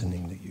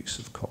abandoning the use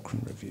of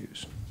Cochrane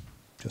reviews,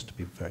 just to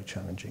be very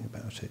challenging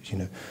about it. You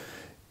know,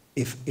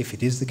 if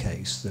it is the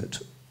case that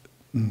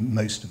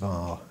most of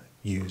our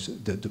users,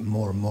 that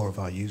more and more of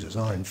our users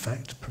are in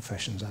fact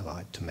professions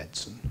allied to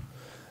medicine,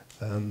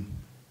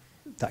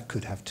 that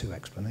could have two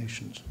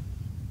explanations.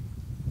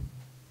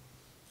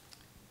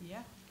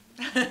 Yeah.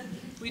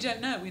 We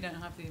don't know. We don't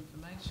have the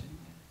information.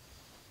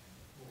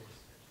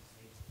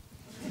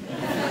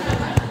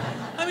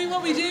 I mean,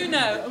 what we do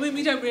know,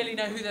 we don't really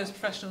know who those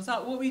professionals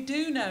are. What we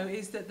do know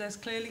is that there's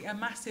clearly a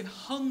massive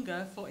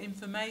hunger for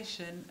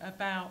information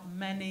about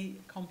many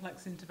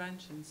complex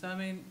interventions. So, I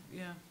mean,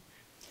 yeah,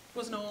 it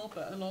wasn't all,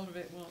 but a lot of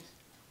it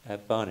was.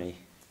 Barney.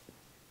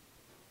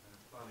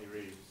 Barney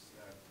Reeves,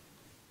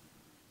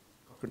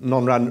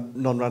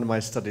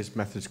 non-randomised studies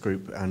methods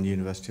group and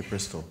University of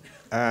Bristol.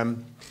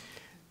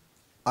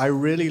 I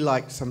really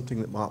liked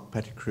something that Mark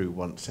Pettigrew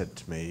once said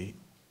to me,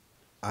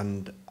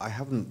 and I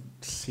haven't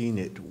seen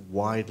it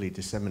widely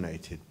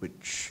disseminated,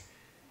 which,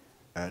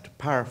 to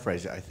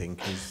paraphrase it, I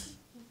think, is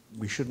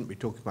we shouldn't be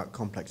talking about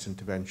complex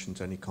interventions,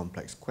 only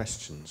complex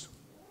questions.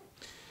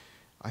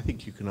 I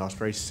think you can ask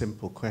very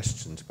simple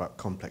questions about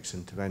complex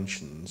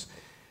interventions,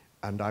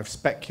 and I've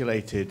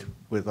speculated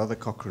with other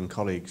Cochrane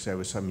colleagues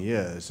over some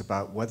years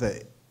about whether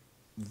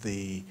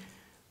the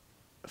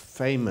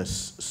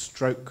famous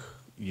stroke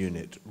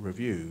unit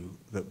review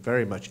that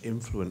very much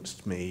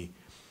influenced me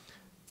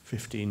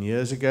 15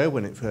 years ago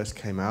when it first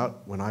came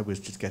out, when I was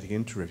just getting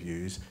into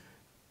reviews,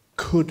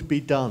 could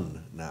be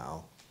done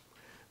now,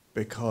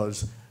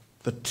 because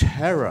the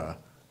terror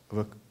of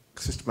a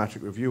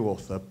systematic review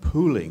author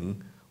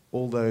pooling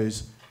all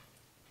those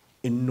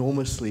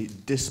enormously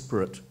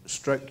disparate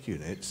stroke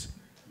units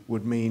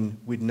would mean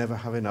we'd never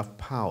have enough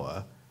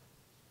power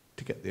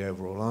to get the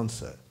overall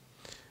answer.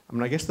 I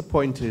mean, I guess the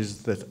point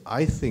is that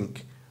I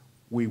think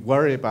we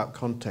worry about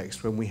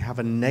context when we have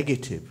a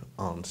negative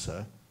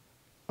answer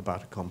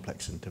about a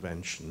complex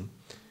intervention.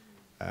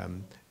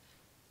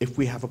 If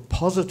we have a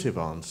positive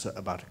answer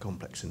about a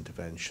complex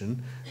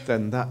intervention,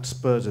 then that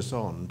spurs us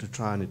on to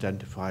try and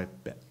identify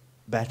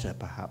better,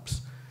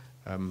 perhaps,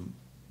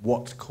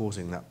 what's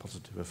causing that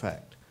positive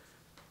effect.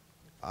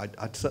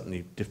 I'd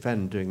certainly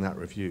defend doing that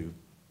review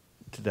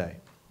today.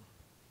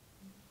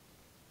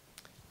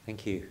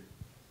 Thank you.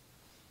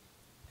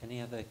 Any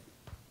other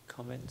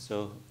comments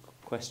or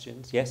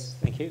questions? Yes,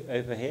 thank you.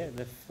 Over here, on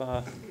the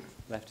far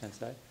left-hand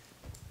side.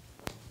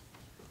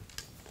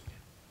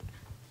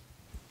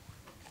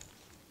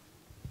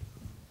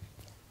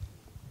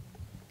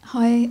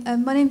 Hi,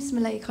 my name's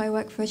Malaika. I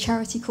work for a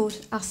charity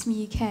called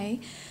Asthma UK.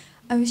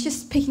 I was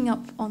just picking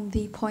up on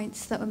the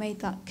points that were made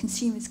that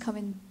consumers come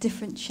in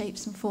different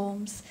shapes and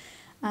forms,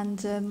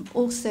 and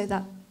also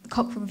that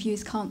Cochrane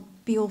reviews can't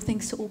be all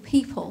things to all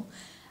people.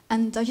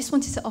 And I just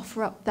wanted to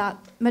offer up that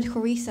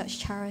medical research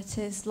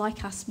charities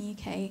like Asthma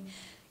UK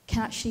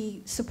can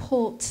actually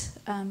support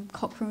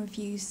Cochrane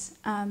reviews,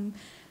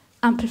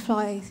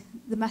 amplify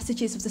the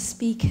messages of the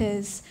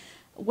speakers,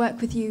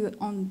 work with you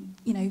on,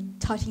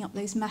 tightening up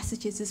those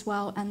messages as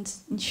well and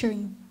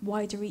ensuring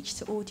wider reach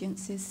to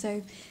audiences.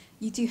 So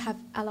you do have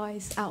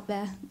allies out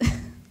there.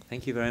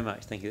 Thank you very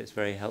much. Thank you. That's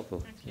very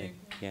helpful. Thank you.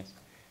 Yeah. Yes.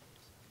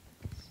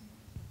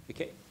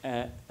 Okay,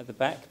 at the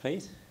back,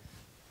 please.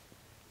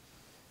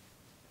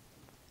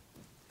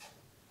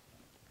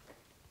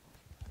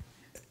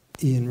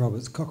 Ian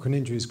Roberts, Cochrane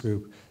Injuries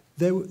Group.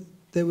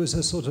 There was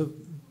a sort of,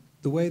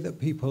 the way that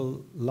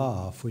people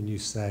laugh when you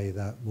say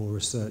that more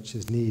research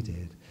is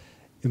needed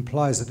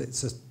implies that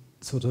it's a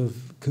sort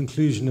of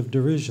conclusion of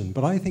derision.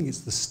 But I think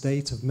it's the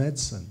state of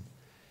medicine.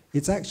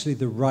 It's actually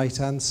the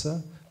right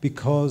answer,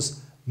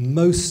 because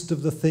most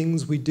of the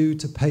things we do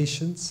to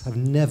patients have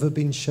never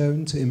been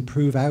shown to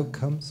improve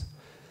outcomes.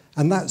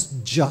 And that's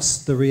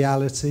just the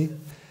reality.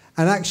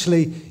 And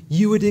actually,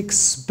 you would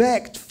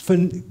expect for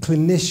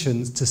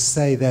clinicians to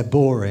say they're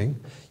boring.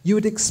 You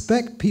would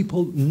expect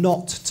people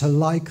not to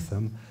like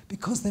them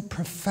because they're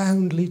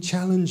profoundly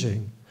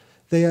challenging.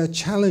 They are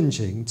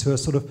challenging to a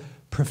sort of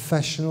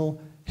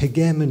professional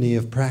hegemony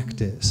of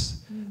practice.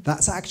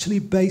 That's actually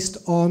based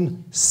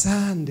on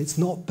sand. It's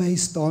not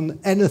based on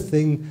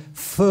anything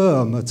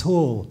firm at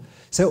all.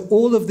 So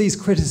all of these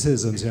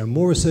criticisms,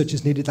 more research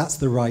is needed, that's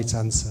the right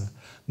answer.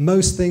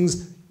 Most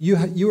things,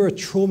 you're a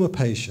trauma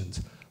patient.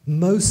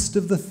 Most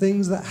of the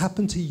things that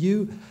happen to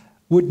you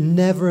would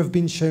never have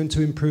been shown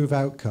to improve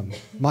outcome.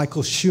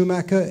 Michael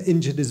Schumacher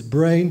injured his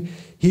brain.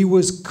 He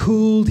was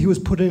cooled. He was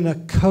put in a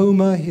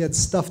coma. He had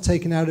stuff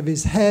taken out of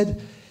his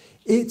head.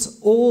 It's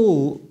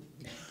all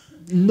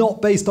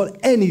not based on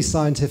any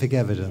scientific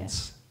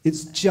evidence. Yeah.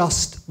 It's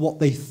just what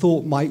they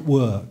thought might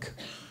work.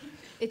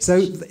 So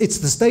it's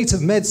the state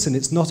of medicine.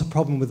 It's not a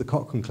problem with the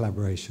Cochrane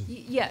collaboration.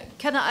 Yeah,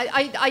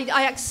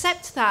 I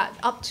accept that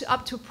up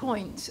to a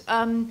point.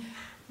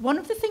 One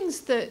of the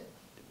things that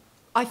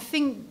I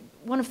think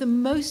one of the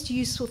most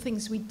useful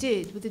things we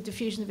did with the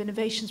Diffusion of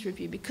Innovations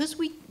Review, because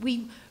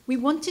we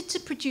wanted to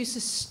produce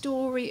a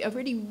story, a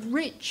really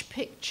rich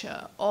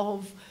picture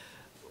of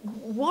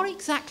what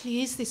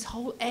exactly is this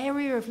whole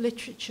area of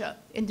literature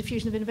in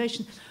diffusion of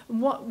innovation.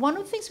 And one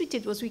of the things we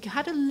did was we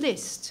had a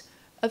list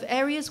of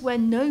areas where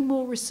no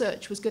more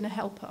research was going to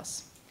help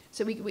us.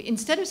 So we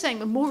instead of saying,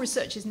 well, more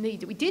research is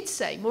needed, we did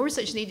say more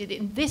research is needed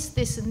in this,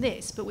 this, and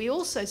this, but we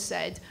also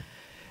said,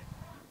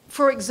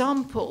 for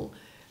example,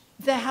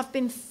 there have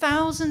been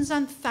thousands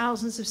and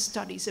thousands of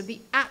studies of the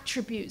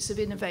attributes of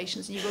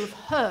innovations, and you will have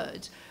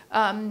heard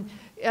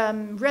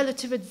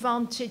relative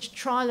advantage,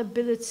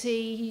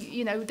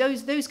 trialability,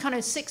 those kind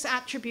of 6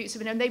 attributes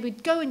of it. And they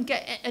would go and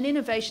get an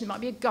innovation. It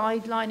might be a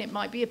guideline, it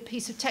might be a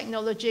piece of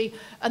technology,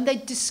 and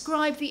they'd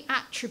describe the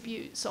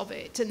attributes of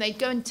it, and they'd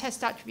go and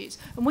test attributes.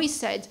 And we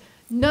said,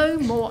 no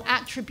more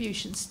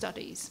attribution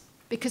studies,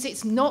 because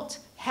it's not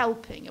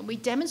helping. And we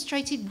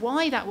demonstrated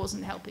why that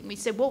wasn't helping. We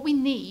said what we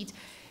need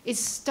is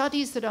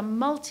studies that are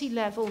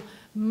multi-level,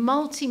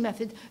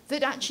 multi-method,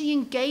 that actually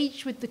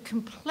engage with the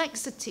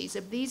complexities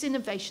of these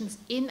innovations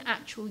in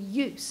actual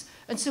use.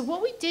 And so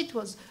what we did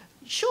was,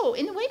 sure,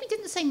 in a way we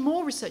didn't say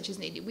more research is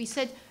needed, we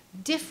said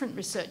different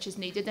research is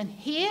needed, and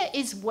here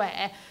is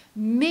where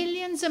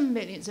millions and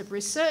millions of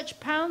research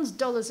pounds,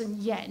 dollars and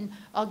yen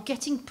are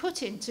getting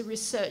put into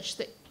research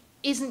that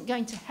isn't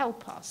going to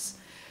help us.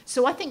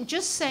 So I think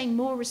just saying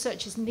more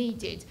research is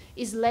needed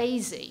is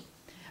lazy.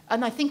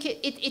 And I think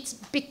it's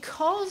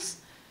because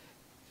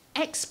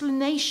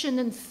explanation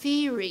and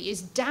theory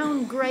is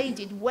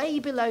downgraded way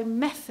below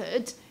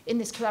method in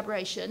this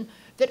collaboration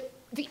that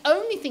the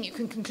only thing you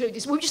can conclude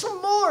is, well, we just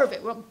want more of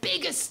it, we want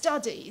bigger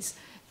studies.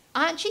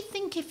 I actually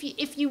think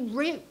if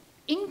you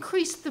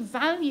increase the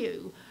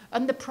value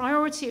and the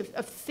priority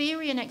of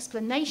theory and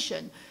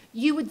explanation,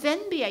 you would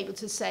then be able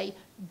to say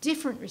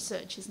different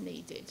research is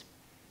needed.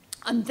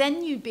 And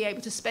then you'd be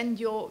able to spend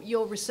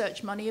your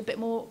research money a bit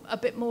more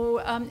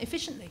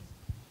efficiently.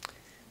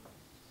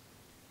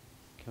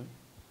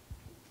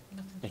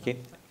 Okay.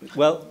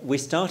 Well, we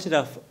started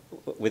off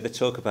with a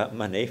talk about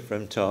money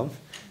from Tom.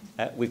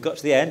 We've got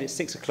to the end. It's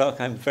 6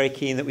 o'clock. I'm very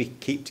keen that we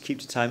keep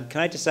to time.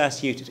 Can I just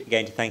ask you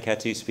again to thank our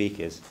two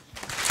speakers?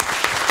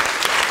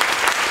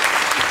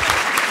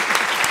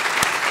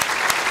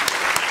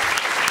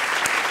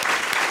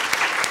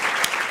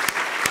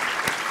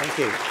 Thank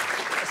you.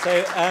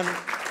 So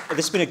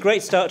this has been a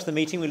great start to the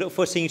meeting. We look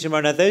forward to seeing you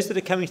tomorrow. Now, those that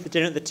are coming to the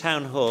dinner at the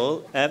Town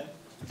Hall,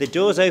 the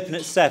doors open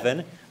at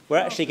 7. We're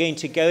actually going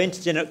to go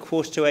into dinner at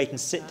 7:45 and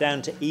sit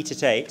down to eat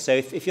at 8. So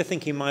if you're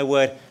thinking, my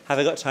word, have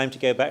I got time to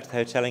go back to the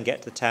hotel and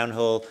get to the Town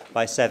Hall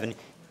by 7?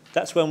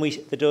 That's when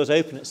the doors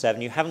open at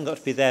 7. You haven't got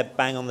to be there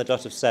bang on the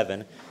dot of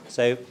 7.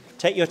 So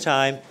take your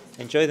time,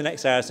 enjoy the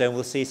next hour or so, and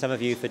we'll see some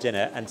of you for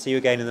dinner and see you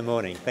again in the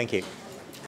morning. Thank you.